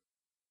color.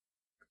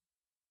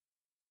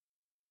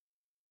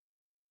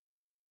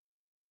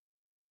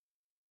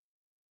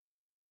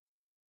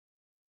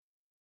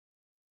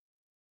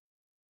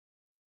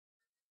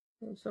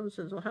 And someone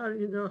says, well, how do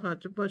you know how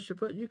much to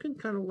put? You can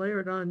kind of layer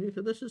it on.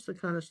 This is the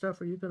kind of stuff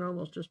where you can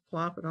almost just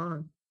plop it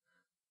on.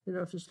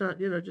 If it's not,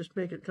 just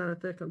make it kind of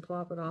thick and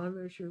plop it on.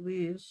 There's your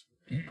leaves.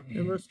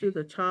 And let's do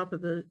the top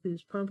of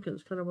these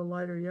pumpkins, kind of a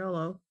lighter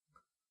yellow.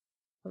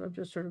 But I'm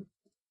just sort of,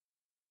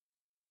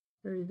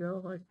 there you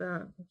go, like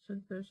that.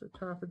 There's the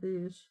top of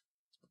these.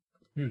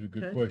 Here's a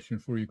good question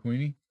for you,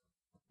 Queenie.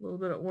 A little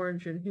bit of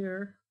orange in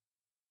here.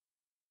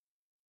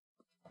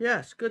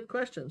 Yes, good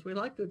questions. We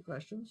like good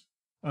questions.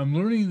 I'm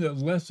learning that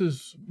less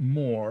is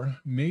more.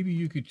 Maybe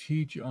you could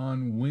teach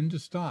on when to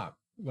stop.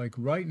 Like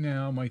right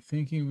now, my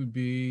thinking would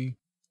be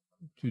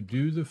to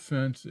do the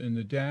fence and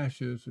the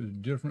dashes is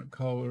different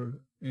color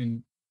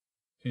in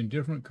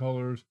different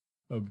colors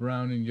of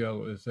brown and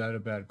yellow. Is that a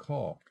bad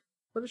call?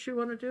 What does she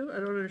want to do? I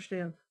don't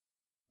understand.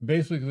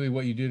 Basically,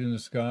 what you did in the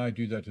sky,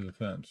 do that to the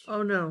fence.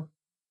 Oh, no.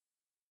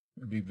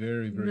 It'd be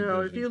very, very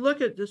No, busy. if you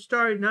look at the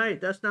Starry Night,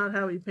 that's not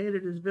how he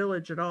painted his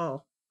village at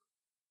all.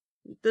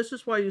 This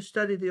is why you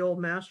study the old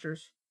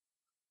masters.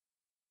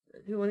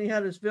 When he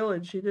had his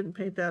village, he didn't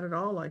paint that at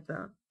all like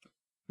that.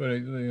 But,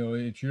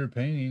 it's your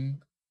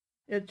painting.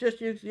 It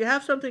just, you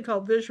have something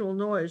called visual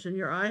noise, and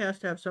your eye has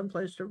to have some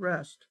place to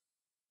rest.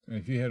 And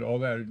if you had all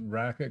that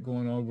racket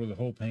going on over the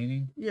whole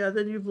painting, yeah,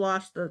 then you've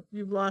lost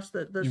you've lost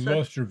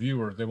your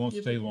viewer. They won't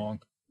stay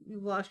long.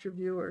 You've lost your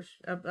viewers.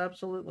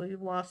 Absolutely,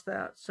 you've lost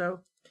that. So,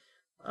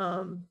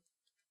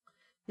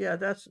 yeah,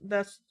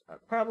 that's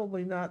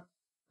probably not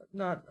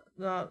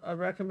a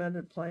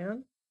recommended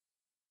plan.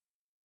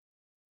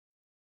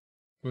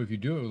 Well, if you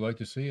do it, we'd like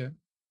to see it.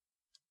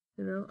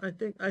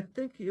 I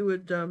think you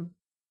would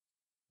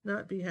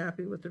not be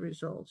happy with the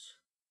results.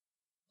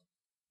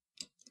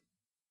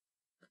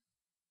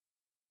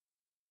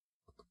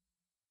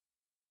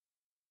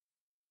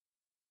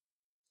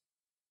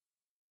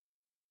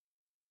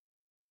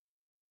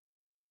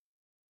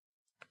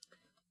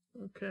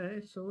 Okay,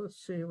 so let's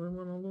see. We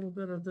want a little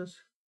bit of this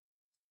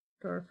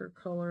darker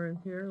color in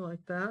here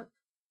like that.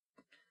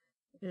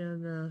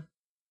 And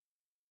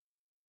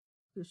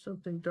do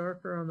something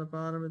darker on the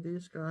bottom of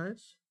these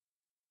guys.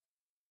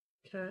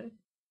 Okay.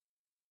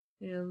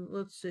 And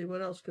let's see,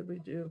 what else could we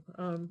do?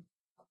 I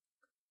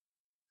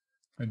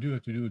do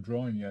have to do a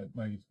drawing yet,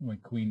 my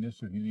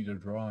queenness, if you need a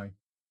drawing.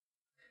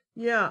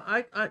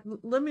 Yeah,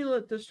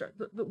 let this dry.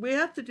 We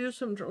have to do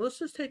some, let's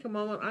just take a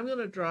moment. I'm going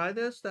to dry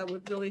this. That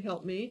would really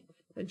help me.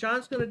 And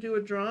John's going to do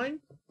a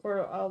drawing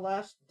for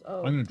last.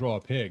 I'm going to draw a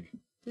pig.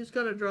 He's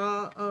going to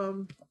draw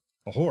a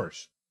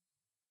horse.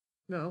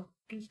 No,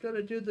 he's going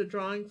to do the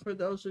drawing for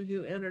those of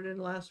you who entered in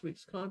last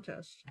week's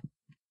contest.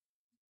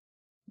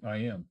 I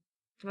am.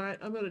 All right,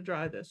 I'm going to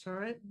dry this. All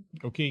right.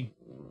 Okay.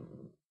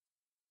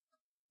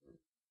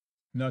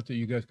 Not that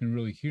you guys can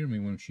really hear me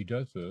when she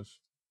does this.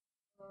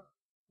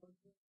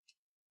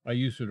 I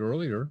used it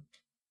earlier.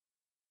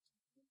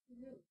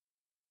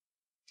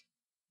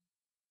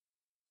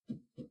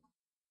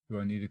 Do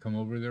I need to come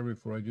over there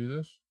before I do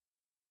this?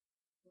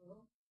 No.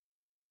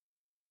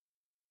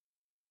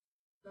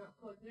 Not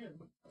plugged in.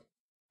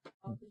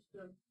 I'll just,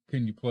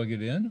 can you plug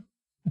it in?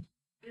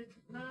 It's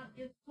not.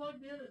 It's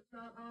plugged in. It's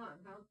not on.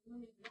 Let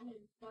me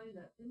explain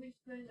that. Let me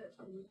explain that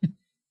to you.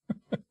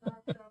 It's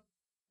not stuff.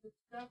 It's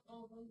stuff.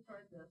 Oh, let me try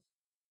this.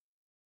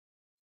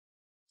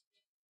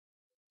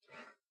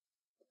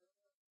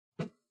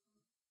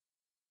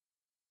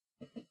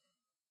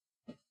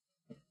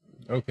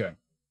 Okay.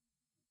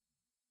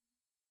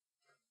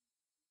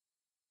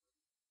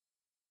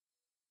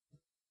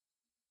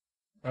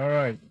 All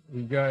right,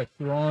 we got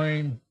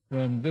drawing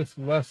from this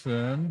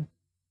lesson.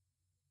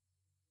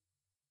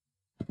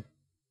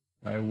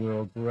 I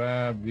will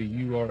grab the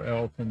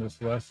URL from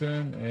this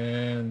lesson,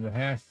 and the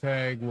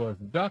hashtag was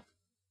duck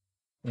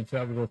and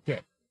Salvador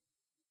kick.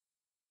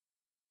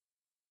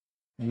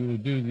 We will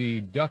do the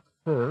duck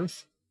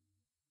first.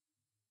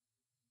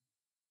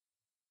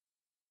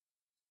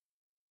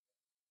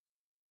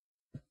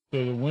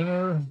 So the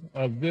winner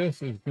of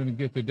this is going to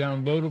get the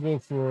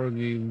downloadable for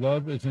the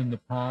Love is in the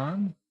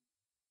Pond.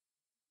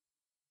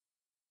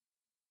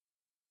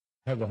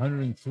 Have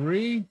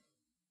 103.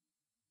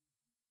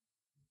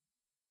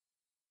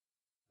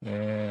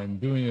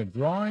 And doing a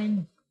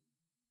drawing,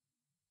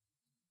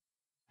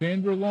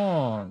 Sandra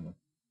Long.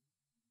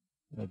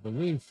 I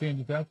believe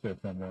Sandy's out there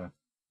somewhere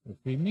this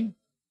evening.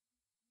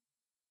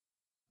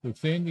 So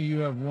Sandy, you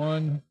have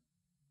won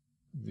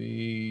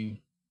the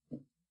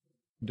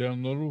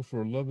downloadable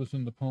for Love is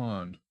in the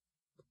Pond.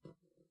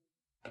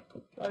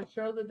 I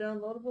show the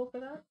downloadable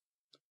for that?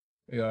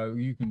 Yeah,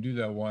 you can do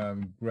that while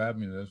I'm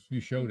grabbing this. You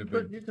showed it,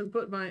 but you can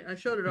put I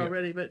showed it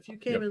already, but if you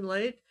came in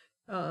late,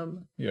 yeah,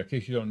 in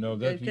case you don't know,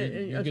 that you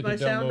get the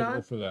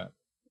downloadable for that.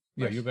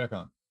 Yeah, you're back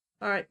on.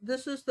 All right,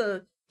 this is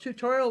the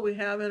tutorial we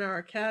have in our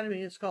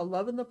academy. It's called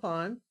Love in the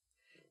Pond,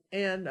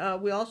 and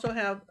we also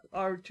have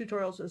our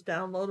tutorials as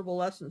downloadable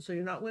lessons. So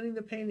you're not winning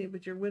the painting,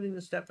 but you're winning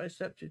the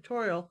step-by-step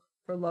tutorial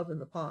for Love in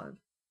the Pond.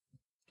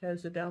 Okay,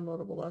 it's the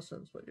downloadable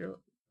lessons what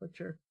you're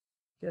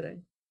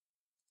getting,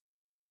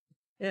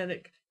 and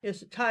it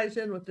ties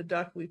in with the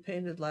duck we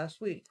painted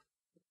last week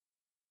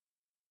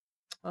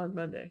on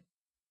Monday.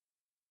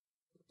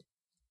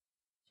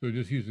 So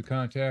just use to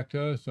contact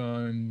us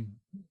on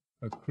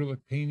acrylic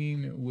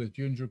painting with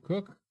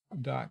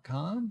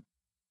gingercook.com.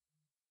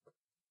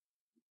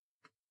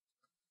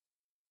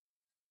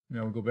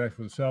 Now we'll go back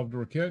for the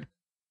Salvador kit,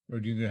 or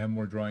do you have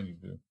more drawing to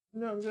do?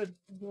 No, good.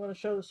 You want to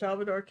show the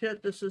Salvador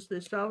kit? This is the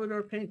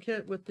Salvador paint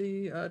kit with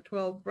the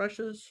 12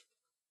 brushes,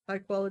 high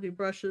quality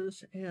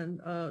brushes,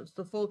 and it's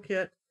the full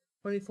kit,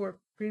 24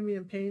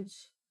 premium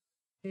paints.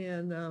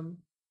 And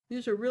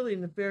these are really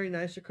very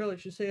nice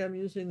acrylics. You say I'm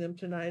using them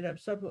tonight.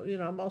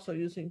 I'm also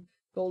using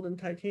golden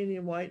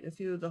titanium white, a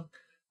few of the,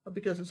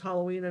 because it's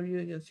Halloween, I'm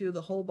using a few of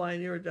the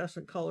Holbein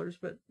iridescent colors.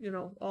 But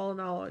all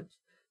in all,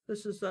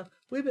 this is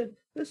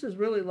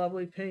really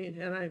lovely paint,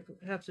 and I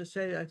have to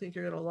say, I think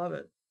you're gonna love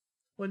it.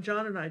 When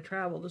John and I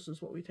travel, this is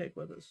what we take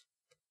with us.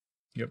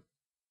 Yep.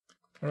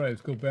 All right,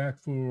 let's go back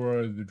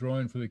for the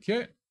drawing for the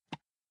kit.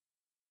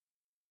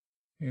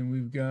 And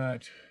we've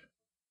got,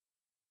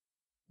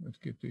 let's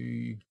get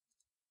the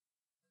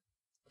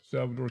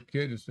Salvador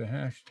kit. It's the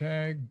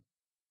hashtag.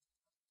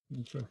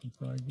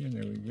 Again.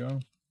 There we go.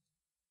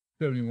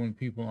 71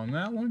 people on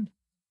that one.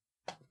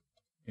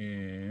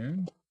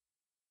 And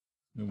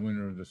the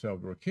winner of the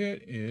Salvador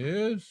kit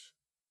is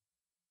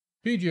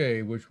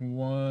PJ, which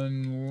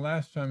won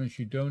last time, and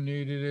she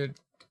donated it.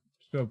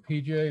 So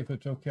PJ, if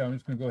it's okay, I'm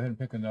just going to go ahead and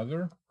pick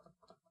another,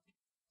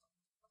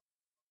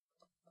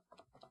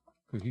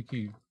 because you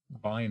keep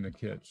buying the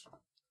kits.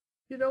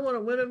 You don't want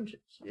to win them.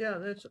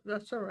 Yeah,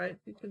 that's all right.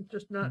 You can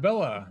just not.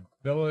 Bella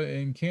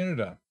in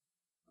Canada.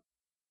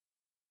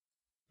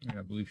 And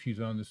I believe she's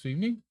on this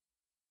evening.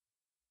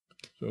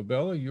 So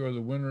Bella, you are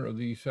the winner of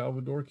the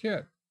Salvador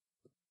kit.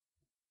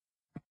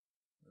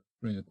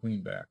 Bring the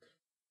queen back.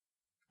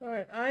 All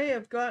right, I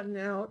have gotten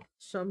out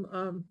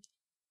some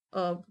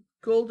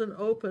golden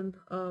open,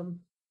 or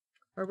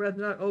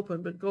rather not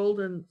open, but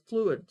golden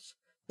fluids.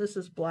 This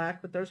is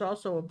black, but there's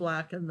also a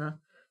black in the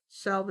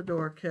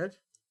Salvador kit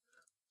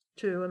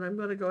too. And I'm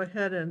going to go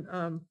ahead and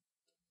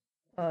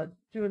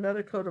do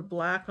another coat of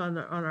black on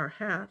our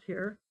hat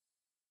here,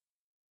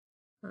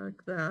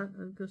 like that.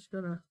 I'm just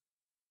gonna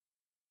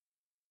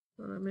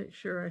make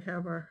sure I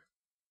have our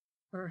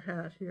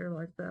hat here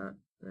like that.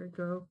 There you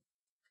go.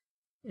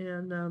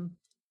 And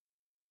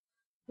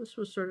this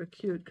was sort of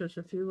cute, because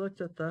if you looked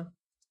at the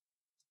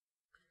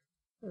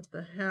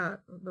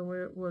hat, the way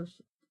it was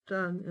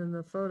done in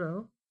the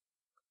photo,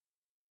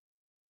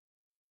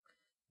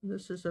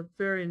 this is a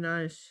very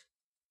nice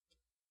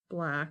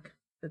black.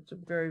 It's a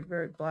very,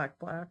 very black.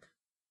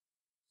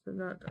 So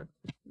not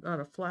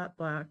a flat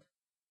black.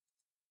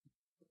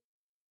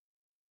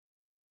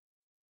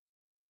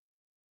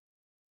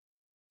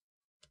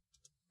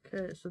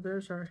 Okay, so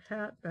there's our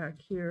hat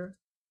back here,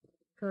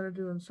 kind of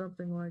doing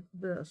something like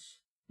this.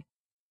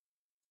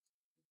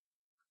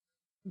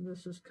 And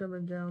this is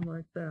coming down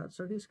like that.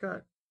 So he's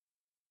got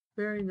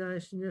very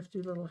nice,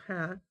 nifty little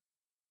hat.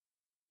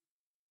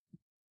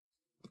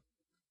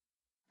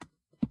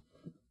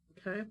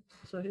 Okay,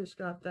 so he's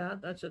got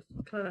that. That's just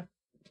kind of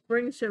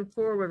brings him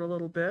forward a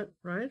little bit,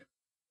 right?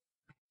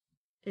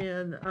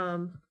 And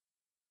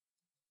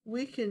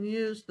we can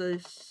use the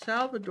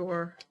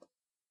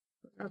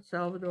not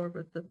Salvador,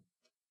 but the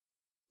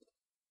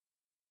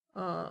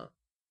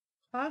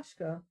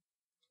Posca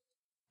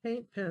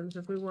paint pens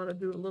if we want to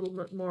do a little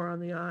bit more on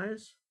the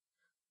eyes.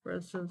 For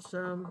instance,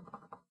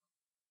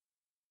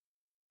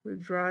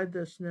 we've dried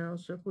this now,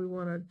 so if we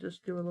want to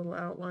just give a little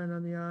outline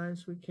on the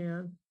eyes, we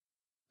can.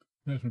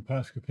 That's when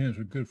Posca pens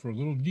are good for a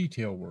little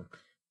detail work.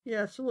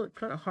 Yeah, it's a little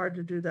kind of hard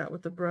to do that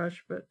with the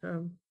brush, but I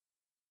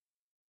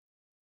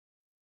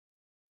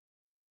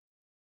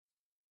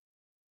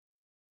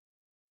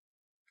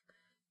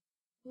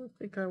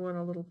think I want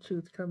a little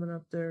tooth coming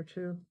up there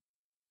too.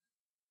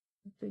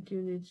 I think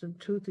you need some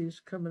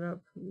toothies coming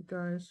up, you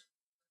guys.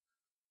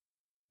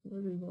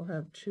 Maybe we'll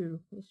have two.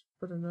 Let's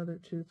put another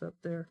tooth up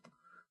there.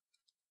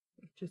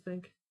 What do you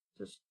think?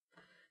 Just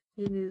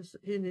he needs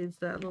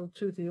that little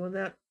toothy. When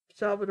that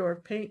Salvador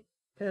paint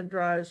pen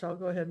dries, I'll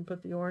go ahead and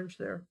put the orange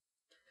there.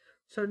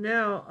 So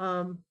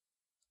now,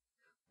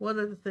 one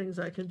of the things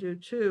I can do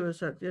too is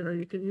that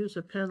you can use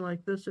a pen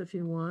like this if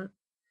you want,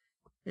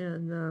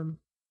 and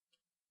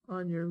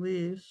on your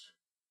leaves,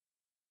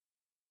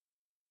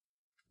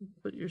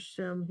 put your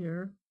stem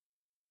here.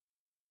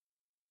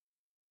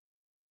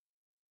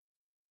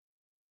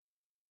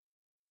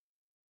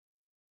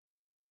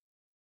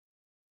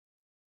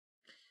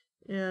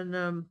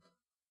 And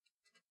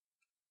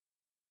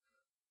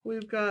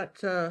we've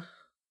got,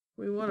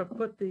 we want to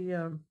put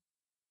the,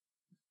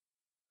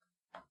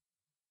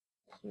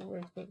 see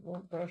where's the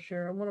little brush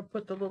here. I want to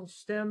put the little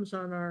stems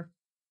on our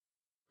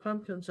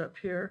pumpkins up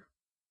here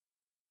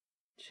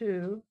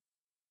too,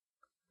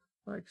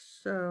 like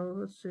so.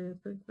 Let's see,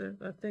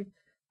 I think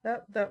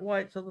that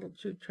white's a little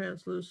too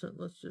translucent.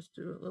 Let's just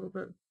do a little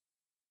bit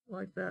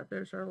like that.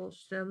 There's our little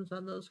stems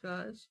on those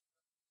guys.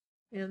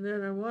 And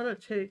then I want to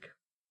take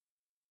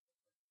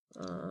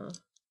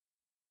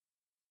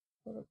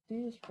one of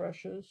these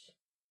brushes,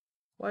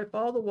 wipe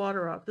all the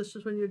water off. This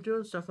is when you're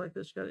doing stuff like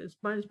this.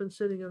 Mine's been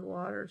sitting in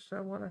water, so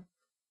I want to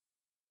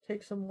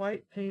take some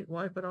white paint,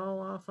 wipe it all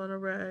off on a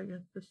rag,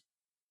 and just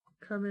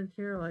come in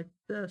here like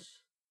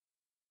this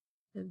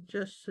and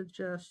just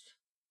suggest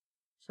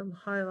some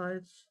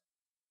highlights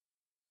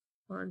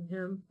on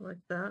him like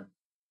that.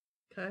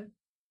 Okay.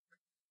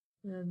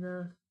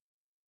 And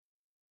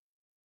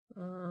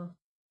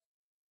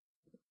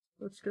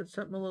let's get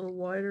something a little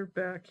wider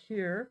back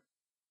here.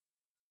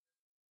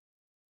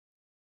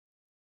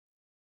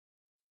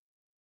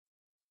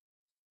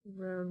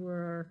 Around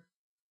where our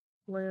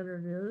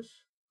lantern is.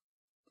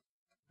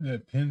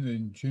 That pen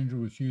that Ginger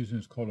was using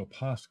is called a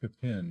Posca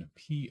pen,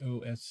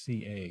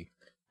 Posca.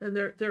 And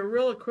they're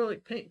real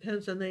acrylic paint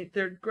pens, and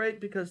they're great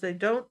because they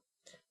don't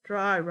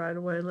dry right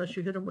away unless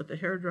you hit them with the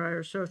hair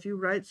dryer. So if you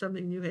write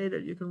something and you hate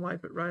it, you can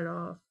wipe it right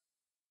off.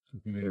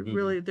 They're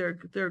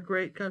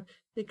great.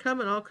 They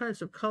come in all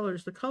kinds of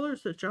colors. The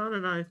colors that John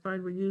and I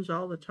find we use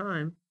all the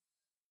time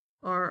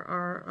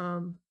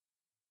are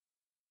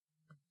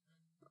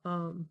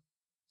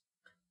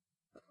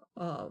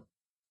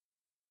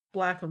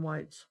black and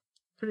whites.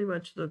 Pretty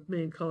much the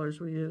main colors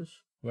we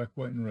use. Black,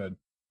 white, and red.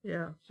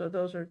 Yeah, so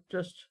those are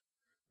just,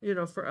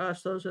 for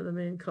us, those are the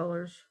main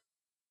colors.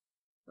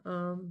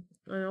 I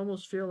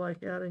almost feel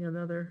like adding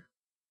another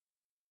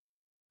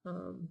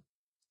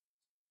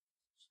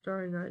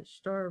Starry Night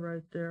star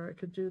right there. I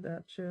could do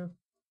that too.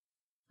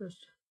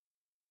 Just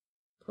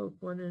poke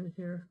one in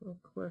here real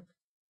quick.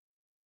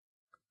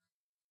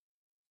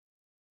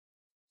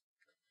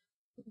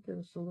 Give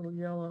us a little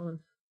yellow and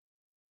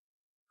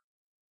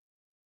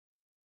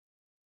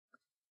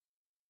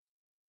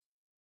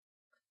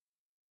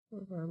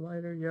one of our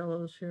lighter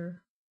yellows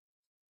here.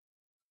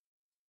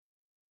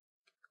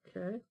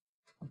 Okay.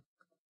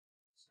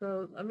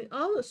 So, I mean,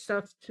 all this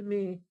stuff to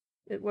me,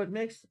 what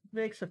makes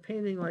a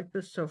painting like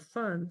this so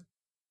fun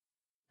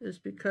is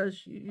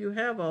because you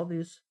have all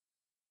these,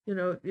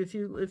 if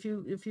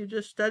you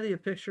just study a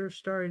picture of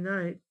Starry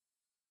Night,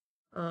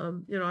 I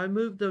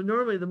moved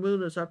normally the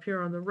moon is up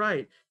here on the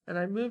right, and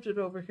I moved it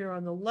over here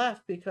on the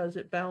left because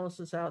it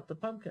balances out the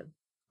pumpkin,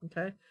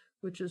 okay,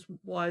 which is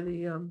why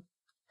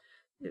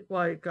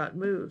why it got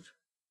moved.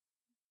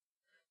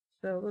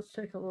 So let's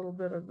take a little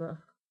bit of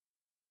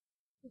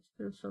let's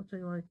do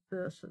something like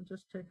this and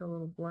just take a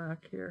little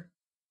black here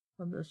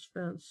on this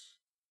fence.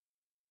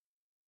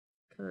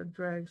 Kind of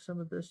drag some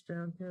of this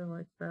down here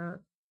like that.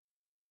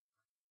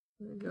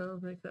 There you go,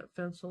 make that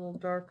fence a little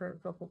darker in a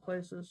couple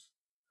places.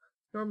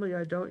 Normally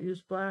I don't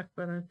use black,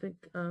 but I think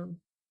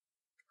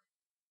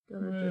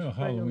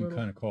Halloween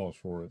kind of calls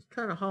for it.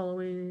 Kind of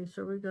Halloween-y,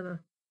 so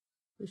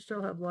we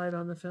still have light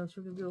on the fence.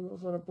 We're gonna do a little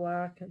bit of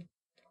black, and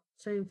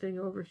same thing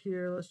over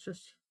here. Let's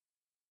just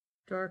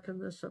darken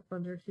this up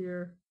under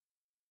here.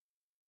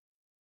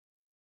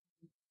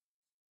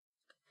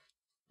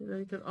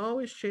 You can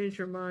always change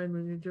your mind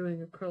when you're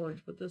doing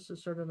acrylics, but this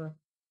is sort of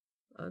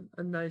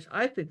a nice,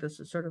 I think this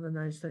is sort of a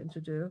nice thing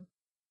to do.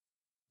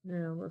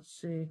 Now, let's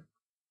see.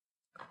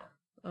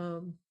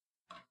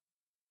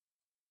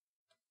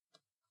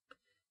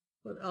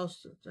 What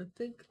else? I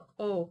think,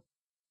 I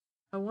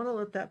want to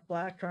let that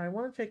black dry. I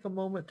want to take a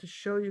moment to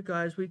show you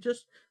guys. We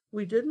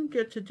didn't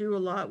get to do a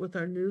lot with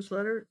our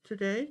newsletter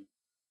today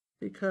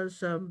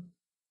because time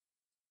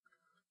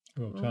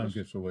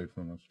gets away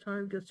from us.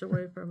 Time gets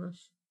away from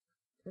us.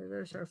 Okay,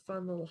 there's our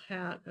fun little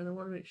hat, and I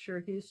want to make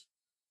sure he's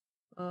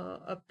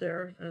up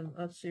there. And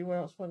let's see what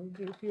else I want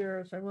to do here.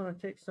 Is I want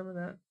to take some of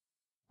that.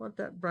 I want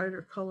that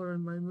brighter color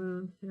in my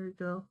moon. Here you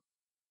go.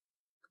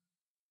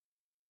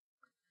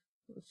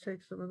 Let's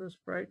take some of this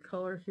bright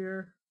color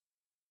here.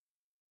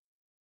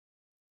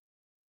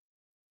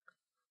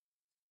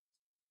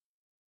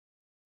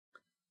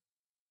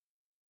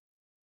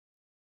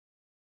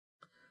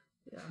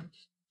 Yeah,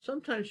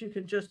 sometimes you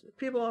can just,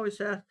 people always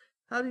ask,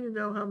 how do you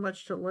know how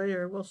much to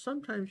layer? Well,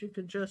 sometimes you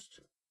can just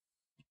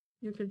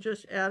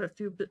add a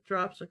few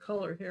drops of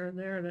color here and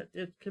there, and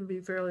it can be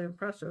fairly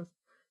impressive.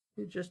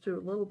 You just do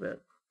a little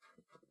bit.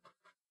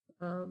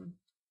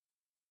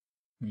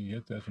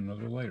 Yet that's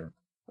another layer.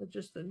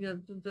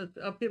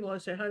 People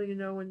always say, how do you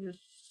know when you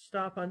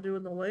stop on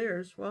doing the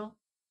layers? Well,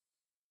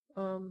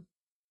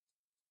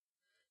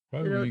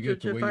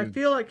 if I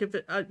feel like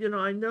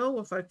I know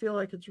if I feel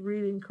like it's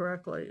reading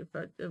correctly.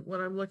 When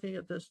I'm looking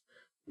at this,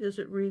 is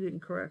it reading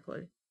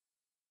correctly?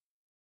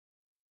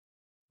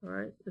 All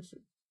right,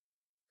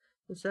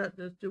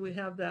 do we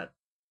have that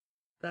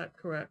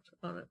correct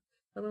on it?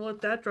 I'm gonna let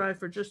that dry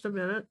for just a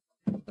minute.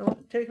 I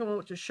want to take a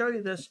moment to show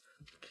you this.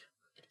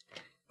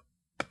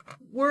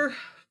 We're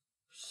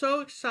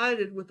so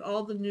excited with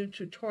all the new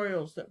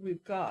tutorials that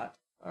we've got.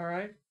 All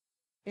right,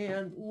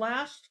 and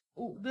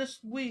this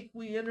week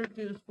we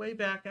introduced way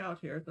back out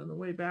here on the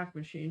way back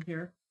machine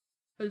here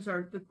is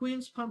the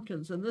Queen's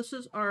Pumpkins, and this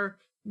is our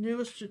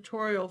newest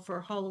tutorial for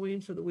Halloween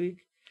for the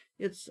week.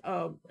 It's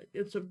a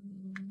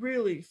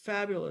really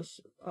fabulous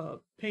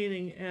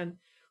painting and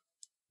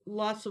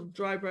lots of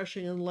dry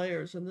brushing and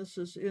layers, and this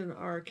is in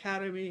our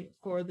academy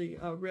for the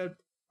red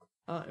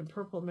and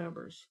purple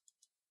members.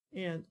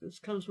 And this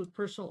comes with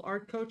personal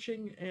art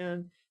coaching,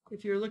 and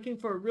if you're looking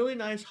for a really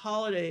nice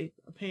holiday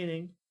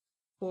painting,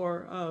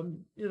 for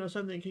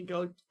something that can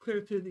go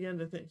clear through the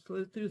end of things,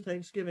 clear through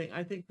Thanksgiving.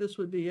 I think this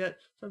would be it,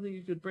 something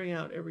you could bring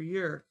out every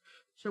year.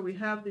 So we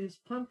have these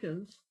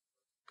pumpkins,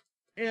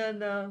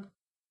 and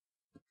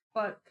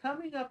but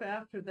coming up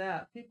after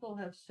that, people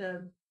have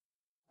said,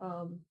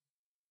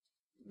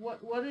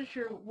 what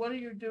are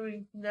you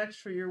doing next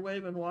for your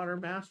Wave and Water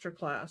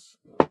Masterclass?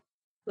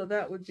 So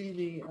that would be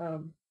the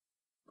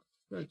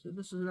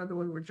this is another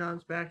one where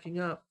John's backing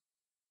up.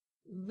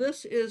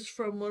 This is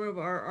from one of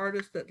our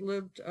artists that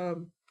lived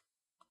over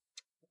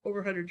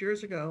 100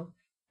 years ago.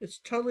 It's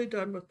totally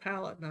done with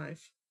palette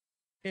knife.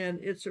 And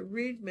it's a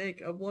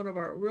remake of one of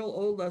our real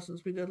old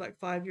lessons we did like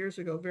 5 years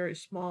ago, very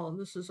small. And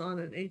this is on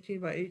an 18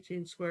 by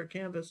 18 square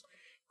canvas.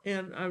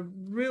 And I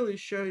really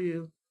show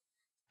you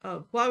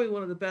probably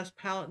one of the best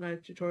palette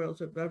knife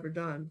tutorials I've ever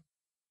done.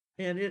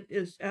 And it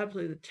is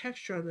absolutely, the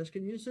texture on this.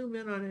 Can you zoom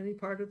in on any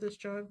part of this,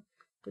 John?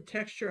 The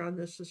texture on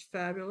this is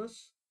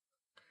fabulous.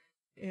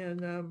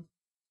 And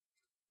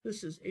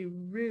this is a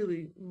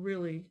really,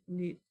 really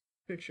neat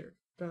picture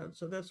done.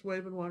 So that's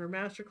Wave and Water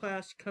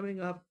Masterclass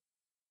coming up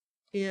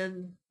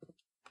in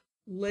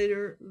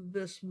later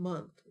this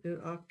month in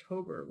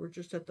October. We're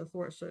just at the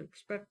 4th, so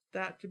expect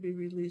that to be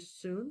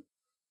released soon.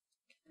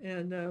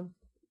 And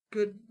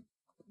good,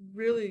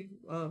 really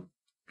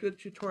good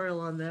tutorial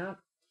on that.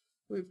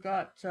 We've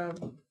got for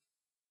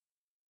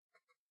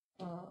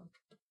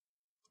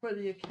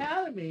the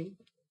Academy,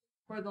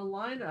 for the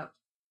lineup,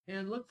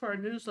 and look for our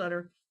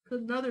newsletter.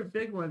 Another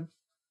big one.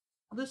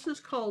 This is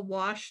called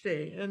Wash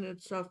Day, and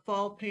it's a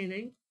fall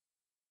painting.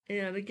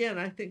 And again,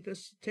 I think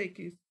this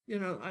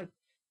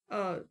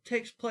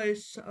takes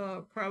place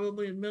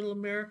probably in Middle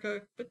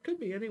America, but could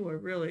be anywhere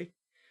really.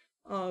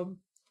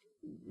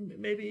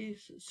 Maybe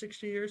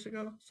 60 years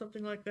ago,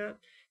 something like that.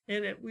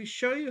 And we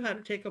show you how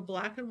to take a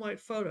black and white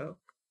photo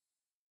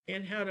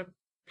and how to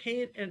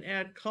paint and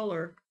add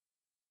color.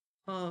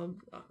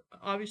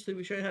 Obviously,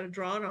 we show you how to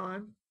draw it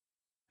on,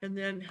 and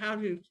then how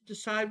to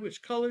decide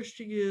which colors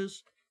to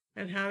use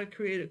and how to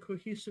create a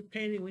cohesive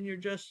painting when you're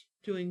just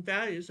doing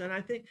values. And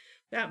I think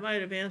that might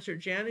have answered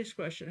Janny's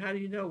question. How do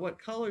you know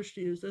what colors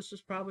to use? This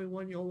is probably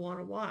one you'll want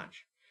to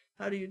watch.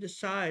 How do you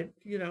decide?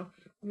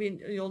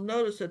 You'll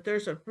notice that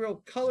there's a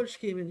real color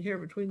scheme in here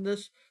between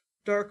this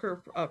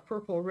darker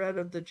purple red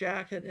of the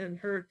jacket and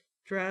her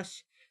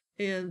dress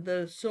and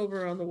the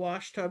silver on the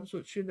wash tubs,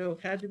 which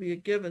had to be a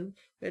given.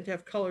 They had to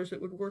have colors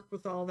that would work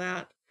with all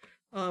that.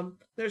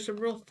 There's some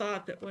real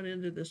thought that went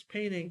into this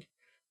painting,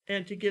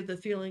 and to give the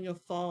feeling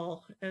of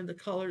fall and the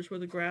colors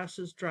where the grass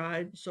is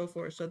dried and so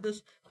forth. So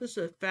this is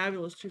a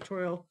fabulous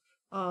tutorial,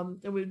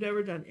 and we've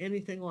never done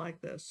anything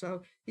like this.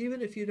 So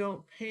even if you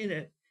don't paint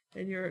it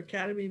and you're an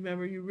Academy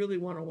member, you really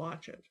want to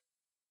watch it,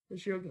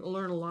 because you'll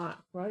learn a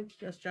lot, right?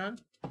 Yes, John?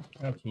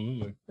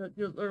 Absolutely.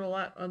 You'll learn a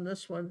lot on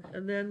this one.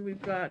 And then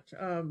we've got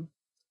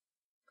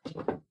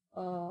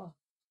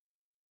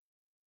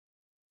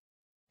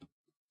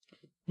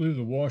I believe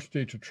the wash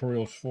day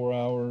tutorial is 4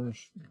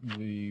 hours.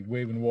 The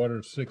wave and water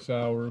is 6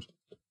 hours.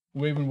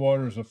 Wave and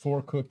water is a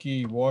 4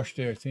 cookie. Wash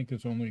day, I think,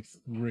 is only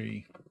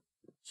 3.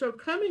 So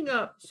coming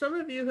up, some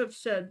of you have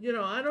said,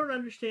 I don't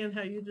understand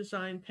how you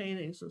design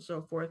paintings and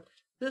so forth.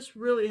 This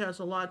really has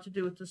a lot to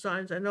do with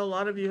designs. I know a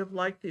lot of you have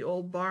liked the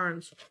old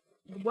barns.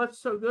 What's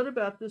so good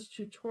about this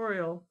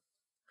tutorial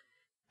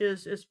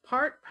is it's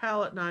part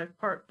palette knife,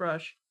 part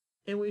brush,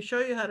 and we show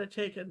you how to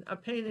take a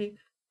painting,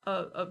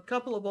 a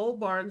couple of old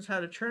barns,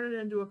 how to turn it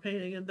into a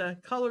painting, and the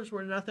colors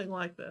were nothing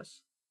like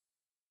this.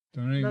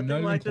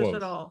 Nothing like this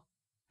at all.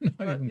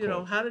 But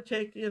how to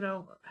take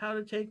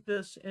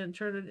this and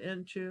turn it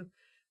into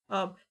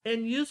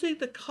and using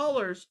the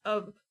colors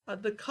of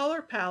the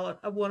color palette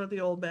of one of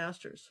the old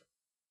masters.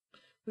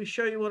 We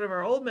show you one of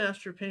our old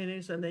master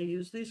paintings, and they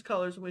use these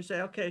colors, and we say,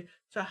 okay,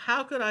 so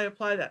how could I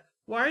apply that?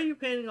 Why are you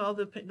painting all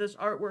this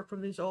artwork from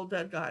these old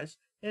dead guys?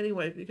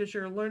 Anyway, because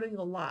you're learning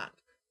a lot.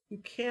 You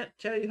can't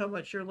tell you how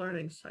much you're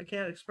learning. I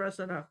can't express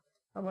enough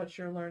how much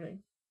you're learning.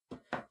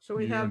 So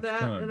we have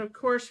that, and of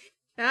course,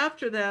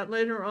 after that,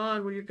 later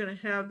on, where you're going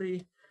to have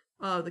the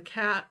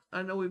cat.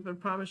 I know we've been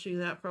promising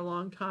that for a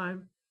long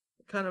time,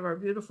 kind of our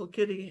beautiful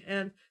kitty.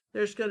 And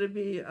there's going to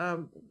be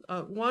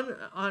one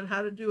on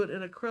how to do it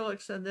in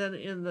acrylics, and then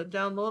in the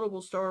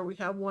downloadable store, we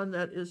have one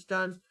that is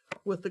done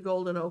with the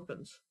golden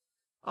opens.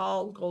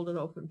 All golden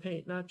open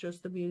paint, not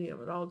just the medium,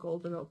 but all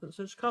golden opens.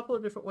 There's a couple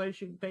of different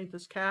ways you can paint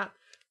this cat,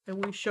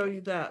 and we show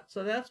you that.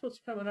 So that's what's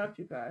coming up,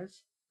 you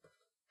guys,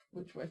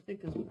 which I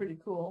think is pretty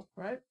cool,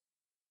 right?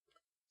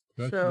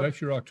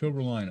 That's your October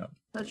lineup.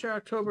 That's your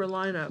October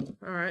lineup.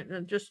 All right.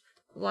 And just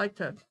like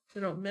to,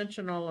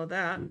 mention all of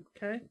that.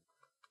 Okay.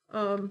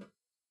 I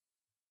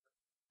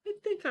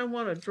think I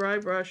want to dry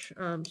brush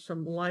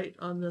some light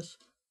on this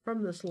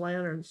from this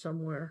lantern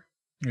somewhere.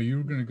 Now, you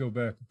were going to go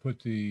back and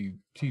put the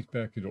teeth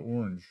back to the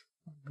orange.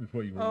 Is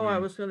what you were I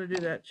was going to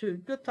do that too.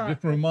 Good thought.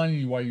 Just reminding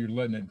you why you're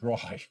letting it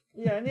dry.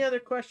 Yeah. Any other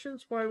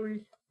questions? Why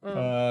we?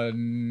 No.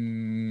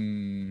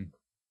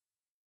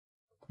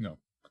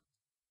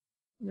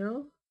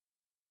 No.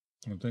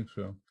 I don't think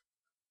so.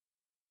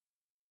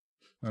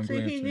 I'm See, he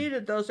glancing.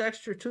 needed those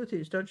extra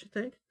toothies, don't you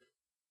think?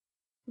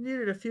 He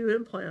needed a few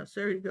implants.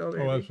 There you go,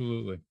 baby. Oh,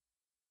 absolutely.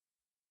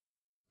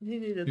 He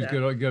needed He's that.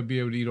 got to be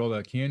able to eat all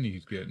that candy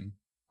he's getting.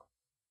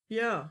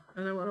 Yeah,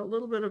 and I want a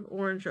little bit of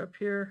orange up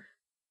here.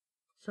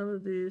 Some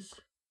of these.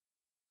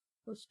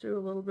 Let's do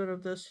a little bit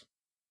of this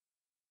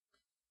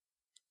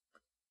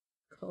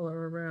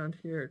color around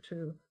here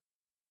too.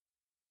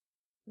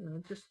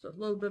 Just a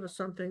little bit of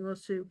something.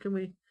 Let's see, can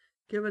we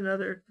give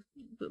another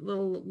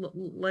little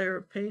layer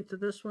of paint to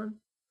this one?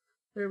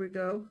 There we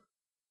go.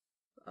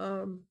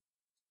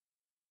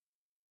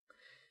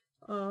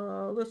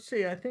 Let's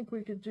see, I think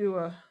we could do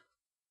a,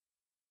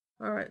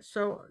 all right,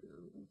 so,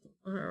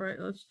 all right,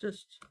 let's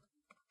just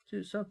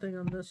do something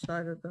on this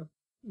side of the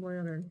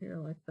lantern here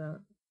like that.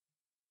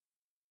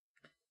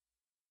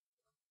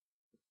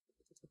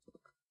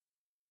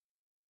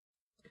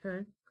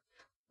 Okay,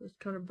 let's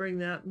kind of bring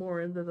that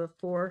more into the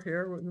fore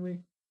here when we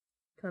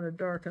kind of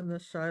darken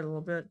this side a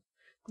little bit.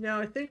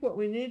 Now I think what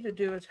we need to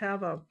do is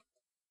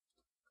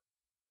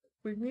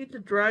we need to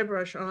dry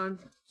brush on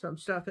some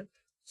stuff.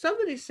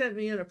 Somebody sent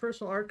me in a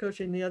personal art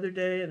coaching the other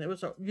day, and it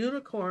was a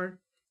unicorn,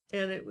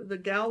 and the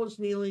gal was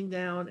kneeling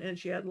down, and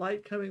she had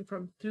light coming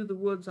from through the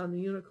woods on the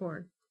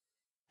unicorn.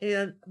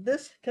 And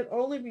this can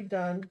only be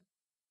done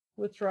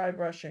with dry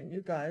brushing,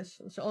 you guys.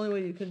 It's the only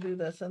way you can do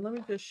this. And let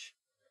me just,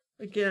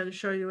 again,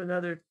 show you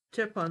another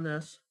tip on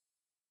this.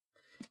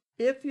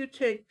 If you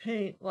take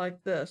paint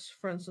like this,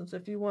 for instance,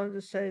 if you wanted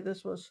to say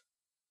this was,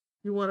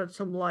 you wanted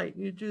some light,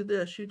 you do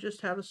this, you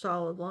just have a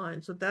solid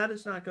line. So that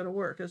is not going to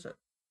work, is it?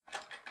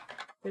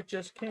 It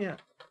just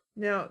can't.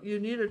 Now, you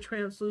need a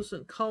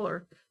translucent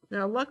color.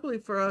 Now, luckily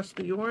for us,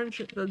 the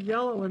orange, the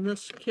yellow in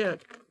this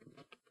kit,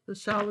 the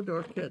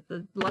Salvador kit,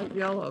 the light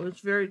yellow, is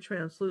very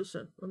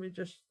translucent. Let me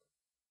just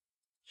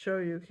show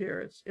you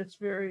here. It's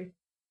very,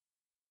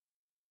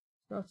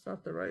 that's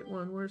not the right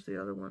one. Where's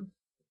the other one?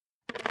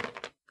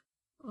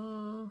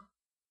 I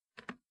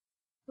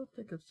don't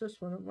think it's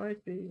this one. It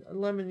might be a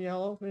lemon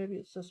yellow. Maybe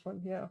it's this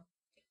one. Yeah.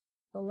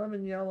 The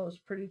lemon yellow is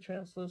pretty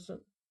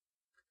translucent.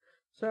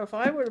 So if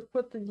I were to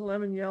put the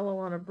lemon yellow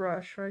on a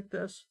brush like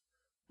this,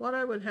 what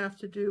I would have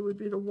to do would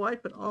be to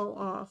wipe it all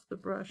off the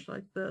brush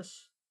like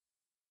this.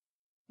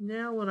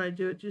 Now when I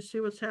do it, do you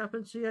see what's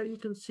happened? See how you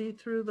can see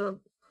through the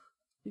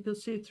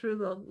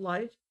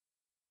light?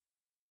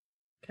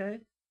 Okay.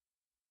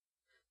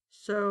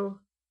 So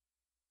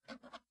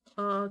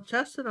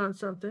test it on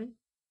something.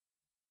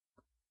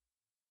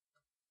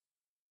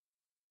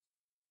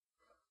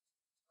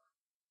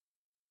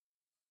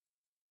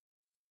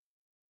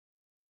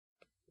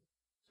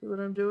 See what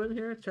I'm doing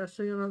here?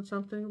 Testing it on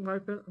something,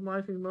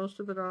 wiping most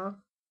of it off.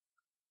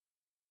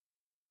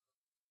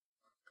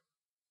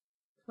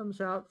 Comes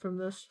out from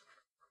this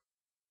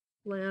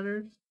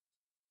lantern.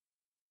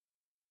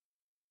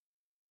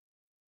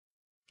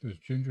 Does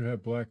Ginger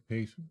have black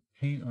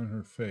paint on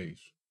her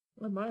face?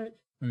 I might.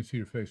 Let me see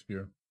your face,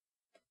 dear.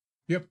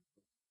 Yep,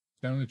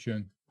 down the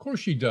chin. Of course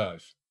she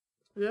does.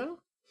 Yeah?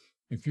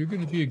 If you're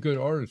going to be a good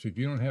artist, if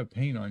you don't have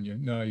paint on you,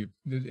 no,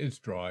 it's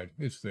dried.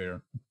 It's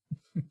there.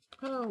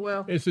 Oh,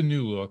 well. It's a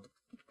new look.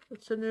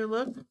 It's a new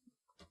look.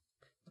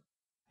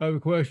 I have a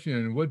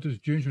question. What does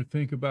Ginger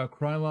think about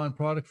Krylon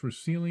products for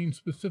sealing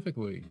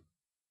specifically?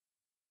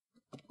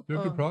 They're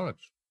good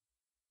products.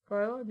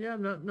 Krylon? Yeah, I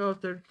don't know if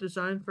they're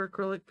designed for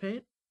acrylic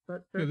paint,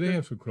 but yeah, they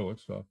have some acrylic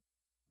stuff.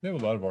 They have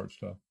a lot of art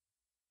stuff.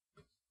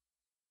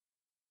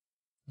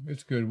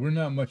 It's good. We're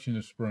not much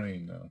into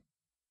spraying, though.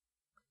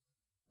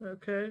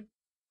 Okay.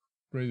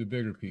 Spray the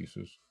bigger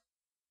pieces.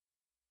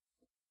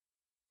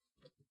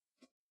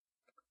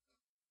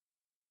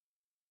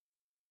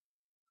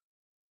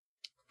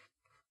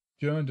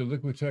 John, did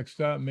Liquitex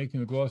stop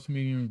making the gloss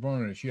medium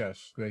varnish?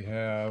 Yes, they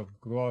have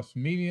gloss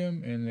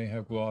medium and they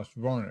have gloss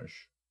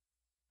varnish.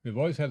 They've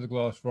always had the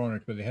gloss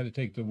varnish, but they had to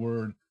take the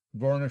word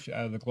varnish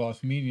out of the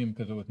gloss medium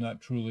because it was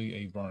not truly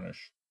a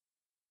varnish.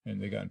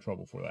 And they got in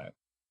trouble for that.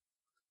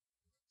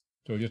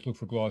 So just look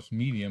for gloss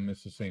medium,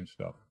 it's the same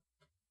stuff.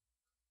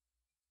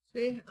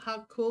 See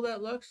how cool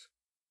that looks?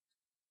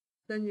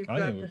 Then you've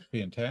got, I think it looks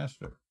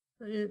fantastic.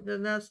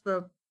 Then that's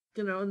the,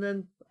 and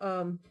then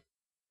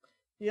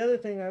the other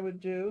thing I would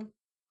do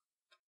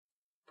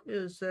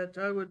is that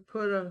I would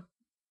put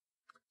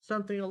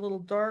something a little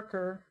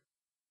darker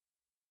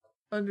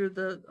under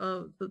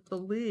the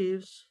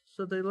leaves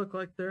so they look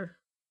like they're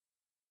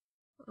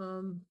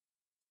kind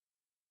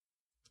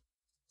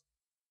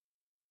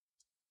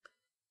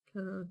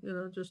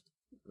of, just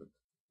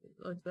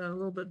like that, a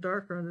little bit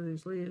darker under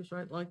these leaves,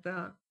 right, like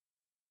that,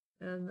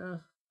 and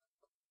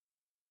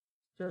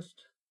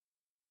just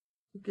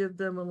give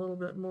them a little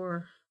bit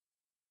more,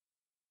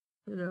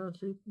 so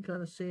you can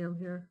kind of see them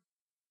here,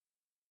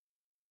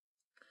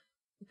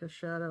 like a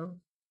shadow.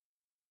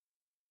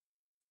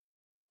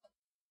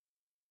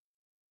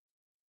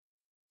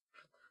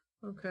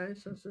 Okay,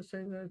 so it's the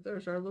same.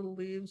 There's our little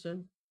leaves,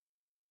 and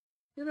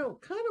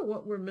kind of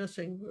what we're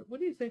missing. What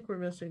do you think we're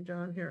missing,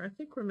 John, here? I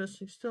think we're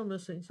still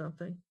missing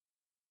something.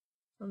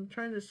 I'm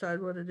trying to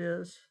decide what it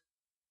is.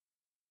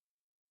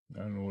 I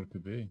don't know what it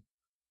could be.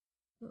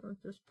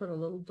 Just put a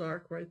little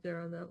dark right there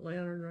on that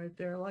lantern right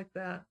there, like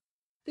that.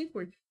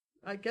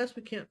 I guess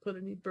we can't put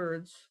any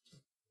birds.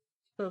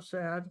 So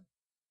sad.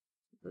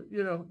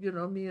 You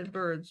know me and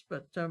birds,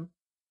 but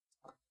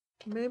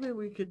maybe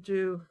we could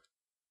do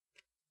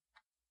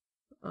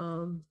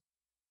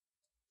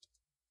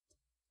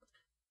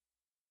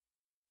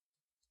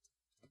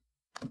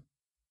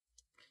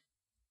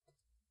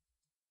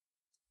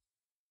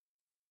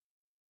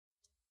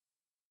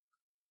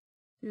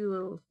few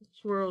little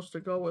swirls to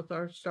go with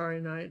our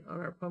Starry Night on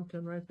our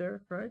pumpkin right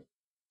there, right?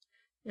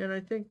 And I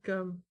think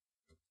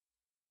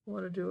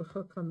want to do a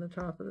hook on the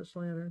top of this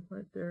lantern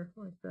right there,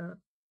 like that.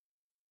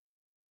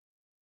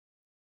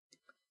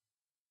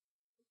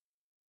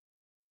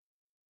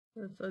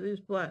 So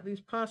these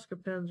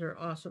Posca pens are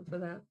awesome for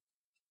that.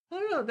 I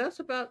don't know. That's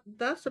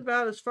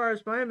about as far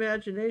as my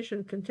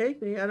imagination can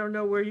take me. I don't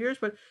know where yours,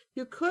 but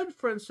you could,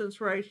 for instance,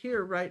 right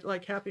here, write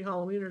like Happy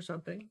Halloween or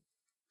something,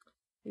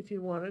 if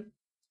you wanted.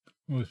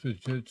 Well,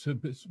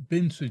 it's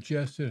been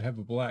suggested have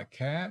a black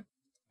cat,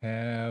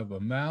 have a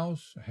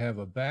mouse, have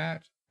a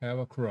bat, have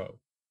a crow.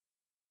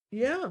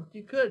 Yeah,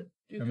 you could.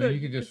 I mean, you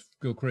could just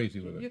go crazy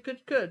with it. You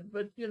could,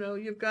 but you know,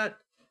 you've got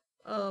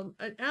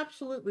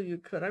absolutely you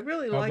could. I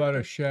really like. How about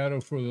a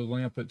shadow for the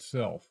lamp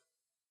itself?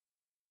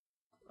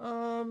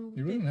 You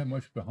really don't have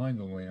much behind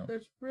the lamp.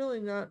 There's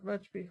really not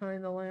much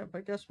behind the lamp.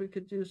 I guess we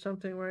could do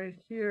something right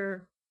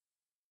here.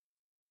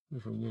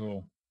 Just a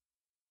little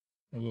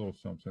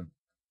something.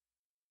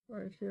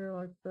 Right here,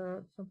 like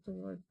that,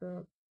 something like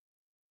that.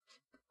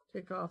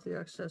 Take off the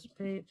excess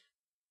paint.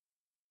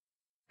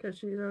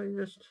 Because, you know,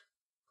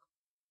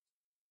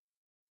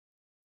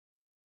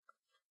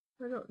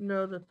 I don't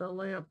know that the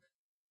lamp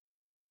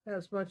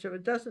has much of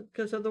it. Doesn't,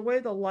 because of the way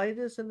the light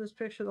is in this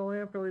picture, the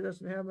lamp really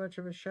doesn't have much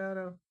of a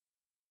shadow.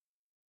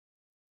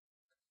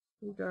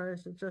 You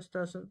guys, it just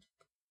doesn't.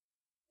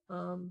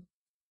 I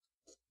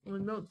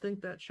don't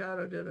think that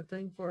shadow did a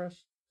thing for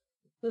us.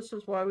 This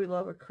is why we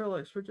love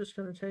acrylics. We're just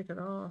going to take it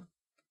off.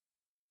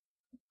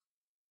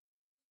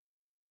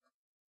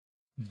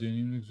 Didn't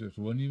even exist.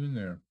 Wasn't even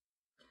there.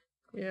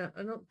 Yeah,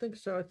 I don't think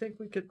so. I think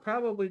we could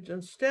probably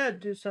instead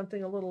do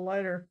something a little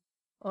lighter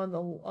on the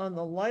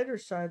lighter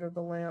side of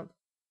the lamp.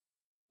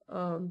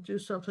 Do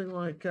something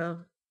like do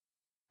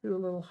a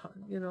little,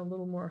 you know, a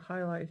little more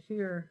highlight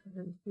here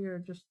and here.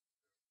 Just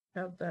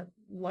have that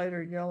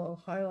lighter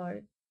yellow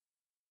highlight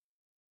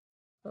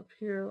up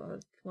here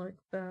like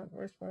that.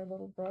 Where's my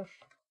little brush?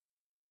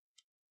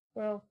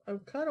 Well, I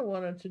kind of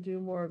wanted to do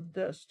more of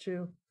this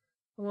too.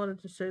 I wanted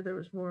to say there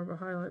was more of a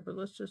highlight, but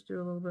let's just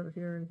do a little bit of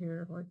here and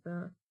here like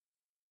that.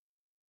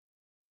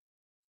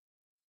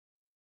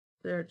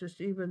 There,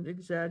 just even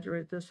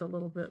exaggerate this a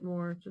little bit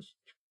more. Just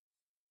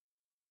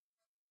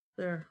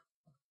there.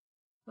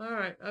 All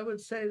right, I would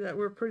say that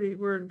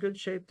we're in good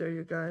shape there,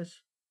 you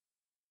guys.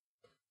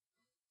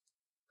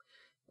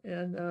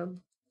 And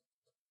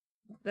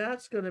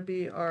that's going to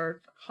be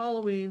our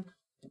Halloween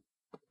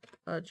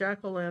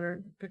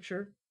jack-o'-lantern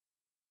picture.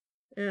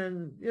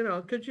 And, you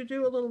know, could you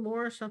do a little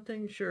more or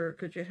something? Sure.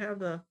 Could you have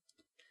the,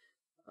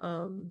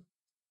 you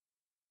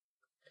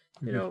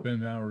know,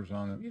 spend hours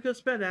on it. You could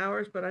spend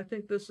hours, but I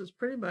think this is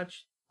pretty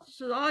much, this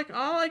is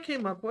all I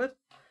came up with.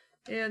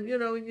 And, you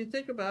know, when you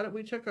think about it,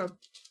 we took a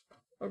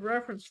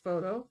reference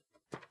photo,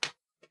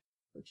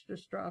 which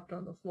just dropped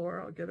on the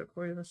floor. I'll get it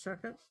for you in a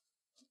second.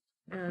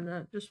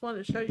 And just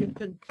want to show you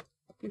can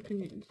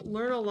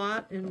learn a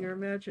lot in your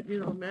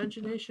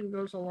imagination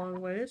goes a long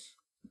ways,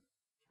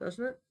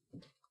 doesn't it?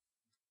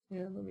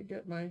 And let me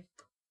get my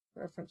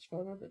reference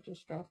photo that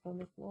just dropped on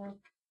the floor.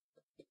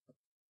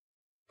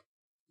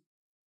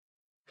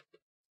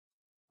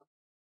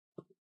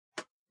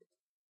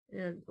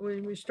 And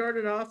when we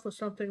started off with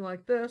something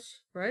like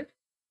this, right?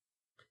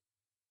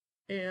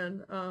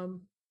 And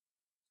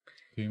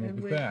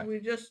we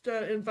just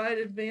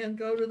invited Van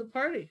Gogh to the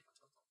party.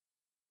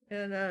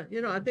 And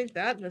you know, I think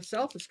that in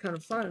itself is kind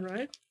of fun,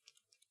 right?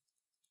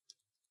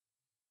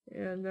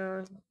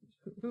 And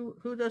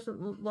who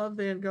doesn't love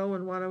Van Gogh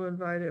and want to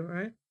invite him,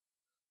 right?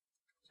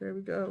 So there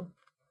we go.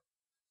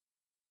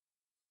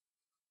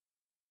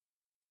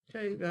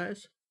 Okay, you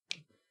guys,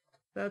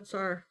 that's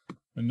our.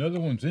 Another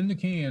one's in the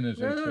can, as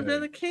another one's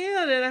in the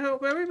can, and I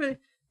hope everybody,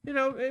 you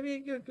know,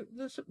 maybe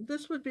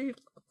this will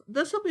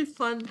be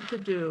fun to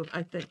do.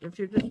 I think if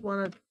you just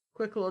want a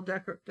quick little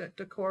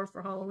decor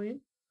for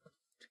Halloween.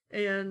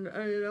 And,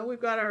 you know, we've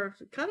got our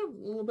kind of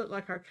a little bit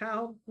like our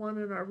cow one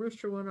and our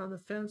rooster one on the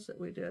fence that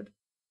we did.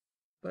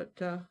 But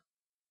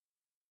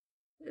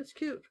it's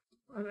cute.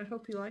 And I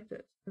hope you liked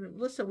it. And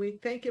listen, we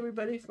thank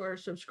everybody for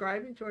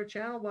subscribing to our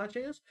channel,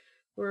 watching us.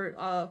 We're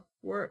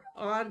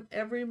on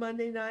every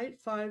Monday night,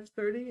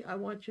 5:30. I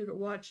want you to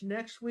watch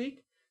next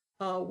week.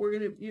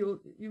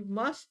 You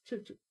must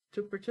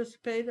to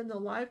participate in the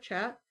live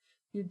chat.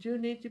 You do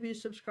need to be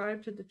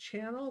subscribed to the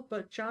channel,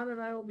 but John and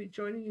I will be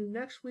joining you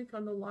next week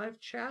on the live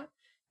chat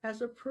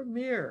as a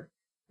premiere.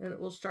 And it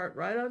will start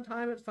right on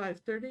time at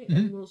 5:30,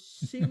 and we'll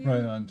see you.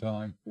 Right on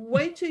time.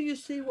 Wait till you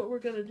see what we're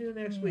going to do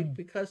next week,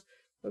 because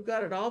we've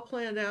got it all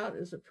planned out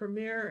as a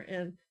premiere,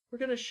 and we're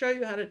going to show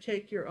you how to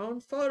take your own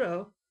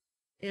photo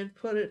and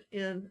put it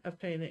in a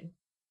painting,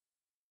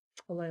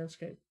 a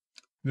landscape.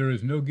 There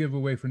is no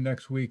giveaway for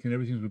next week, and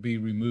everything will be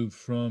removed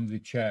from the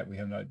chat. We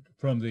have not,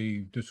 from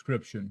the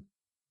description.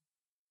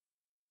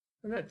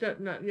 We're not,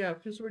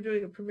 because we're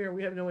doing a premiere,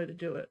 we have no way to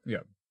do it.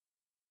 Yeah.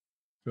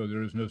 So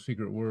there is no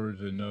secret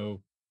words and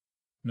no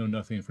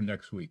nothing for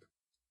next week.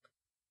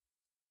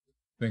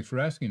 Thanks for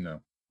asking,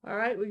 though. All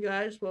right, we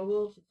guys.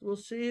 Well, we'll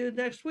see you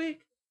next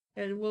week,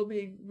 and we'll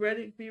be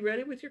ready. Be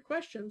ready with your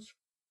questions.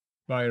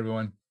 Bye,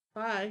 everyone.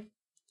 Bye.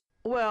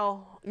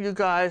 Well, you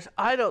guys,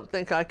 I don't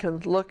think I can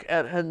look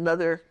at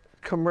another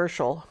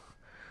commercial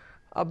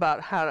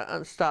about how to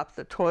unstop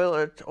the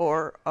toilet,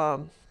 or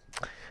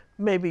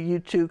maybe you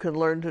two can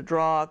learn to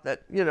draw.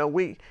 That, you know,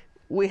 we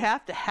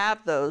have to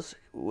have those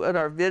in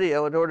our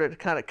video in order to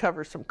kind of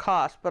cover some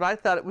costs. But I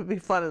thought it would be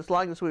fun, as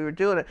long as we were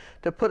doing it,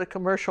 to put a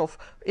commercial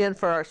in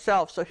for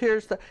ourselves. So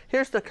here's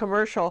the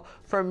commercial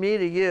from me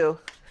to you.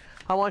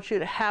 I want you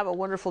to have a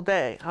wonderful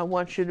day. I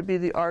want you to be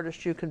the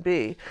artist you can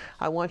be.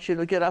 I want you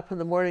to get up in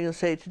the morning and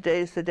say,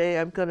 today's the day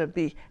I'm going to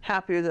be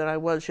happier than I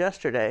was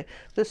yesterday.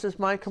 This is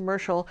my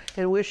commercial,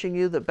 and wishing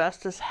you the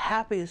bestest,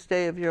 happiest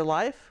day of your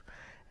life.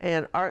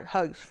 And art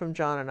hugs from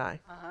John and I.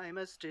 I'm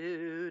a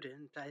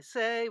student, I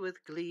say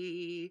with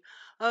glee,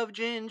 of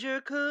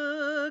Ginger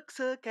Cook's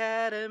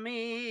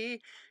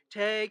Academy.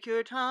 Take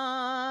your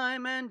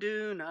time and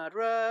do not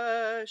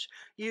rush.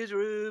 Use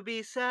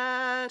ruby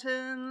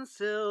satin,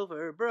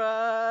 silver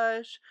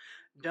brush.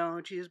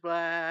 Don't use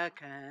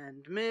black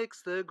and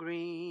mix the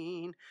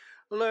green.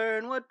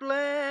 Learn what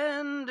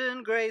blend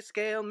and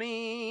grayscale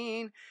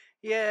mean.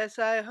 Yes,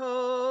 I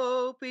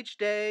hope each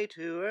day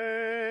to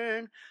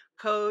earn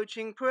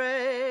coaching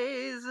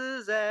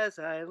praises as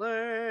I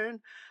learn.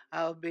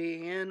 I'll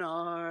be an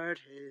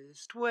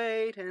artist,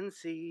 wait and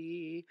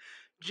see.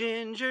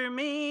 Ginger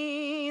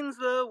means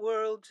the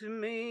world to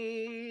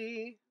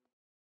me.